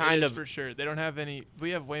 have. it It kind is of- for sure. They don't have any. We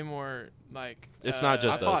have way more like. It's not I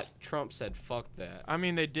just thought us. Trump said fuck that. I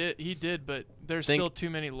mean, they did. He did, but there's Think- still too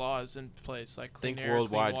many laws in place, like clean Think air,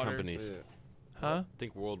 worldwide clean water. companies. Yeah. Huh?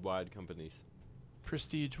 Think worldwide companies.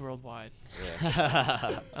 Prestige worldwide.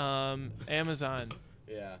 Yeah. Amazon,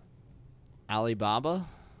 Yeah. Alibaba?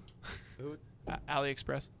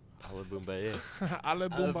 AliExpress. Alabumba.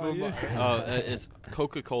 Alibaba. It's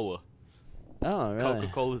Coca-Cola. Oh, really?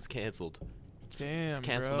 Coca-Cola's canceled. Damn,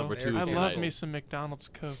 canceled bro. number 2 I tonight. love me some McDonald's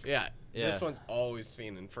Coke. Yeah. Yeah. This one's always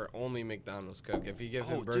fiending for only McDonald's Coke. If you give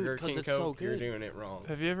him Oh, dude, Burger 'cause King it's so Coke, you're good. doing it wrong.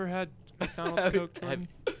 Have you ever had McDonald's Coke, Jordan?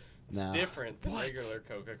 It's No. different than What? regular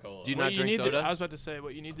Coca-Cola. Do you What not drink need soda? I was about to say,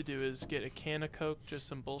 what you need to do is get a can of Coke, just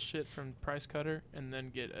some bullshit from Price Cutter, and then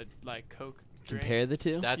get a like Coke drink. Compare the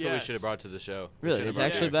two? That's what we should Yes. have brought to the show. We Really? should have It's brought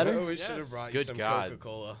actually you- better? Oh, we should Yes. have brought you Good some God.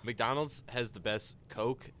 Coca-Cola. McDonald's has the best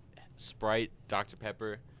Coke, Sprite, Dr.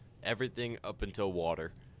 Pepper, everything up until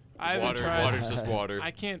water. I haven't tried. Water's just water.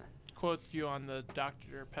 I can't quote you on the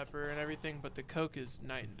Dr. Pepper and everything, but the Coke is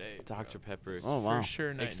night and day. Dr. Pepper. Oh, wow. For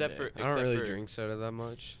sure, night Except and day. for I don't really for- drink soda that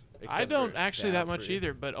much. I except don't for actually that bad much for you.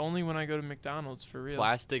 either, but only when I go to McDonald's for real.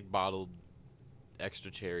 Plastic bottled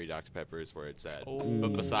extra cherry Dr. Pepper is where it's at. Oh.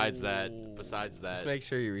 But besides that, Just make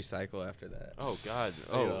sure you recycle after that. oh God, You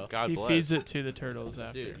oh know. God he bless. feeds it to the turtles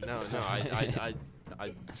after. Dude, no,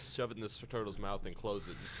 I shove it in this turtle's mouth and close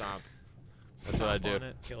it and stomp. That's what I Stomp do. on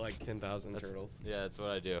it. Kill like 10,000 That's- turtles Yeah, that's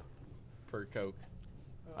what I do. per Coke.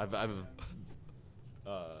 I've a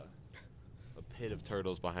pit of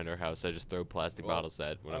turtles behind our house. I just throw plastic Well, bottles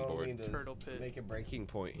at when I I'm don't bored. mean to Turtle pit. make a breaking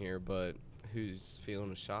point here, but who's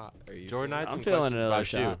feeling a shot? Are you? Jordan, I had I'm some feeling questions another about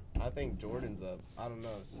shot. you. I think Jordan's up. I don't know.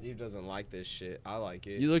 Steve doesn't like this shit. I like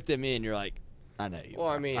it. You looked at me and you're like, I know you. Well,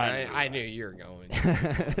 I mean, I know knew you were going.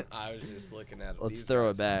 I was just looking at. Let's these throw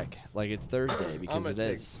guys. it back. Like it's Thursday because gonna it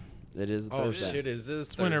take- is. It is Oh Thursday. shit! Is this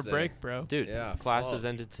It's winter Thursday? break, bro. Dude, Yeah, classes fuck.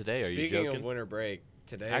 ended today. Are you Speaking joking? of winter break,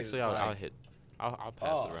 today. Actually, is I'll like, hit. I'll pass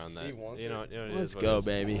Oh, it around Steve that. wants You know, it. you know, it Let's is what go, it is.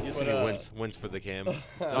 baby. You just But, need wins for the cam. I'll do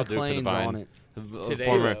it for the McClain's Vine. on it. Today,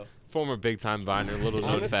 former though. former big time Viner. Little known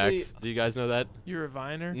Honestly- fact. Do you guys know that? You're a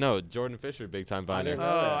viner. No, Jordan Fisher, big time I Viner. didn't Oh,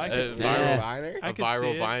 know that. I could Uh, see viral it. Viner? I A could see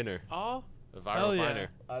viral it. Viner. Oh, A viral hell yeah. Viner.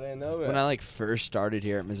 I didn't know that. When I like first started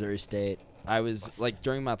here at Missouri State, I was like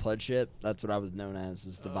during my pledgeship. That's what I was known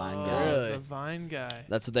as the Vine Oh, guy. Really? The Vine guy.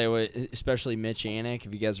 That's what they would, especially Mitch Anik.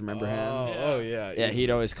 If you guys remember him. Oh yeah. Yeah, he'd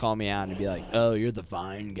always call me out and he'd be like, "Oh, you're the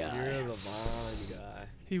Vine guy." You're the Vine guy.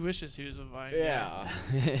 He wishes he was a Vine Yeah.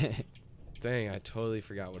 Yeah. Dang, I totally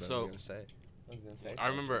forgot what I So- was gonna say. I was gonna say. I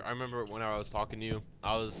remember when I was talking to you.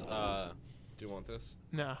 I was Do you want this?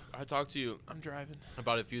 guy. Nah, I talked to you I'm driving.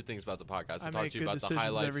 about a few things about the podcast. I, I talked make to you good about the decisions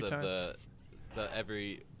highlights every of time. the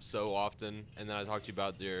every so often, and then I talked to you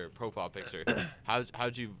about your profile picture.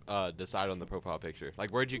 How'd you decide on the profile picture?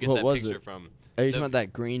 Like, where'd you get What that was picture it? from? Are you The- talking about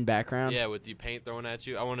that green background? Yeah, with the paint thrown at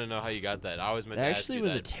you. I want to know how you got that. I always meant It to ask actually you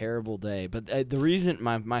was a that. terrible day, but the reason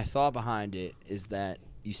my thought behind it is that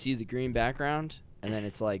you see the green background, and then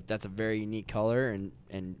it's like that's a very unique color,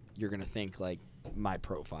 and you're gonna think like my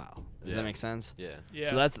profile. Does Yeah. that make sense? Yeah. Yeah.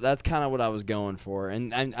 So that's kind of what I was going for,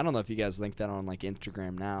 and I don't know if you guys link that on like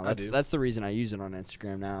Instagram now. I do. That's the reason I use it on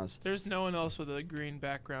Instagram now. Is There's no one else with a green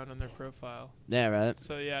background on their profile. yeah, right.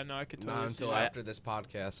 So yeah, no, I could totally Not see until that. after this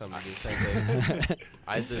podcast, I'm gonna do the same thing.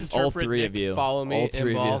 I had this. All Interpret three of Nick. you. Follow me, All three of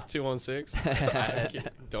you. involve 216.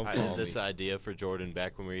 Don't I follow had this me. idea for Jordan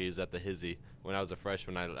back when we was at the Hizzy when I was a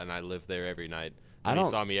freshman, and I lived there every night. I And he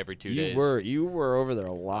don't- saw me every 2 You days. were over there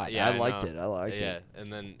a lot. Yeah, I liked know. it. I liked yeah, it.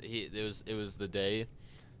 and then it was the day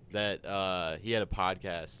that he had a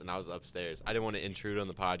podcast, and I was upstairs. I didn't want to intrude on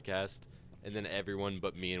the podcast, and then everyone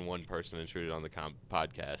but me and one person intruded on the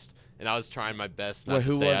podcast, and I was trying my best not Wait, to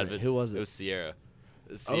who stay was out of it? it. Who was It it? was Sierra.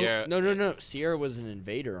 Oh, Sierra. no. Sierra was an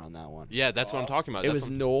invader on that one. Yeah, that's what I'm talking about. It That's was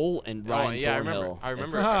what- Noel and Oh, Ryan yeah, Thornhill. I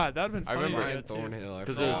remember. Ah, that'd been I funny. remember to Ryan go to. Thornhill. I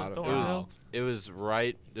Because forgot Thornhill. about Thornhill. it was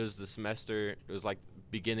right. It was the semester. It was like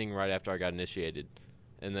beginning right after I got initiated,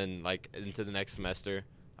 and then like into the next semester,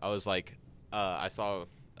 I was like, I saw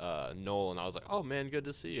Noel, and I was like, oh man, good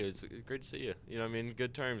to see you. It's great to see you. You know what I mean?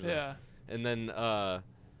 Good terms. Yeah. And then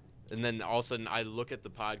all of a sudden, I look at the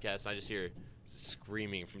podcast, and I just hear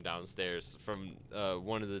screaming from downstairs from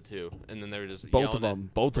one of the two, and then they were just Both yelling of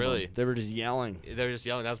them. Both really? of them. They were just yelling. They were just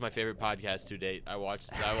yelling. That was my favorite podcast to date. I watched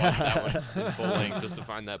that one in full length just to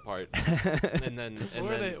find that part. And then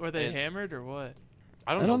Were they hammered or what?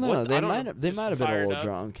 I I don't know. What, They I don't might know. have. They Just might have been a fired little up.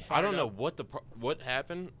 drunk. I don't Fired know up. what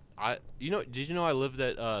happened. Did you know I lived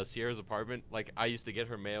at Sierra's apartment? Like I used to get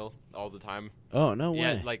her mail all the time. Oh no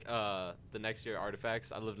Yeah, way. like the next year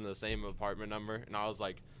Artifacts, I lived in the same apartment number, and I was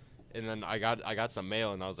like, and then I got some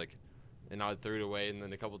mail, and I was like, and I threw it away, and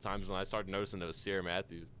then a couple times, and I started noticing it was Sierra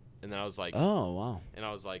Matthews, and then I was like, Oh wow. and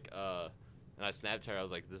I was like, and I snapped her. I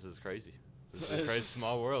was like, this is crazy. This is a crazy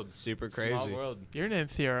small world. Super Small crazy. world. Your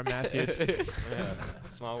name's Sierra Matthews. Yeah,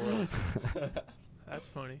 small world. That's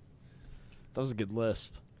funny. That was a good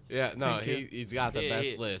lisp. Yeah, no, Thank you. he's got the Hey, best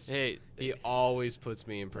hey, list. Hey, He always puts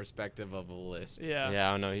me in perspective of a lisp. Yeah. yeah,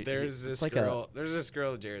 I don't know. There's this like girl. There's this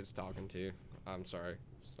girl Jared's talking to. I'm sorry.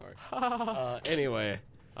 Sorry. Yeah. Anyway.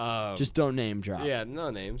 Just don't name drop. Yeah, no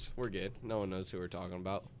names. We're good. No one knows who we're talking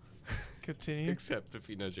about, Continue. except if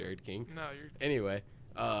you know Jared King. No, you're. Anyway,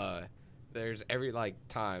 there's every like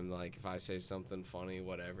time like if I say something funny,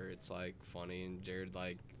 whatever, it's like funny, and Jared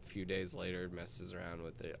like a few days later messes around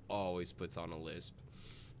with it. Always puts on a lisp.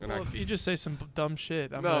 And Well, I, if you just say some dumb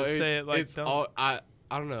shit, I'm no, gonna say it's, it like it's dumb. all I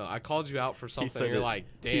don't know. I called you out for something. said And you're it- like,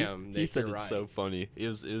 damn, He Nick, said you're it's right. so funny. It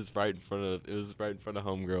was right in front of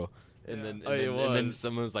homegirl. And Yeah. then, Oh, it and then was.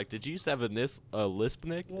 someone was like, "Did you used to have a lisp,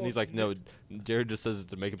 Nick?" And he's like, "No, Jared just says it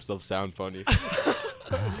to make himself sound funny."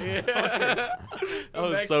 Yeah. That The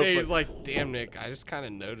was next so day he's fu- like, damn, Nick, I just kind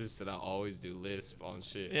of noticed that I always do lisp on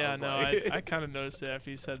shit. Yeah, was no, like- I kind of noticed it after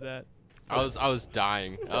you said that. I was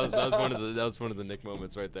dying. That was one of the Nick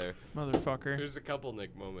moments right there. Motherfucker. There's a couple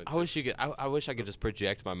Nick moments. I wish I could just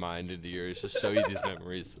project my mind into yours, just show you these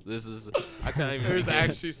memories. This is I can't even. There's begin.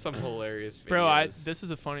 actually some hilarious videos. Bro, this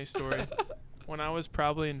is a funny story. When I was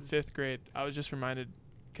probably in 5th grade, I was just reminded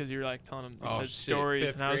because you were like telling him you Oh said shit! stories,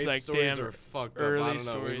 Fifth and I was grade like, stories damn. are fucked up. early I don't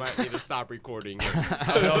know. We stories. might need to stop recording.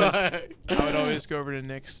 I would always go over to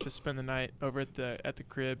Nick's to spend the night over at the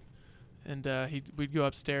crib, and we'd go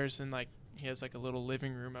upstairs, and like he has like a little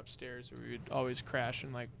living room upstairs where we'd always crash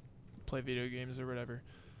and like play video games or whatever.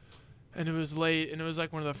 And it was late, and it was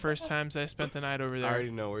like one of the first times I spent the night over I there.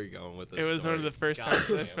 already know where you're going with this. It was one of the first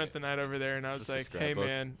times I damn spent it. the night over there, and I Is was this a like, "Hey, scrapbook?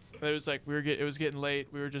 man," it was like it was getting late.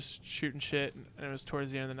 We were just shooting shit, and it was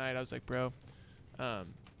towards the end of the night. I was like, "Bro,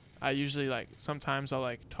 I usually like sometimes I'll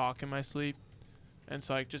like talk in my sleep, and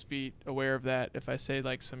so like just be aware of that. If I say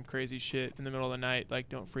like some crazy shit in the middle of the night, like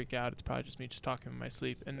don't freak out. It's probably just me just talking in my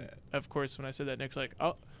sleep." And Sad. of course, when I said that, Nick's like,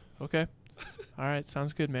 "Oh, okay, all right,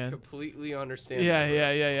 sounds good, man." Completely understand. Yeah.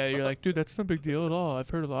 You're like, dude, that's no big deal at all. I've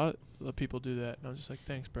heard a lot of people do that. And I was just like,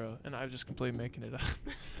 thanks, bro. And I was just completely making it up.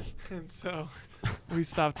 And so we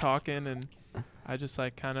stopped talking, and I just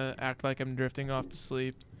like kind of act like I'm drifting off to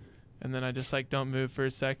sleep. And then I just like don't move for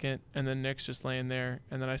a second. And then Nick's just laying there.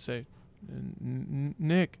 And then I say,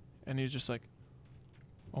 Nick. And he's just like,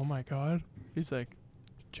 oh my God. He's like,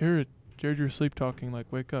 Jared, you're sleep talking. Like,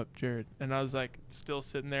 wake up, Jared. And I was like, still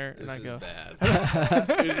sitting there, and This I is go, bad.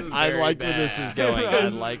 This is I very like where this is bad. going. I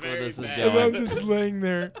This is like where very this is bad. and I'm going. just laying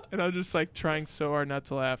there, and I'm just like trying so hard not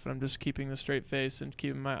to laugh, and I'm just keeping the straight face and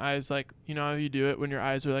keeping my eyes like, you know how you do it when your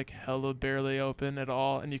eyes are like hella barely open at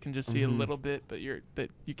all, and you can just see a little bit, but you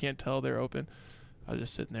can't tell they're open. I was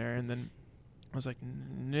just sitting there, and then I was like,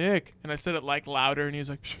 Nick, and I said it like louder, and he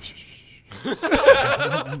was like, shh, shh, shh.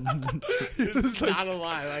 This is not a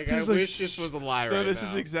lie. Like, I he's like, wish this was a lie No, right this now.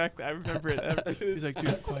 is exactly. I remember it. He's like,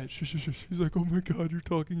 dude, quiet. Shh, shh, shh. He's like, oh my God, you're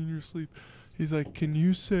talking in your sleep. He's like, can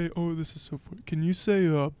you say? Oh, this is so funny. Can you say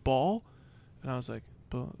ball? And I was like,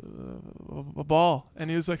 a ball. And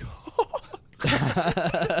he was like,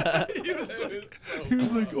 he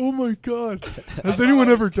was like, oh my God. Has I anyone thought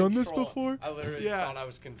I ever was done this control- before? I literally Yeah. thought I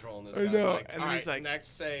was controlling this. I I know. was like, And all then he's right, like,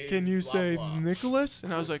 next say. Can you blah, say blah. Nicholas?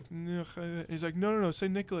 And I was like, he's like, no, say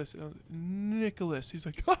Nicholas. And I was like, Nicholas. He's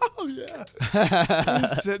like, oh yeah.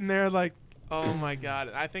 He's sitting there like, oh my God.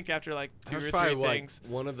 And I think after like two That was or probably three like things.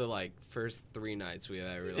 one of the like first 3 nights we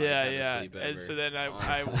ever like, Yeah, had to yeah. sleep ever. And so then I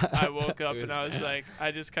honestly. woke up It and was I was bad. like,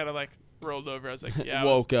 I just kind of like rolled over. I was like, yeah.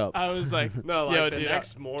 Woke up. I was like, No, like yo, the dude,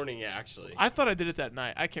 next morning actually. I thought I did it that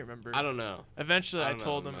night. I can't remember. I don't know. Eventually, I I don't know,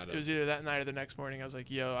 told we him might it was either that night or the next morning. I was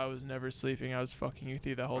like, "Yo, I was never sleeping. I was fucking with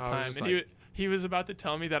you the whole I was time." just And like- he was about to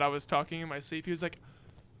tell me that I was talking in my sleep. He was like,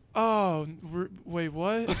 "Oh, wait,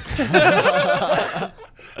 what?" Don't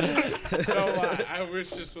lie. I wish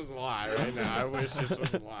this was a lie right now. I wish this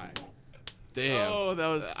was a lie. Damn. Oh, that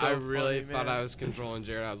was so I really funny, thought man. I was controlling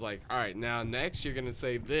Jared. I was like, all right, now next you're gonna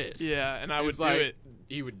say this. Yeah, and I would It's do like, it.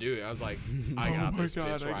 He would do it. I was like, I got Oh my this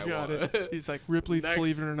God, bitch where I I got want it. He's like, Ripley,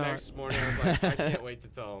 believe it or not. Next morning, I was like, I can't wait to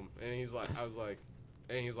tell him. And he's like, I was like,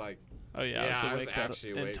 Oh yeah, yeah, I was awake that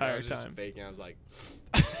actually awake. I entire was just time. faking. I was like,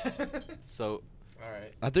 So all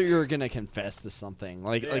right. I thought you were gonna confess to something,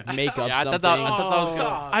 like make up Yeah, I something. thought that was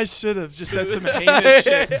gonna. I should have just said some heinous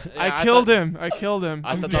shit. Yeah, I I killed thought- him. I killed him.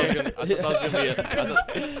 I thought that was gonna. I thought that was gonna be it.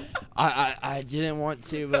 I thought, I didn't want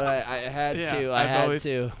to, but I had Yeah, to. I had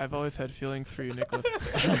to. I've always had feelings for you, Nicholas.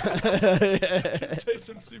 Just say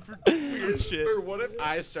some super weird shit. Or what if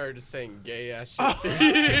I started saying gay ass shit to you?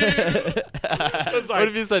 what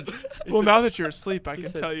if you said? Well, now that you're asleep, I can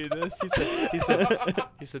said- tell you this.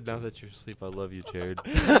 He said, "Now that you're asleep, I love you, Jared."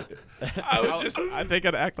 I think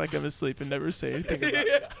I'd act like I'm asleep and never say anything about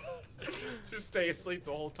it. Just stay asleep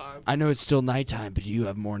the whole time. I know it's still nighttime, but you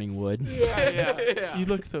have morning wood. Yeah. You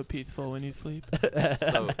look so peaceful when you sleep.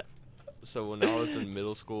 So when I was in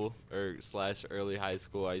middle school or / early high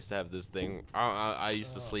school, I used to have this thing. I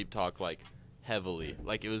used to sleep talk like heavily.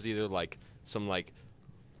 Like it was either like some like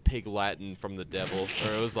pig Latin from the devil,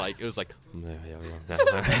 or it was like Oh, it was like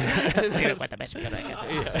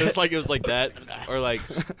that, or like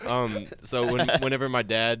so whenever my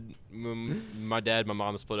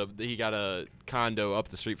mom split up, he got a condo up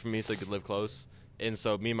the street from me so he could live close, and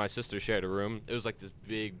so me and my sister shared a room. It was like this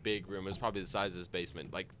big room. It was probably the size of this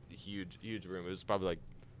basement, like huge room. It was probably like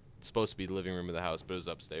supposed to be the living room of the house, but it was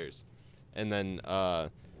upstairs. And then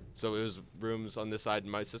so it was rooms on this side,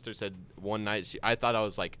 and my sister said one night I thought I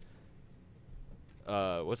was like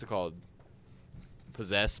what's it called,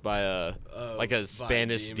 possessed by a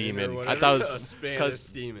Spanish demon. I thought it was a Spanish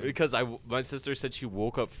demon. because my sister said she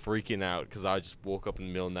woke up freaking out because I just woke up in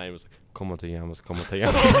the middle of the night and was like, "Cómo te llamas? Cómo te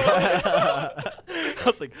llamas?" I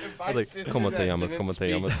was like, "Cómo te llamas? Cómo te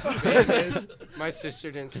llamas?" My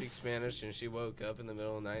sister didn't speak Spanish, and she woke up in the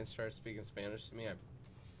middle of the night and started speaking Spanish to me.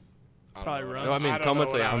 Probably run. No, I mean, don't know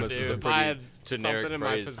what I would "Cómo te llamas" do. is a If I had pretty generic something in my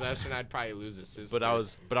phrase. possession, I'd probably lose a sister. But I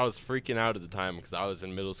was freaking out at the time because I was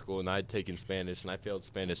in middle school and I'd taken Spanish and I failed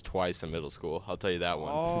Spanish twice in middle school. I'll tell you that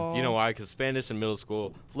one. You know why? Because Spanish in middle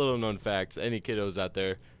school, little known facts. Any kiddos out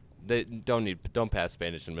there, they don't pass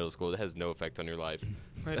Spanish in middle school. It has no effect on your life.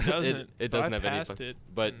 It doesn't. It But doesn't I have any. passed it,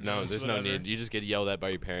 But and no, it was there's no whatever. need. You just get yelled at by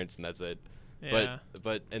your parents and that's it. Yeah.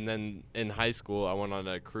 But and then in high school, I went on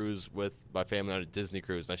a cruise with my family on a Disney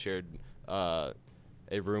cruise, and I shared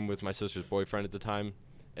a room with my sister's boyfriend at the time.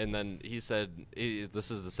 And then he said,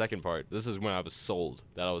 "This is the second part. This is when I was sold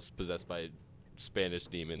that I was possessed by a Spanish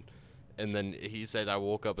demon." And then he said, I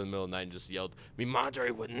woke up in the middle of the night and just yelled, "Mi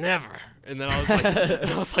madre would never." And then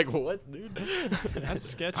I was like, "What, dude?" That's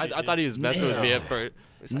sketchy. I thought he was messing with me at first.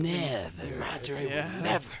 He's like, Never. "Madre Yeah. would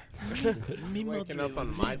never." waking up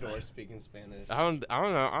on my door speaking Spanish. I don't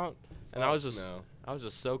know. And I was just No. I was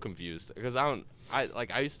just so confused because I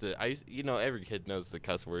used you know, every kid knows the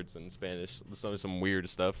cuss words in Spanish. There's always some weird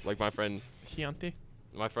stuff. Like my friend Chianti?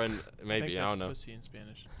 maybe, think I that's don't know. pussy in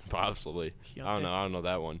Spanish. Possibly. I don't know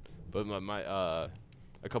that one. But my a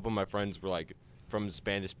couple of my friends were like from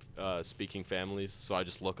Spanish speaking families, so I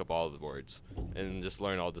just look up all the words and just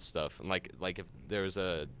learn all this stuff. And like if there's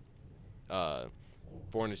a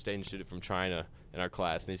foreign exchange student from China in our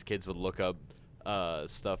class, and these kids would look up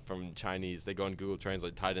stuff from Chinese, they go on Google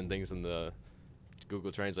Translate, type in things in the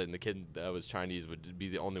Google Translate, and the kid that was Chinese would be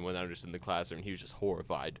the only one that understood in the classroom. And he was just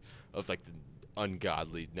horrified of like the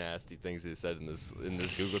ungodly, nasty things he said in this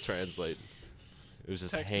Google Translate. It was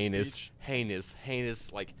just Text-to-speech.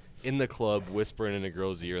 heinous, like in the club whispering in a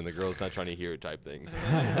girl's ear and the girl's not trying to hear it type things.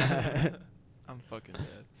 I'm fucking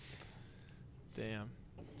dead. Damn.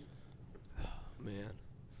 Man.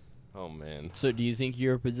 Oh man, So do you think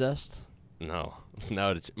you're possessed? no.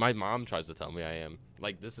 My mom tries to tell me I am.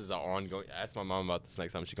 Like this is an ongoing. Ask my mom about this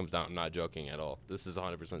next time she comes down. I'm not joking at all. This is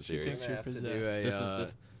 100% serious. thinks you're have to do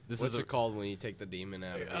possessed. This what's is it called when you take the demon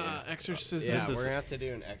out of you? Exorcism. Yeah, this we're gonna have to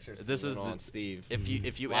do an exorcism this is on the- Steve. if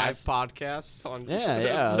you Live ask podcasts on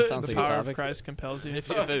Yeah, that sounds The like a power of topic. Christ compels you.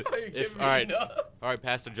 if all right,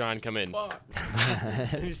 Pastor John, come in.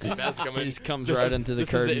 You see Pastor come He in. just comes This right is- into the this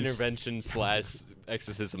curtains. is the intervention /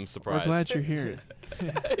 exorcism surprise. We're glad you're here.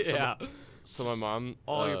 Yeah. So my mom,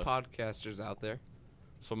 All your podcasters out there.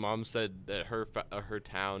 so mom said that her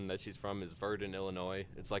town that she's from is Verdun, Illinois.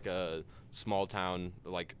 It's like a small town,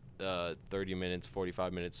 like 30 minutes,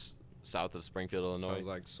 45 minutes south of Springfield, Illinois. Sounds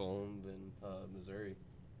like Solon in Missouri.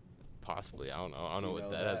 Possibly, I don't know. I don't Do know you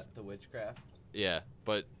what that has. The witchcraft. Yeah,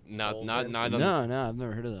 but not Sullivan? on No, the, no, I've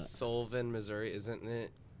never heard of that. Sullivan, Missouri, isn't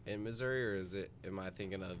it in Missouri or is it? Am I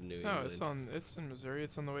thinking of New No, England? it's in Missouri.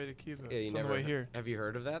 It's on the way to Cuba. Yeah, you it's on never the way here. Have you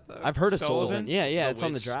heard of that though? I've heard of Sullivan? Sullivan. Yeah, it's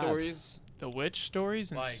on the witch drive. Stories. The witch stories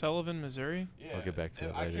in Like- Sullivan, Missouri. Yeah. I'll get back to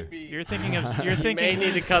it I later. could be. You're thinking of. You're You may thinking.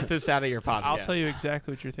 need to cut this out of your podcast. I'll tell you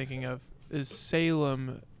exactly what you're thinking of. Is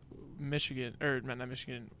Salem, Michigan, or not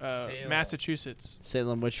Michigan, Salem. Massachusetts.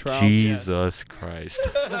 Salem witch trials. Jesus Christ.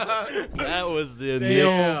 That was the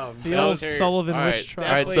Damn. The That old was very- Sullivan All witch right, trial.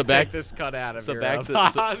 all right, Definitely so back- take this cut out of so your back to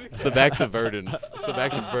podcast. so back to Verdun. So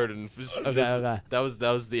back to Verdun. Okay. That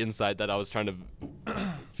was the insight that I was trying to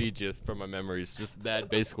feed you from my memories. Just that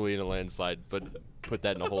basically in a landslide, but put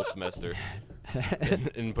that in a whole semester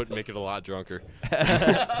and make it a lot drunker.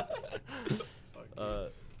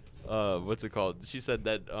 What's it called? She said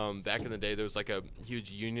that back in the day there was like a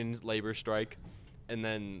huge union labor strike, and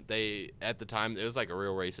then at the time it was like a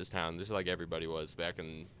real racist town, just like everybody was back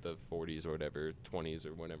in the 40s or whatever, 20s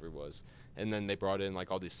or whenever it was. And then they brought in like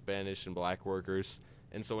all these Spanish and black workers,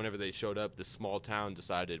 and so whenever they showed up, this small town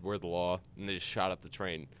decided we're the law, and they just shot up the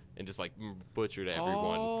train and just like butchered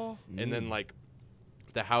everyone. Oh, And then like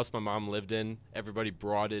the house my mom lived in, everybody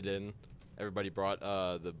brought it in. Everybody brought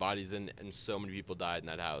the bodies in, and so many people died in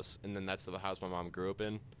that house. And then that's the house my mom grew up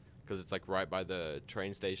in, because it's like right by the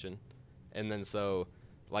train station. And then so,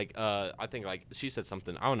 like, I think like she said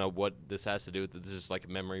something. I don't know what this has to do with it. This is just like a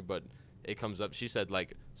memory, but it comes up. She said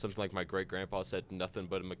like something like my great grandpa said nothing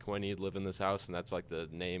but a Mcclain lived in this house, and that's like the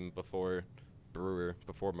name before Brewer,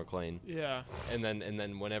 before Mcclain. yeah. And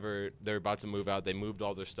then whenever they're about to move out, they moved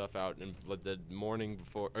all their stuff out, and like the morning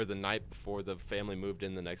before, or the night before the family moved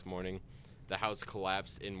in the next morning, the house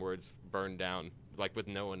collapsed inwards, burned down, like with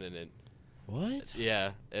no one in it. What?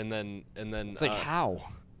 Yeah, and then It's like how?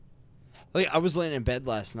 Like I was laying in bed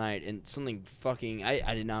last night and something fucking.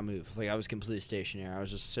 I did not move. Like I was completely stationary. I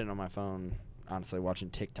was just sitting on my phone, honestly, watching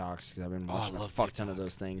TikToks because I've been Oh, I watching a love fuck ton of TikTok.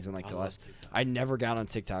 those things. And like I the love last, TikTok. I never got on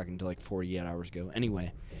TikTok until like 48 hours ago.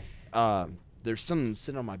 Anyway, there's something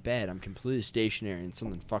sitting on my bed. I'm completely stationary and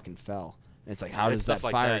something fucking fell. And it's like, how Like does that stuff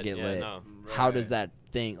like fire that, get yeah, lit? no. How does that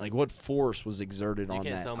thing, like, what force was exerted You on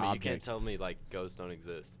can't that tell me. object? You can't tell me like ghosts don't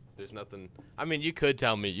exist. There's nothing. I mean, you could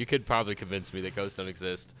tell me. You could probably convince me that ghosts don't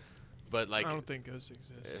exist, but like, I don't think ghosts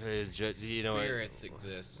exist. you know, Spirits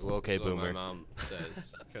exist. Well, okay, is what boomer. my mom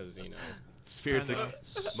says, because spirits. I know.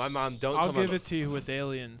 My mom don't. I'll tell my give it to you with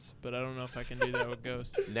aliens, but I don't know if I can do that with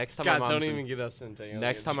ghosts. Next time God, my mom's don't in, even get us into aliens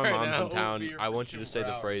next time my right mom's now. in town, We'll be I want you to freaking say the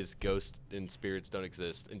proud. phrase "ghosts and spirits don't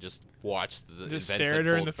exist" and just watch the Just events stare at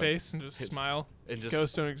her in unfold the from- face and just It's- smile. and just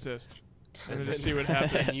Ghosts don't exist. And then just see what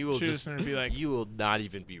happens. and you will She's just gonna be like, you will not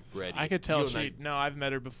even be ready. I could tell You will she. not- No, I've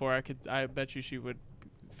met her before. I bet you she would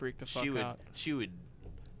freak the fuck she would out.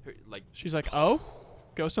 like She's like, oh,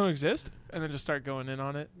 ghosts don't exist, and then just start going in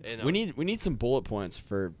on it. and, We need some bullet points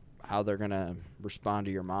for how they're gonna respond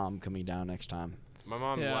to your mom coming down next time. my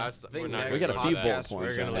mom Yeah. last. I think We're not We next got a gonna few do bullet that.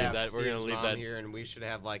 points We're on gonna leave that. that. We're gonna Steve's leave mom that. here, and we should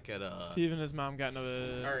have like a. Steve and his mom got into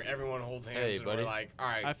Or the. everyone hold hands Hey, and buddy. we're like, all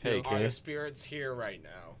right, I feel are okay. the spirits here right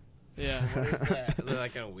now? Yeah. What is that?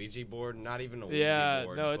 Like a Ouija board? Not even a Ouija Yeah.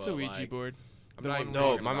 board. No, it's a but, Ouija like, board. I'm The not one even where- No,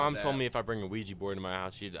 talking my about mom that. told me if I bring a Ouija board into my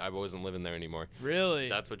house, I wasn't living there anymore. Really?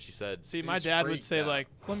 That's what she said. See, my She's dad would freaked say out. like,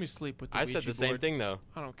 "Let me sleep with the I Ouija said the same board." thing though.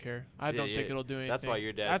 I don't care. I Yeah, don't think yeah. it'll do anything. That's why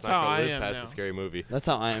your dad's That's not how gonna I live am past now. the scary movie. That's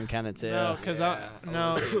how I am kind of too. No, because Yeah, I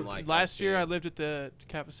no. wouldn't even like that Last year shit. I lived at the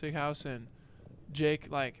Kappa house and Jake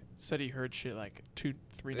like said he heard shit like 2-3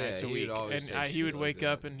 Yeah, nights a he would week, always and say he would shit like wake that.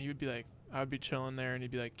 up and he would be like, I would be chilling there and he'd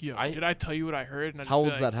be like, "Yo, I- did I tell you what I heard?" And I'd How just be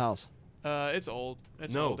old's like, that house? It's old.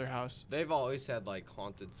 It's No. an older house. They've always had like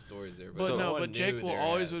haunted stories there, But So- no, one but Jake knew will there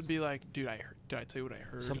always has. would be like, "Dude, did I tell you what I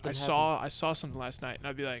heard? Something I saw something last night," and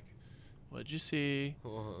I'd be like, "What'd you see?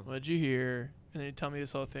 Uh-huh. What'd you hear?" And then he'd tell me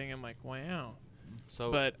this whole thing. I'm like, "Wow."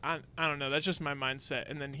 So, But I don't know. That's just my mindset.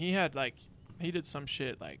 And then he did some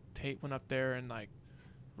shit like Tate went up there and like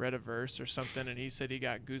read a verse or something, and he said he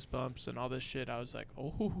got goosebumps and all this shit. I was like,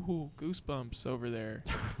 "Oh, goosebumps over there.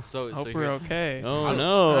 so Hope so we're here- okay." Oh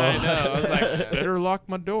no! I know. I was like, better lock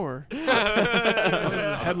my door.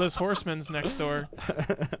 Headless Horseman's next door.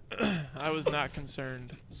 I was not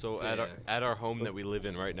concerned. So Yeah. at our home that we live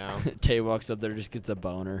in right now, Tay walks up there, just gets a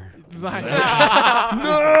boner. Like,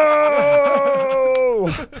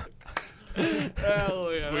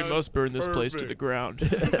 No! we must burn this place to the ground.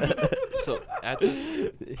 so at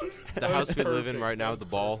this the house we live in right now, the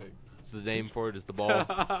ball. The name for it is the ball.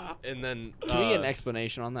 And then Can we get an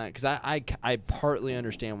explanation on that? Because I partly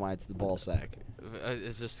understand why it's the ball sack.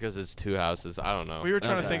 it's just because it's two houses. I don't know. We were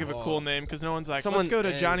trying to Okay. think of a cool name because no one's like, Someone- let's go to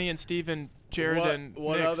and Johnny and Steve and Jared and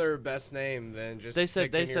what Nick's. other best name than just They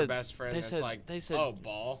said- picking they your said- best friend they that's said- like, they said- oh,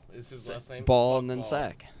 Ball is his last name? Ball Fuck and then Ball.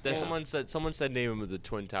 sack. Then Yeah. someone said name him of the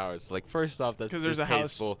Twin Towers. Like first off, that's 'Cause there's a house-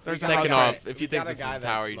 distasteful. there's a Second house off, right- if we you think got a this is guy a that's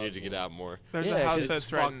tower, you need to Muslim. get out more. There's Yeah, a house it's that's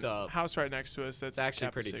fucked up. house right next to us that's It's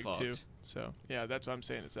actually pretty Kappa Sig, too. fucked. So yeah, that's what I'm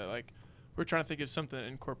saying. Is that like we're trying to think of something that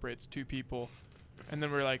incorporates two people, and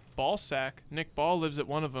then we're like Ball Sack. Nick Ball lives at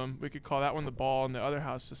one of them. We could call that one the Ball, and the other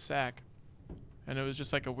house the Sack. And it was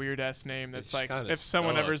just like a weird ass name. That's It's like kinda if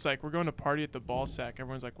someone stuck. ever's like, we're going to party at the Ball Sack.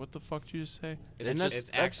 Everyone's like, what the fuck did you just say? And that's it's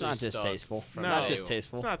that's not actually stuck distasteful. from No. Not day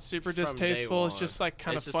distasteful. It's not super From day distasteful. It's one. just like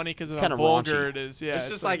kind of It's just- funny because of it's how kinda vulgar raunchy. it is. Yeah, it's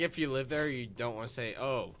just like if you live there, you don't want to say,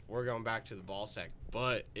 "Oh, we're going back to the Ball Sack."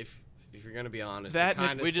 But if you're gonna be honest, That it and if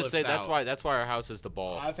kind of We just say slips that's why our house is the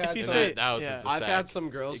ball. I've If had you And some, say- that house yeah. is the I've sack. had some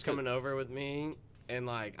girls It could- coming over with me, and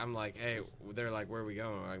like I'm like, "Hey," they're like, "Where are we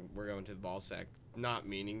going?" I'm like, "We're going to the Ball Sack." Not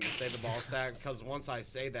meaning to say the Ball Sack, because once I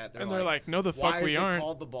say that, and they're like, no, the "Why fuck we is it aren't.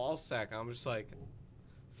 called the Ball Sack?" I'm just like,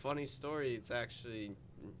 funny story. It's actually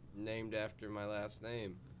named after my last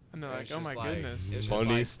name. And they're And like, it's oh my just like- goodness. it's just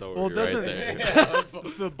Funny like- story Well, doesn't right there. Yeah.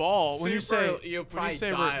 the ball. When you say You'll probably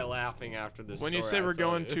die laughing after this. when you story say I we're told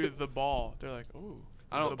going you. to the ball, they're like, ooh.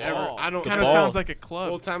 I don't the ever- ball. I don't- Kind The of sounds ball. like a club.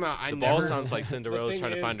 Well, time out. I The never. ball sounds like Cinderella's thing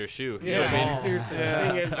trying to find is- her shoe. Yeah, You know what I mean? seriously. Yeah. The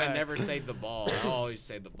thing is, I Facts. never say the ball. I always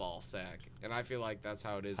say the ball sack, and I feel like that's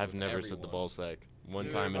how it is. I've with never said the everyone. ball sack one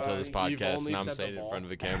You've time until this you've podcast. only Now I'm said the saying it in ball. front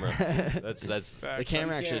of a camera. That's The Facts.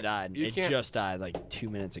 camera You actually can't- died. you It can't- just died like 2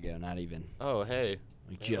 minutes ago. Not even. oh hey.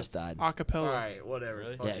 Like just died. Acapella. Sorry, whatever.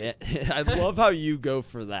 Really? fuck Yeah, it. yeah. I love how you go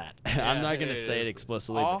for that. I'm not gonna it say it is.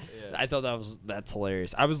 explicitly. Aw. But Yeah. I thought that's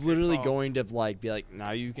hilarious. I was literally call. going to like be like,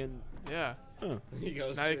 now you can. Yeah. He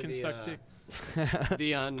goes Now you for can the, suck dick.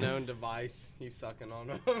 The unknown device. He's sucking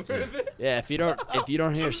on over. Yeah, if you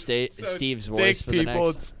don't hear So it's Steve's dick, voice for the people,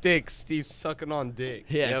 next. it's dick. Steve's sucking on dick.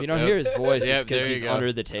 Yeah, if Yep, you don't yep. hear his voice, Yep, it's because there you he's go.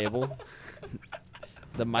 under the table.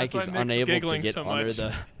 The mic That's is why Nick's unable to giggling get so under much.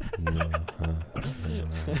 the.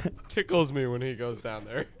 Tickles me when he goes down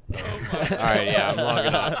there. All right, yeah, I'm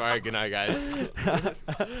logging off. All right, good night, guys. Oh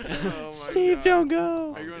my Steve, God. don't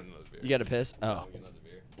go. Are you I'm going- getting another beer. You got to piss? Oh. I'm getting another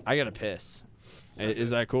beer. I gotta piss. Is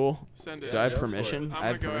that cool? Send it. Do I have go for it. permission? I'm I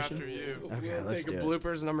have gonna go permission. after you. Okay, You wanna let's take a do it.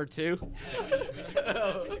 bloopers number 2? We should cut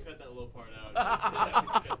that little part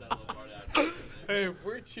out. Hey, if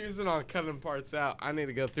we're choosing on cutting parts out, I need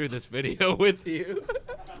to go through this video with you.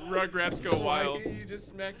 Rugrats go wild. Why you just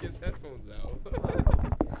smack his headphones out?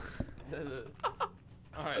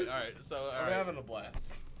 All right. So I'm having a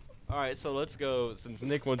blast. All right, so let's go. Since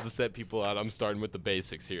Nick wants to set people out, I'm starting with the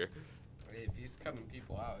basics here. Hey, if he's cutting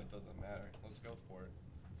people out, it doesn't matter. Let's go for it.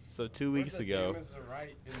 So 2 weeks Where the ago. damn is the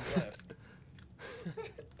right and left?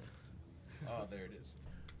 Oh, there it is.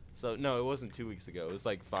 So no, it wasn't 2 weeks ago. It was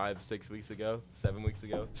like 5, 6 weeks ago, 7 weeks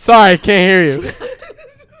ago. Sorry, can't hear you.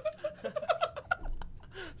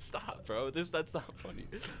 Stop, bro. That's not funny.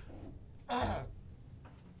 Jeez.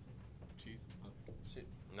 Shit.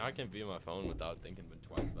 Now I can't be on my phone without thinking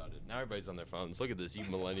twice about it. Now everybody's on their phones. Look at this, you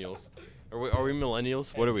millennials. Are we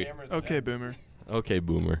millennials? What are we? Okay, boomer. Okay,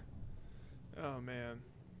 boomer. Oh man.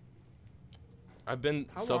 I've been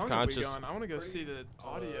How self-conscious. long have we gone? I want to go see the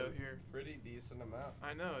audio here. Pretty decent amount.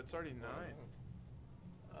 I know it's already 9.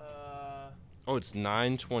 Oh, it's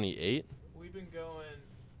 9:28. We've been going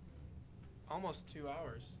almost 2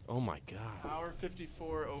 hours. Oh my god. Hour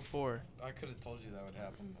 54:04. I could have told you that would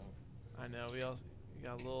happen, though. I know. We got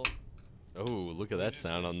a little Oh, look at that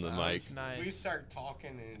sound on the mic. Nice. We start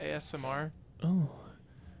talking and it just- ASMR. Oh,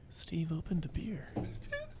 Steve opened a beer.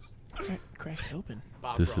 Crack it open.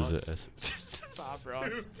 Bob This Ross. is a Bob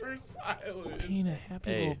Ross. Super silence. Paint a happy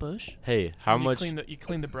Hey. little bush. Hey, how And much? You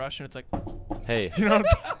clean the brush and it's like, Hey, you know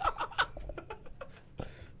what I'm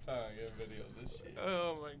I get a video of this shit.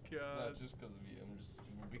 Oh my Not god. just because of you.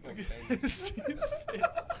 We'll become Look at famous. Steve's face.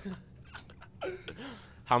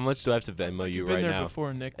 how much do I have to Venmo you You've been right there now?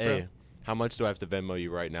 before, Nick, bro. Hey, how much do I have to Venmo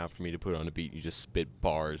you right now for me to put on a beat? You just spit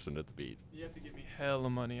bars into the beat. You have to give me hella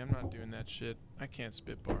money. I'm not doing that shit. I can't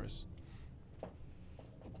spit bars.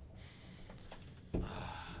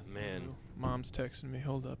 Man, Ooh, Mom's texting me.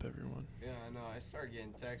 Hold up, everyone. Yeah, I know. I started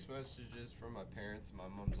getting text messages from my parents. My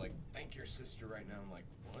mom's like, "Thank your sister right now." I'm like,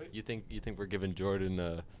 "What?" you think we're giving Jordan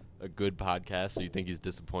a good podcast, or you think he's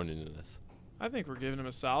disappointed in us? I think we're giving him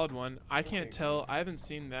a solid one. I can't think tell. so. I haven't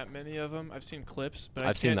seen that many of them. I've seen clips, but I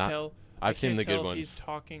I've seen can't that. tell. I've seen the tell good if He's ones.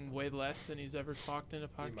 talking way less than he's ever talked in a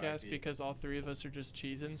might podcast be. because all three of us are just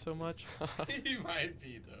cheesing so much. He might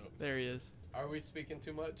be though. There he is. Are we speaking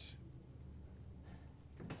too much?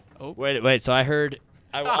 Oh, Wait. So I heard.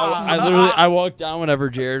 I walked down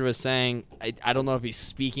whenever Jared was saying. I don't know if he's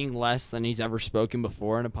speaking less than he's ever spoken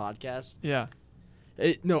before in a podcast. yeah.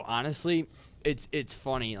 No, honestly, it's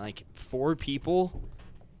funny. Like 4 people,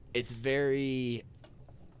 it's very.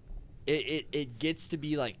 It gets to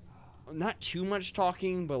be like, not too much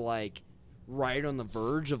talking, but like right on the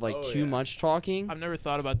verge of like Oh, too yeah. much talking. I've never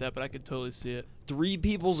thought about that, but I could totally see it. 3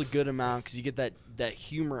 people's a good amount because you get that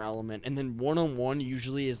humor element, and then 1-on-1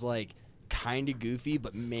 usually is like kind of goofy,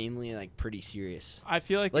 but mainly like pretty serious. I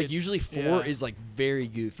feel like Usually 4 yeah. is like very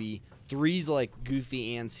goofy, 3's like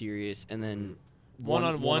goofy and serious, and then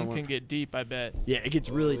one-on-one can get deep. I bet. yeah, it gets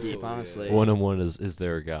really Oh, deep, yeah. honestly. One-on-one is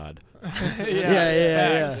there a god?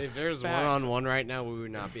 Yeah. facts. If there's Facts. one-on-one right now, we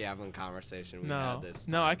would not be having a conversation. We No, had this.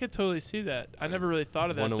 no, I could totally see that. I never really thought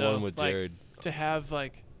of that. One-on-one though. with Like, Jared. to have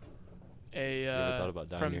like a ever thought about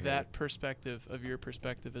dyeing from your that hair? perspective of your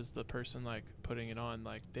perspective as the person like putting it on.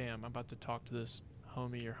 Like, damn, I'm about to talk to this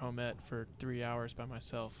homie or homette for 3 hours by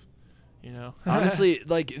myself. You know. Honestly,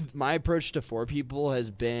 like my approach to 4 people has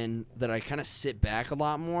been that I kind of sit back a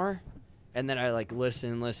lot more, and then I like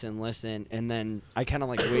listen, and then I kind of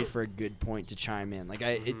like wait for a good point to chime in. Like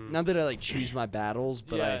not that I like choose my battles,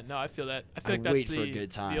 but yeah, no, I feel that. I feel I like that's wait the, for a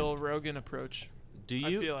good time. the old Rogan approach. Do I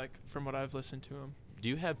you feel like from what I've listened to him. do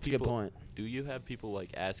you have it's a people? good point. Do you have people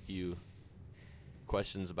like ask you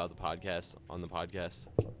questions about the podcast on the podcast?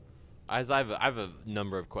 As I have a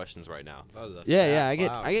number of questions right now. That was a Yeah,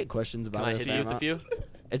 fat I get questions Can about I it. hit fair you with a amount. few?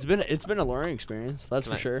 It's been a learning experience, that's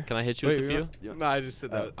Can for I- sure. Can I hit you with a few? No, I just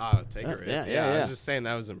said that. Take Oh, it. yeah, I yeah. was just saying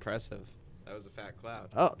that was impressive. That was a fat cloud.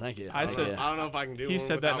 Oh, thank you. I Oh, said- yeah. I don't know if I can do He one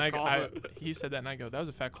said that, without and coughing. he said that, and I go, "That was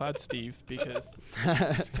a fat cloud, Steve," because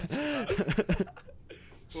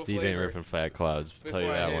What Steve ain't flavor? ripping fat clouds. I'll tell you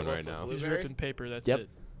Before I that hit one one right for now. blue- he's Blueberry? ripping paper. That's Yep. it.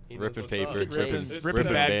 He Ripping knows what's up. paper, ripping- This ripping is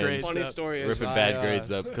bad bands. grades Funny up. story is Ripping bad I,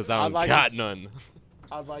 grades up because I I'd don't like got to none.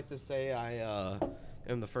 I'd like to say I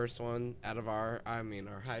am the first one out of our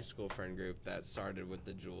high school friend group that started with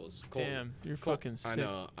the Juuls. Damn, you're Cole- fucking sick. I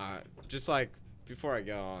know. Just like before I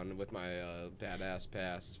go on with my badass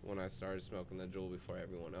pass, when I started smoking the Juul before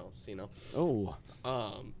everyone else, you know. Oh,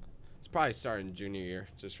 It's probably starting junior year,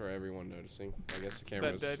 just for everyone noticing. I guess the That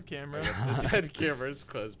camera's dead camera. I guess the dead camera's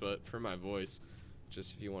closed, but for my voice.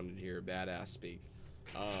 just if you wanted to hear a badass speak.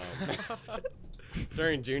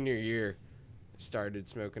 During junior year, started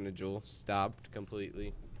smoking a Juul, stopped completely.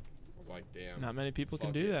 I was like, damn. Not many people can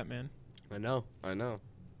Fuck do it. that, man. I know.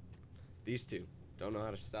 These two don't know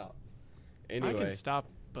how to stop. Anyway, I can stop,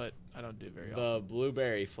 but I don't do it very often. the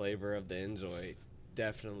blueberry flavor of the Enjoy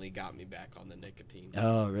definitely got me back on the nicotine.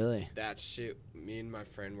 Oh, really? That shit, me and my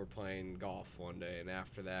friend were playing golf one day, and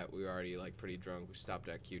after that, we were already, like, pretty drunk. We stopped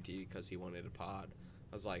at QT because he wanted a pod.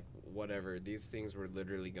 I was like, whatever. These things were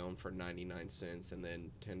literally going for 99 cents and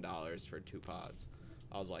then $10 for 2 pods.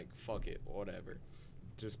 I was like, fuck it, whatever.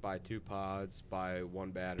 Just buy 2 pods, buy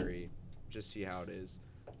 1 battery, just see how it is.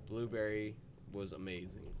 Blueberry was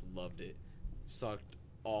amazing. Loved it. Sucked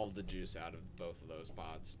all the juice out of both of those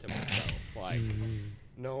pods to myself. Like,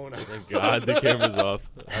 no one. Thank God the camera's off.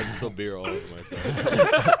 I just spilled beer all over myself.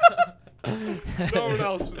 No one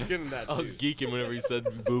else was getting that I was juice. geeking whenever you said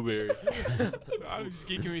blueberry. I was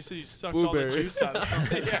geeking when you said you sucked Blueberry. all the juice out of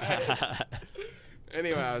something. Yeah.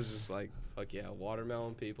 Anyway, I was just like, fuck yeah,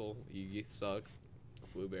 watermelon people, you suck.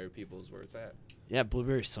 Blueberry people is where it's at. Yeah,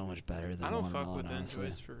 blueberry's so much better than I don't fuck watermelon, with honestly.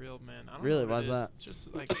 Enjoys for real, man. I don't Really? know what Why's it is. that? It's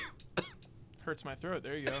just like hurts my throat.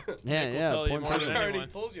 There you go. Yeah, Nick will yeah, tell you point more blank. than I already anyone.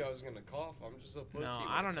 told you I was gonna cough. I'm just a pussy. No, when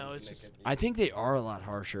I it don't know, comes to it's just- nicotine. I think they are a lot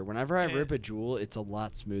harsher. Whenever I Yeah. rip a Juul, it's a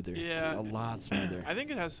lot smoother. Yeah. A lot smoother. I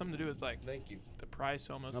think it has something to do with like Thank you. the price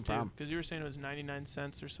almost No too. problem. Because you were saying it was 99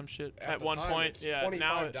 cents or some shit at the one time, point. it's Yeah.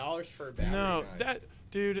 Now it, $25 for a battery. no, night.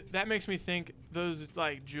 that makes me think those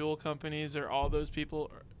like Juul companies or all those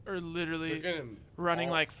people are literally They're gonna running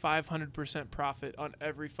all- like 500% profit on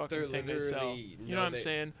every fucking They're thing they sell. literally- You know no, what I'm they-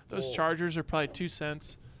 saying? Those well- chargers are probably 2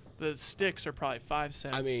 cents. The sticks are probably 5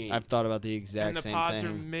 cents. I mean, I've thought about the exact and the same pods are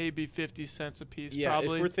thing. maybe 50 cents a piece. Yeah, if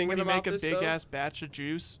probably. we're thinking when you about make a this, big though- ass batch of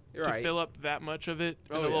juice You're to right. fill up that much of it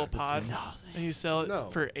in Oh, a yeah. little That's pod, nothing. and you sell it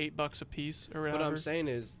No. for $8 a piece or whatever. what I'm saying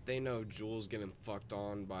is they know Juul's getting fucked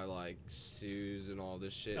on by like Sue's and all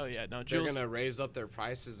this shit. Oh yeah, no. They're Juul's, gonna raise up their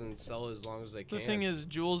prices and sell it as long as they can. the thing is,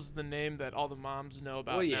 Juul's the name that all the moms know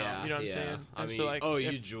about well, now. yeah, You know what yeah. I'm saying? I And mean, so, like, oh,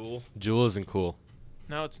 if- you Juul. Juul isn't cool.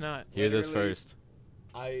 No, it's not. Hear this Literally- first.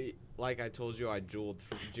 Like I told you, I Juuled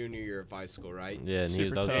for junior year of high school, right? Yeah, and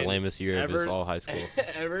Super that was the tough. lamest year of his all high school.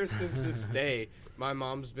 Ever since this day, my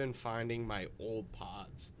mom's been finding my old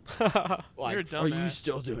pods. Like, You're a Are dumbass. you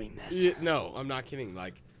still doing this? Yeah, no, I'm not kidding.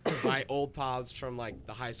 Like, my old pods from, like,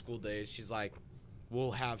 the high school days, she's like,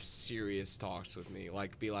 will have serious talks with me.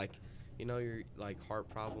 Like, be like, you know, your, like, heart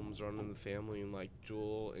problems run in the family, and, like,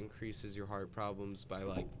 Juul increases your heart problems by,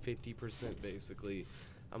 like, 50%, basically.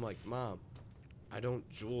 I'm like, Mom, I don't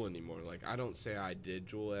Juul anymore. Like, I don't say I did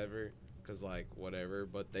Juul ever, because, like, whatever,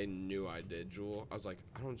 but they knew I did Juul. I was like,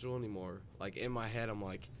 I don't Juul anymore. Like, in my head, I'm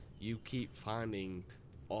like, you keep finding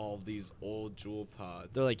all of these old Juul pods.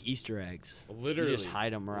 They're like Easter eggs. Literally. You just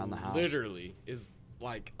hide them around the house. Literally. Is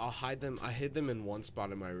like, I'll hide them. I hid them in one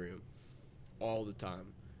spot in my room all the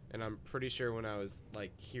time. And I'm pretty sure when I was,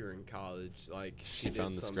 like, here in college, like, She did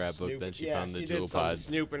found the some scrapbook, then she yeah, found the she did Juul some pod.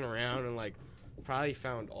 snooping around and, like, probably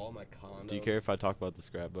found all my condoms. Do you care if I talk about the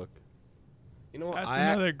scrapbook? You know what? That's I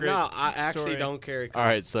another great No, I actually story. don't care. 'cause All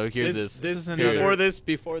right, so hear this. This is Here. another- Before this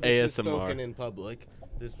is ASMR. spoken in public,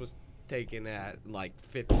 this was taken at, like,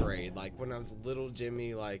 5th grade. Like, when I was little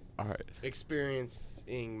Jimmy, like, All right.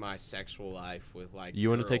 experiencing my sexual life with, like, You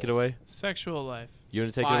want to take it girls. away? Sexual life. You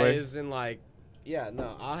want to take it By away? as in, like, yeah,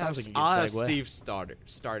 no, Sounds like a good I'll have segue. Steve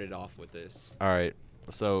started off with this. All right.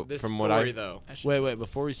 So This from story, what I though. I should- Wait,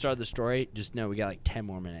 before we start the story, just know we got like 10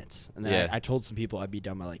 more minutes. And then Yeah. I told some people I'd be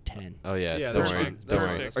done by like 10. Oh yeah, Yeah, don't that's worry. fine. Don't That's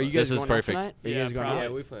worry. perfect. Are you guys This is going out perfect. tonight? Are you Yeah, guys going probably. out?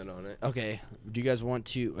 Yeah, we plan on it. Okay. Do you guys want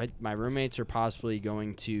to? My roommates are possibly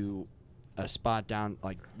going to a spot down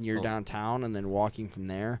like near Oh. downtown and then walking from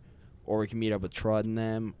there, or we can meet up with Trud and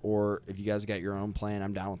them. Or if you guys got your own plan,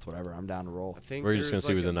 I'm down with whatever. I'm down to roll. I think We're there just gonna was,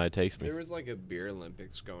 see where like, the night takes me. There was like a beer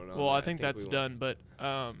Olympics going on. Well, I that think that's we done, but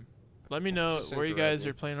let me know Just where you interrupt guys me.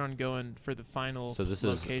 are planning on going for the final So this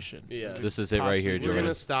is- location. Yeah. This is it right here, Possibly. We're Jordan.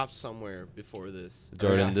 gonna stop somewhere before this. or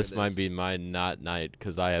Jordan, after this might be my not night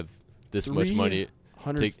because I have this much 300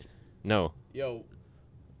 money. Take no, Yo,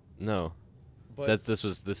 no. but This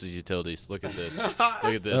is utilities. Look at this. Look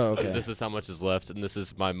at this. Oh, okay. This is how much is left, and this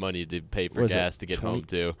is my money to pay for Was it gas to get home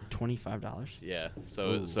 20 too. $25. Yeah.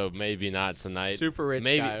 Ooh. So maybe not tonight. super rich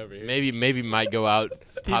maybe guy over here. maybe might go out.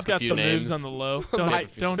 Steve's pop a got few some names. moves on the low.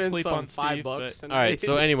 Might Don't spend sleep some on Steve. $5 But All right.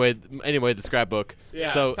 So anyway, the scrapbook.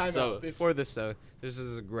 Yeah. So time so out. Before this, though, this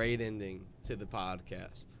is a great ending to the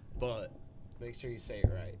podcast. But make sure you say it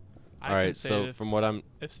right. I all right. can say So it if, from what I'm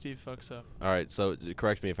if Steve fucks up. all right. So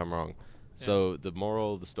correct me if I'm wrong. Yeah. So the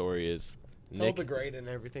moral of the story is Tell Nick. the grade and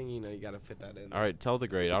everything. You know, you gotta fit that in. All right, tell the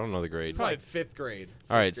grade. I don't know the grade. It's like 5th grade.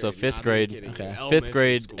 All right, so 5th not grade. even kidding Okay. you, 5th elementary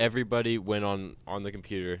grade, school. everybody went on the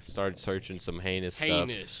computer, started searching some heinous stuff.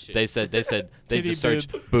 shit. They said they Titty just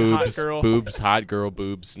searched boob, boobs, hot girl. boobs, hot girl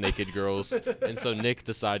boobs, naked girls, and so Nick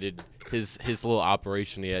decided his little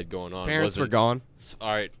operation he had going on. Parents were wasn't- gone. All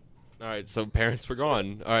right. So parents were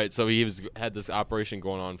gone. All right, so he had this operation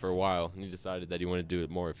going on for a while, and he decided that he wanted to do it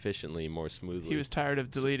more efficiently, more smoothly. He was tired of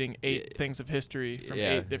deleting 8 things of history from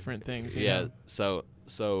Yeah. 8 different things. you Yeah. know? So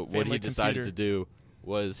what he Family decided computer. to do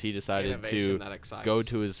was he decided Innovation to that excites. go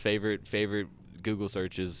to his favorite Google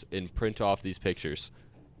searches and print off these pictures.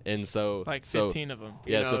 And so Like so- 15 of them.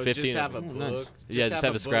 Yeah, so 15 Just of have a them. book. Nice. Yeah, just have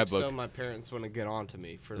a book scrapbook. So my parents wouldn't get on to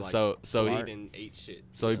me for like So Smart. reading 8 shit.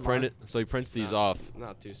 So he Smart. prints these Not- off.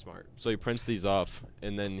 Not too smart. So he prints these off,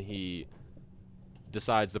 and then he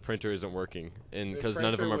decides the printer isn't working, and The because none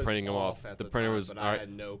of them printer are was printing them off. at The printer time, was But all I right. had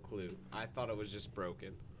no clue. I thought it was just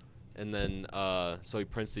broken. And then so he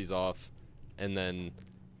prints these off, and then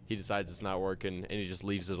he decides it's not working, and he just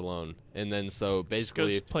leaves it alone. And then so Just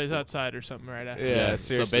basically. goes, plays outside or something right after. Yeah,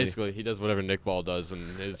 So seriously. basically, he does whatever Nick Ball does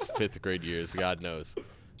in his 5th grade years. God knows.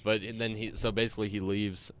 But and then he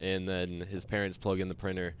leaves, and then his parents plug in the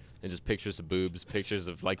printer, and just pictures of boobs, pictures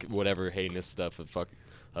of like whatever heinous stuff of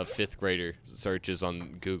 5th grader searches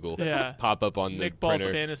on Google Yeah. pop up on Nick the Ball's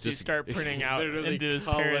printer. fantasies Just- start printing out Literally into his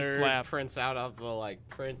parents' colored, lap. prints out of the like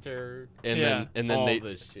printer. and Yeah. then all they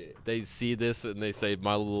this shit. they see this and they say,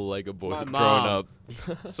 "My little Lego boy My has mom. grown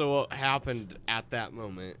up." So what happened at that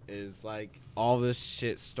moment is like all this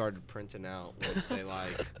shit started printing out. Let's say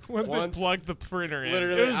like When once they plugged the printer in.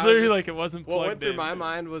 literally, It was I was literally just- like it wasn't what plugged went through in. my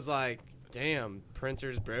mind was like, damn,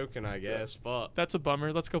 printer's broken. I guess. Fuck. That's a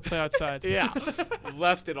bummer. Let's go play outside. Yeah.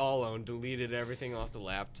 Left it all alone. Deleted everything off the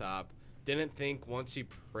laptop. Didn't think once you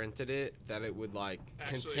printed it that it would like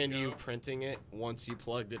Actually continue go. printing it once you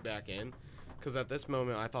plugged it back in. Because at this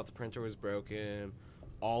moment I thought the printer was broken.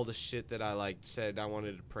 All the shit that I like said I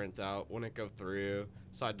wanted to print out wouldn't go through.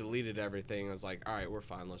 So I deleted everything. I was like, all right, we're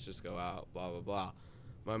fine. Let's just go out. Blah, blah, blah.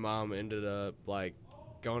 My mom ended up like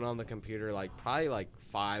going on the computer like probably like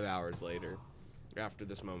 5 hours later. After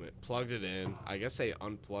this moment, plugged it in. I guess they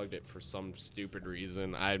unplugged it for some stupid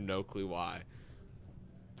reason. I have no clue why.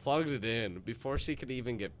 Plugged it in before she could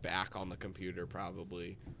even get back on the computer.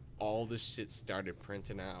 Probably all this shit started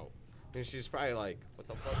printing out, and she's probably like, "What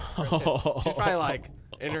the fuck is printing?" She's probably like,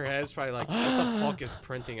 in her head, it's probably like, "What the fuck is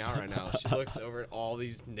printing out right now?" She looks over at all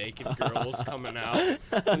these naked girls coming out,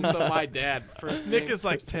 and so my dad first. Nick thing- is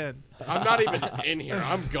like 10. I'm not even in here.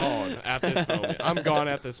 I'm gone at this moment. I'm gone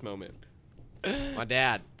at this moment. My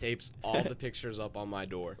dad tapes all the pictures up on my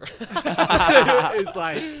door. It's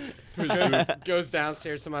like goes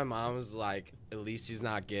downstairs to my mom. Is like, at least he's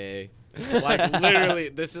not gay. Like literally,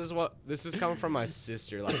 this is coming from my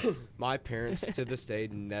sister. Like my parents to this day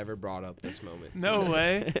never brought up this moment. to No me.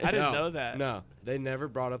 way. I didn't No, know that. No, they never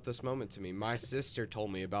brought up this moment to me. My sister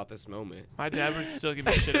told me about this moment. My dad would still give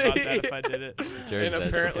me shit about that if I did it. Jared's And dad's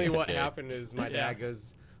apparently fucking what gay. happened is my Yeah. dad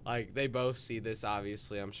goes, like, they both see this,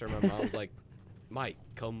 obviously. I'm sure my mom's like, Mike,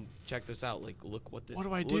 come check this out. Like, look what this. What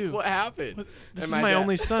do I look do? what happened? What- This And is my dad-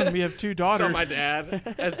 only son. We have 2 daughters. So my dad,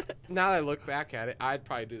 now that I look back at it, I'd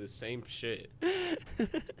probably do the same shit.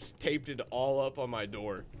 Just taped it all up on my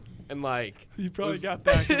door. And like, You probably was- got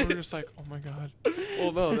back and we were just like, oh my god.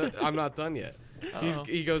 well, no, I'm not done yet. Uh-oh.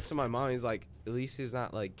 He goes to my mom. He's like, at least he's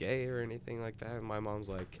not like gay or anything like that. And my mom's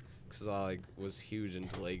like, because I like was huge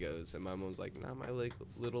into Legos, and my mom's like, not my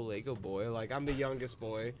little Lego boy. Like I'm the youngest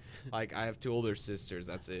boy. Like I have 2 older sisters.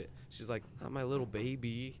 That's it. She's like, not my little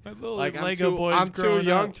baby. My little Like Lego boy's I'm too growing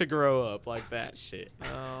young up. to grow up like that shit.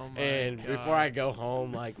 Oh my And god. before I go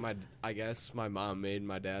home, like I guess my mom made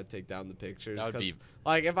my dad take down the pictures. That would 'cause, be-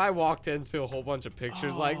 like if I walked into a whole bunch of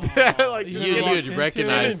pictures like Oh, that, like you just would've You walked would into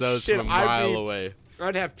recognize it. those Shit, from a I'd mile be- away.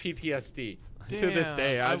 I'd have PTSD to this Damn,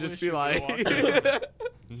 day. I I'd just wish be you would've like, walked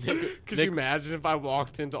could Nick- you imagine if I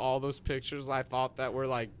walked into all those pictures I thought that were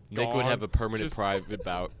like Nick would gone? have a permanent Just- private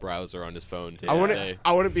browser on his phone to I this wouldn't. day.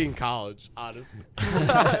 I wouldn't be in college, honestly.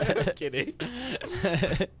 Kidding.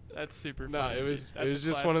 That's super No, funny, it was dude. That's a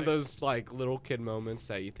just one of classic. those like little kid moments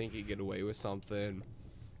that you think you get away with something,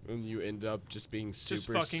 and you end up just being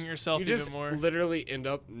super. Just fucking yourself you even just more. literally end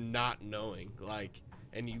up not knowing, like,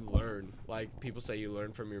 and you learn. Like people say, you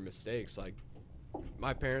learn from your mistakes. Like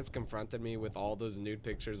my parents confronted me with all those nude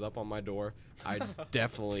pictures up on my door. I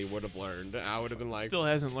definitely would have learned. I would have been like, Still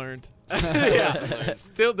hasn't learned. yeah,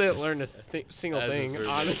 still didn't learn a single As is thing.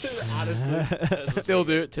 roommate. Honestly, still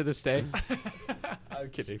do it to this day. I'm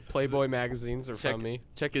kidding. Playboy magazines are Check- from me.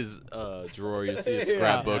 Check his drawer. You see his Yeah.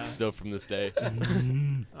 scrapbook Yeah. still from this day.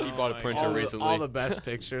 He bought a my printer God. recently. All the best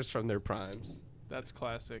pictures from their primes. That's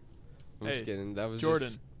classic. I'm Hey, just kidding. That was Jordan,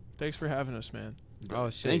 just, thanks for having us, man.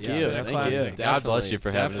 oh shit! Thank yeah, you. definitely, Thank you. definitely, God bless you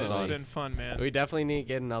for having us It's on. been fun, man. We definitely need to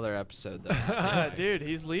get another episode though. Dude,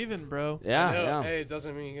 he's leaving, bro. Yeah, I know. yeah. Hey, it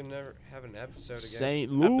doesn't mean you can never have an episode again.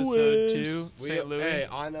 St. Louis. Episode 2, We- St. Louis. Hey,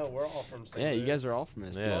 I know we're all from St. Yeah, Louis. you guys are all from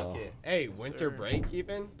this. Yeah. deal. Fuck it. Hey, winter Sir. break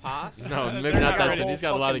even? Pass? No, They're maybe not not that ready. soon. He's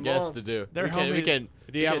got a lot of Fucking guests month. to do. They're we can.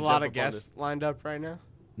 Do you have a can lot jump of up on guests lined up right now?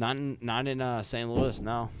 Not in St. Louis.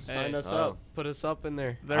 No. Sign Hey. us Oh. up. Put us up in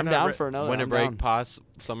there. They're I'm not down re- for another. Winter I'm break, down. pause,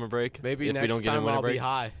 summer break. Maybe if next we don't get a time winter I'll break. be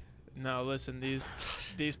high. No, listen, these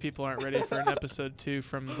people aren't ready for an episode 2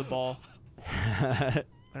 from the ball.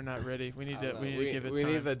 They're not ready. We need to give it we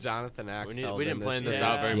time. need the Jonathan Ackfeld. We didn't in plan this this year.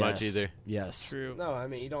 out very much Yes. either. Yes. True. No, I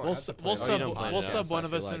mean you don't We'll, have to we'll plan you sub don't plan we'll it sub out, one I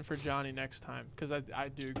of feel us in like. for Johnny next time because I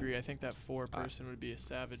do agree. I think that 4-person would be a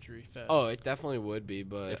savagery fest. Oh, it definitely would be,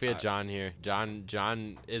 but If we had John here,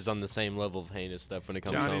 John is on the same level of heinous stuff when it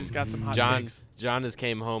comes Johnny's home. got some hot John takes. John has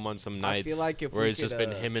came home on some I nights feel like if where we it's just could,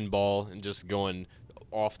 been him and Ball and just going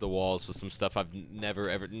off the walls with some stuff I've never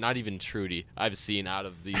ever, not even Trudy, I've seen out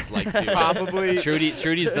of these like two. Probably-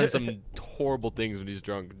 Trudy's done some horrible things when he's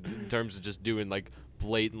drunk in terms of just doing like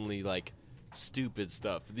blatantly like stupid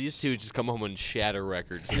stuff. These two just come home and shatter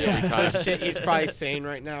records every time. the shit he's probably saying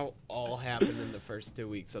right now all happened in the first 2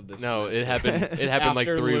 weeks of this. No, it semester. happened. It happened like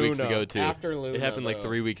After 3 weeks Luna. ago too. After Luna, it happened like though.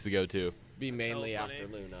 3 weeks ago too. Be mainly hella after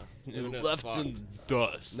funny. Luna. Luna's Left fucked. in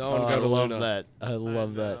dust. No Oh, one I go to love Luna. that. I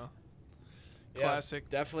love that. Yeah, Classic.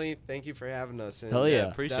 definitely. Thank you for having us. And Hell yeah.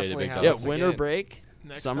 Appreciate it, definitely big have dog. Yeah, us winter again. break,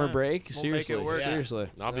 Next summer time, break. we'll make it Seriously, work. Yeah. seriously.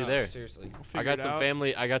 I'll be No, there. Seriously. I Figure got it some out.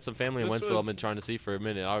 family. I got some family in This Wentzville I've was- been trying to see for a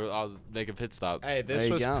minute. I was making a pit stop. Hey, this There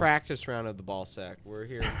you was go. practice round of the ball sack. We're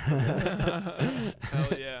here. Hell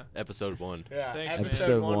yeah. Episode 1. Yeah, Thanks, man.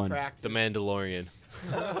 Episode one. practice. The Mandalorian.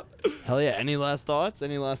 Hell yeah. Any last thoughts?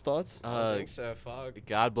 Any last thoughts? I don't think so. Fuck.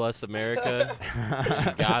 God bless America.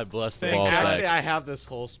 God bless the Thank- ball Actually, sack. I have this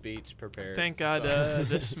whole speech prepared. Thank God so.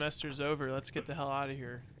 this semester's over. Let's get the hell out of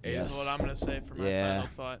here. Yes. Is what I'm gonna say for my Yeah. final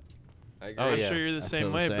thought. I agree. Oh, I'm yeah. sure you're the I same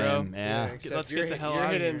feel way, the bro. same. Yeah. except Let's you're get the hell you're out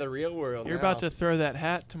of hitting here. the real world. You're now. about to throw that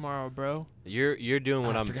hat tomorrow, bro. You're doing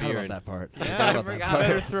what I I'm forgot fearing. about that part. Yeah, I forgot.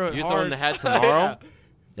 better throw it You're hard. throwing the hat tomorrow?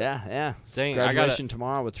 Yeah. Dang, Graduation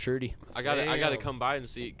tomorrow with Trudy. I gotta Damn. come by and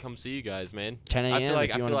come see you guys, man. 10 a.m. I feel like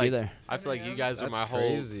if I you feel want to be like there. I feel like you guys are That's my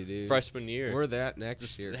crazy, whole dude. freshman year. We're that next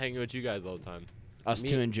just year. hanging with you guys all the time. Us Me-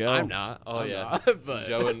 two and Joe. I'm not. Oh, I'm yeah. not, but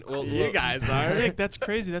Joe and well, you look, guys are. Nick, that's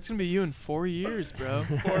crazy. That's gonna be you in 4 years, bro.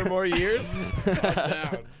 4 more years. I'm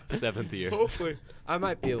down. 7th year. Hopefully, I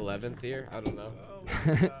might be 11th year. I don't know. Oh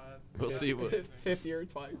my God. We'll see what. 5th year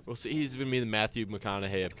twice. We'll see. He's been me the Matthew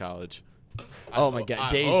McConaughey of college. Oh my I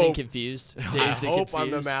God. Dazed hope- and confused. Dazed I and hope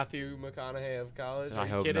I'm the confused. Matthew McConaughey of college. Are I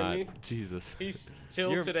you hope kidding not. me? Jesus. He's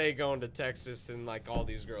still You're- today going to Texas and like all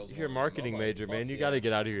these girls. You're a want him. marketing I'm like, major, fuck man. You yeah. got to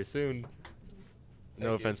get out of here soon. No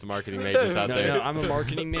Thank you. offense to marketing majors out No, there. no, I'm a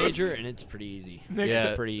marketing major, and it's pretty easy. Nick's Yeah.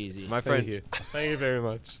 It's pretty easy. My Thank friend, you. Thank you very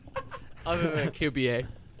much. Other than QBA.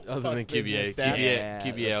 other Fuck than QBA, business stats. Yeah, QBA,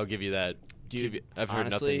 I'll that's- give you that. Dude, QB I've heard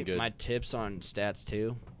honestly, nothing good. my tips on stats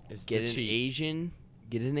too. It's Get the an cheat.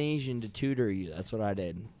 Asian to tutor you. That's what I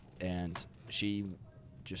did, and she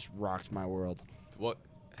just rocked my world. What?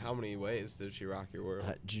 How many ways did she rock your world?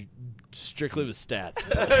 Strictly with stats.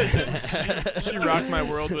 She rocked my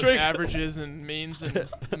world with Strict- averages and means and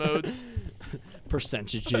modes.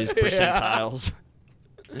 Percentages, percentiles.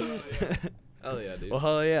 Hell yeah, dude. Well,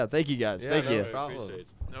 hell yeah. Thank you guys. Yeah, Thank no you. problem. Appreciate it.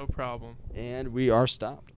 No problem. And we are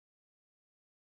stopped.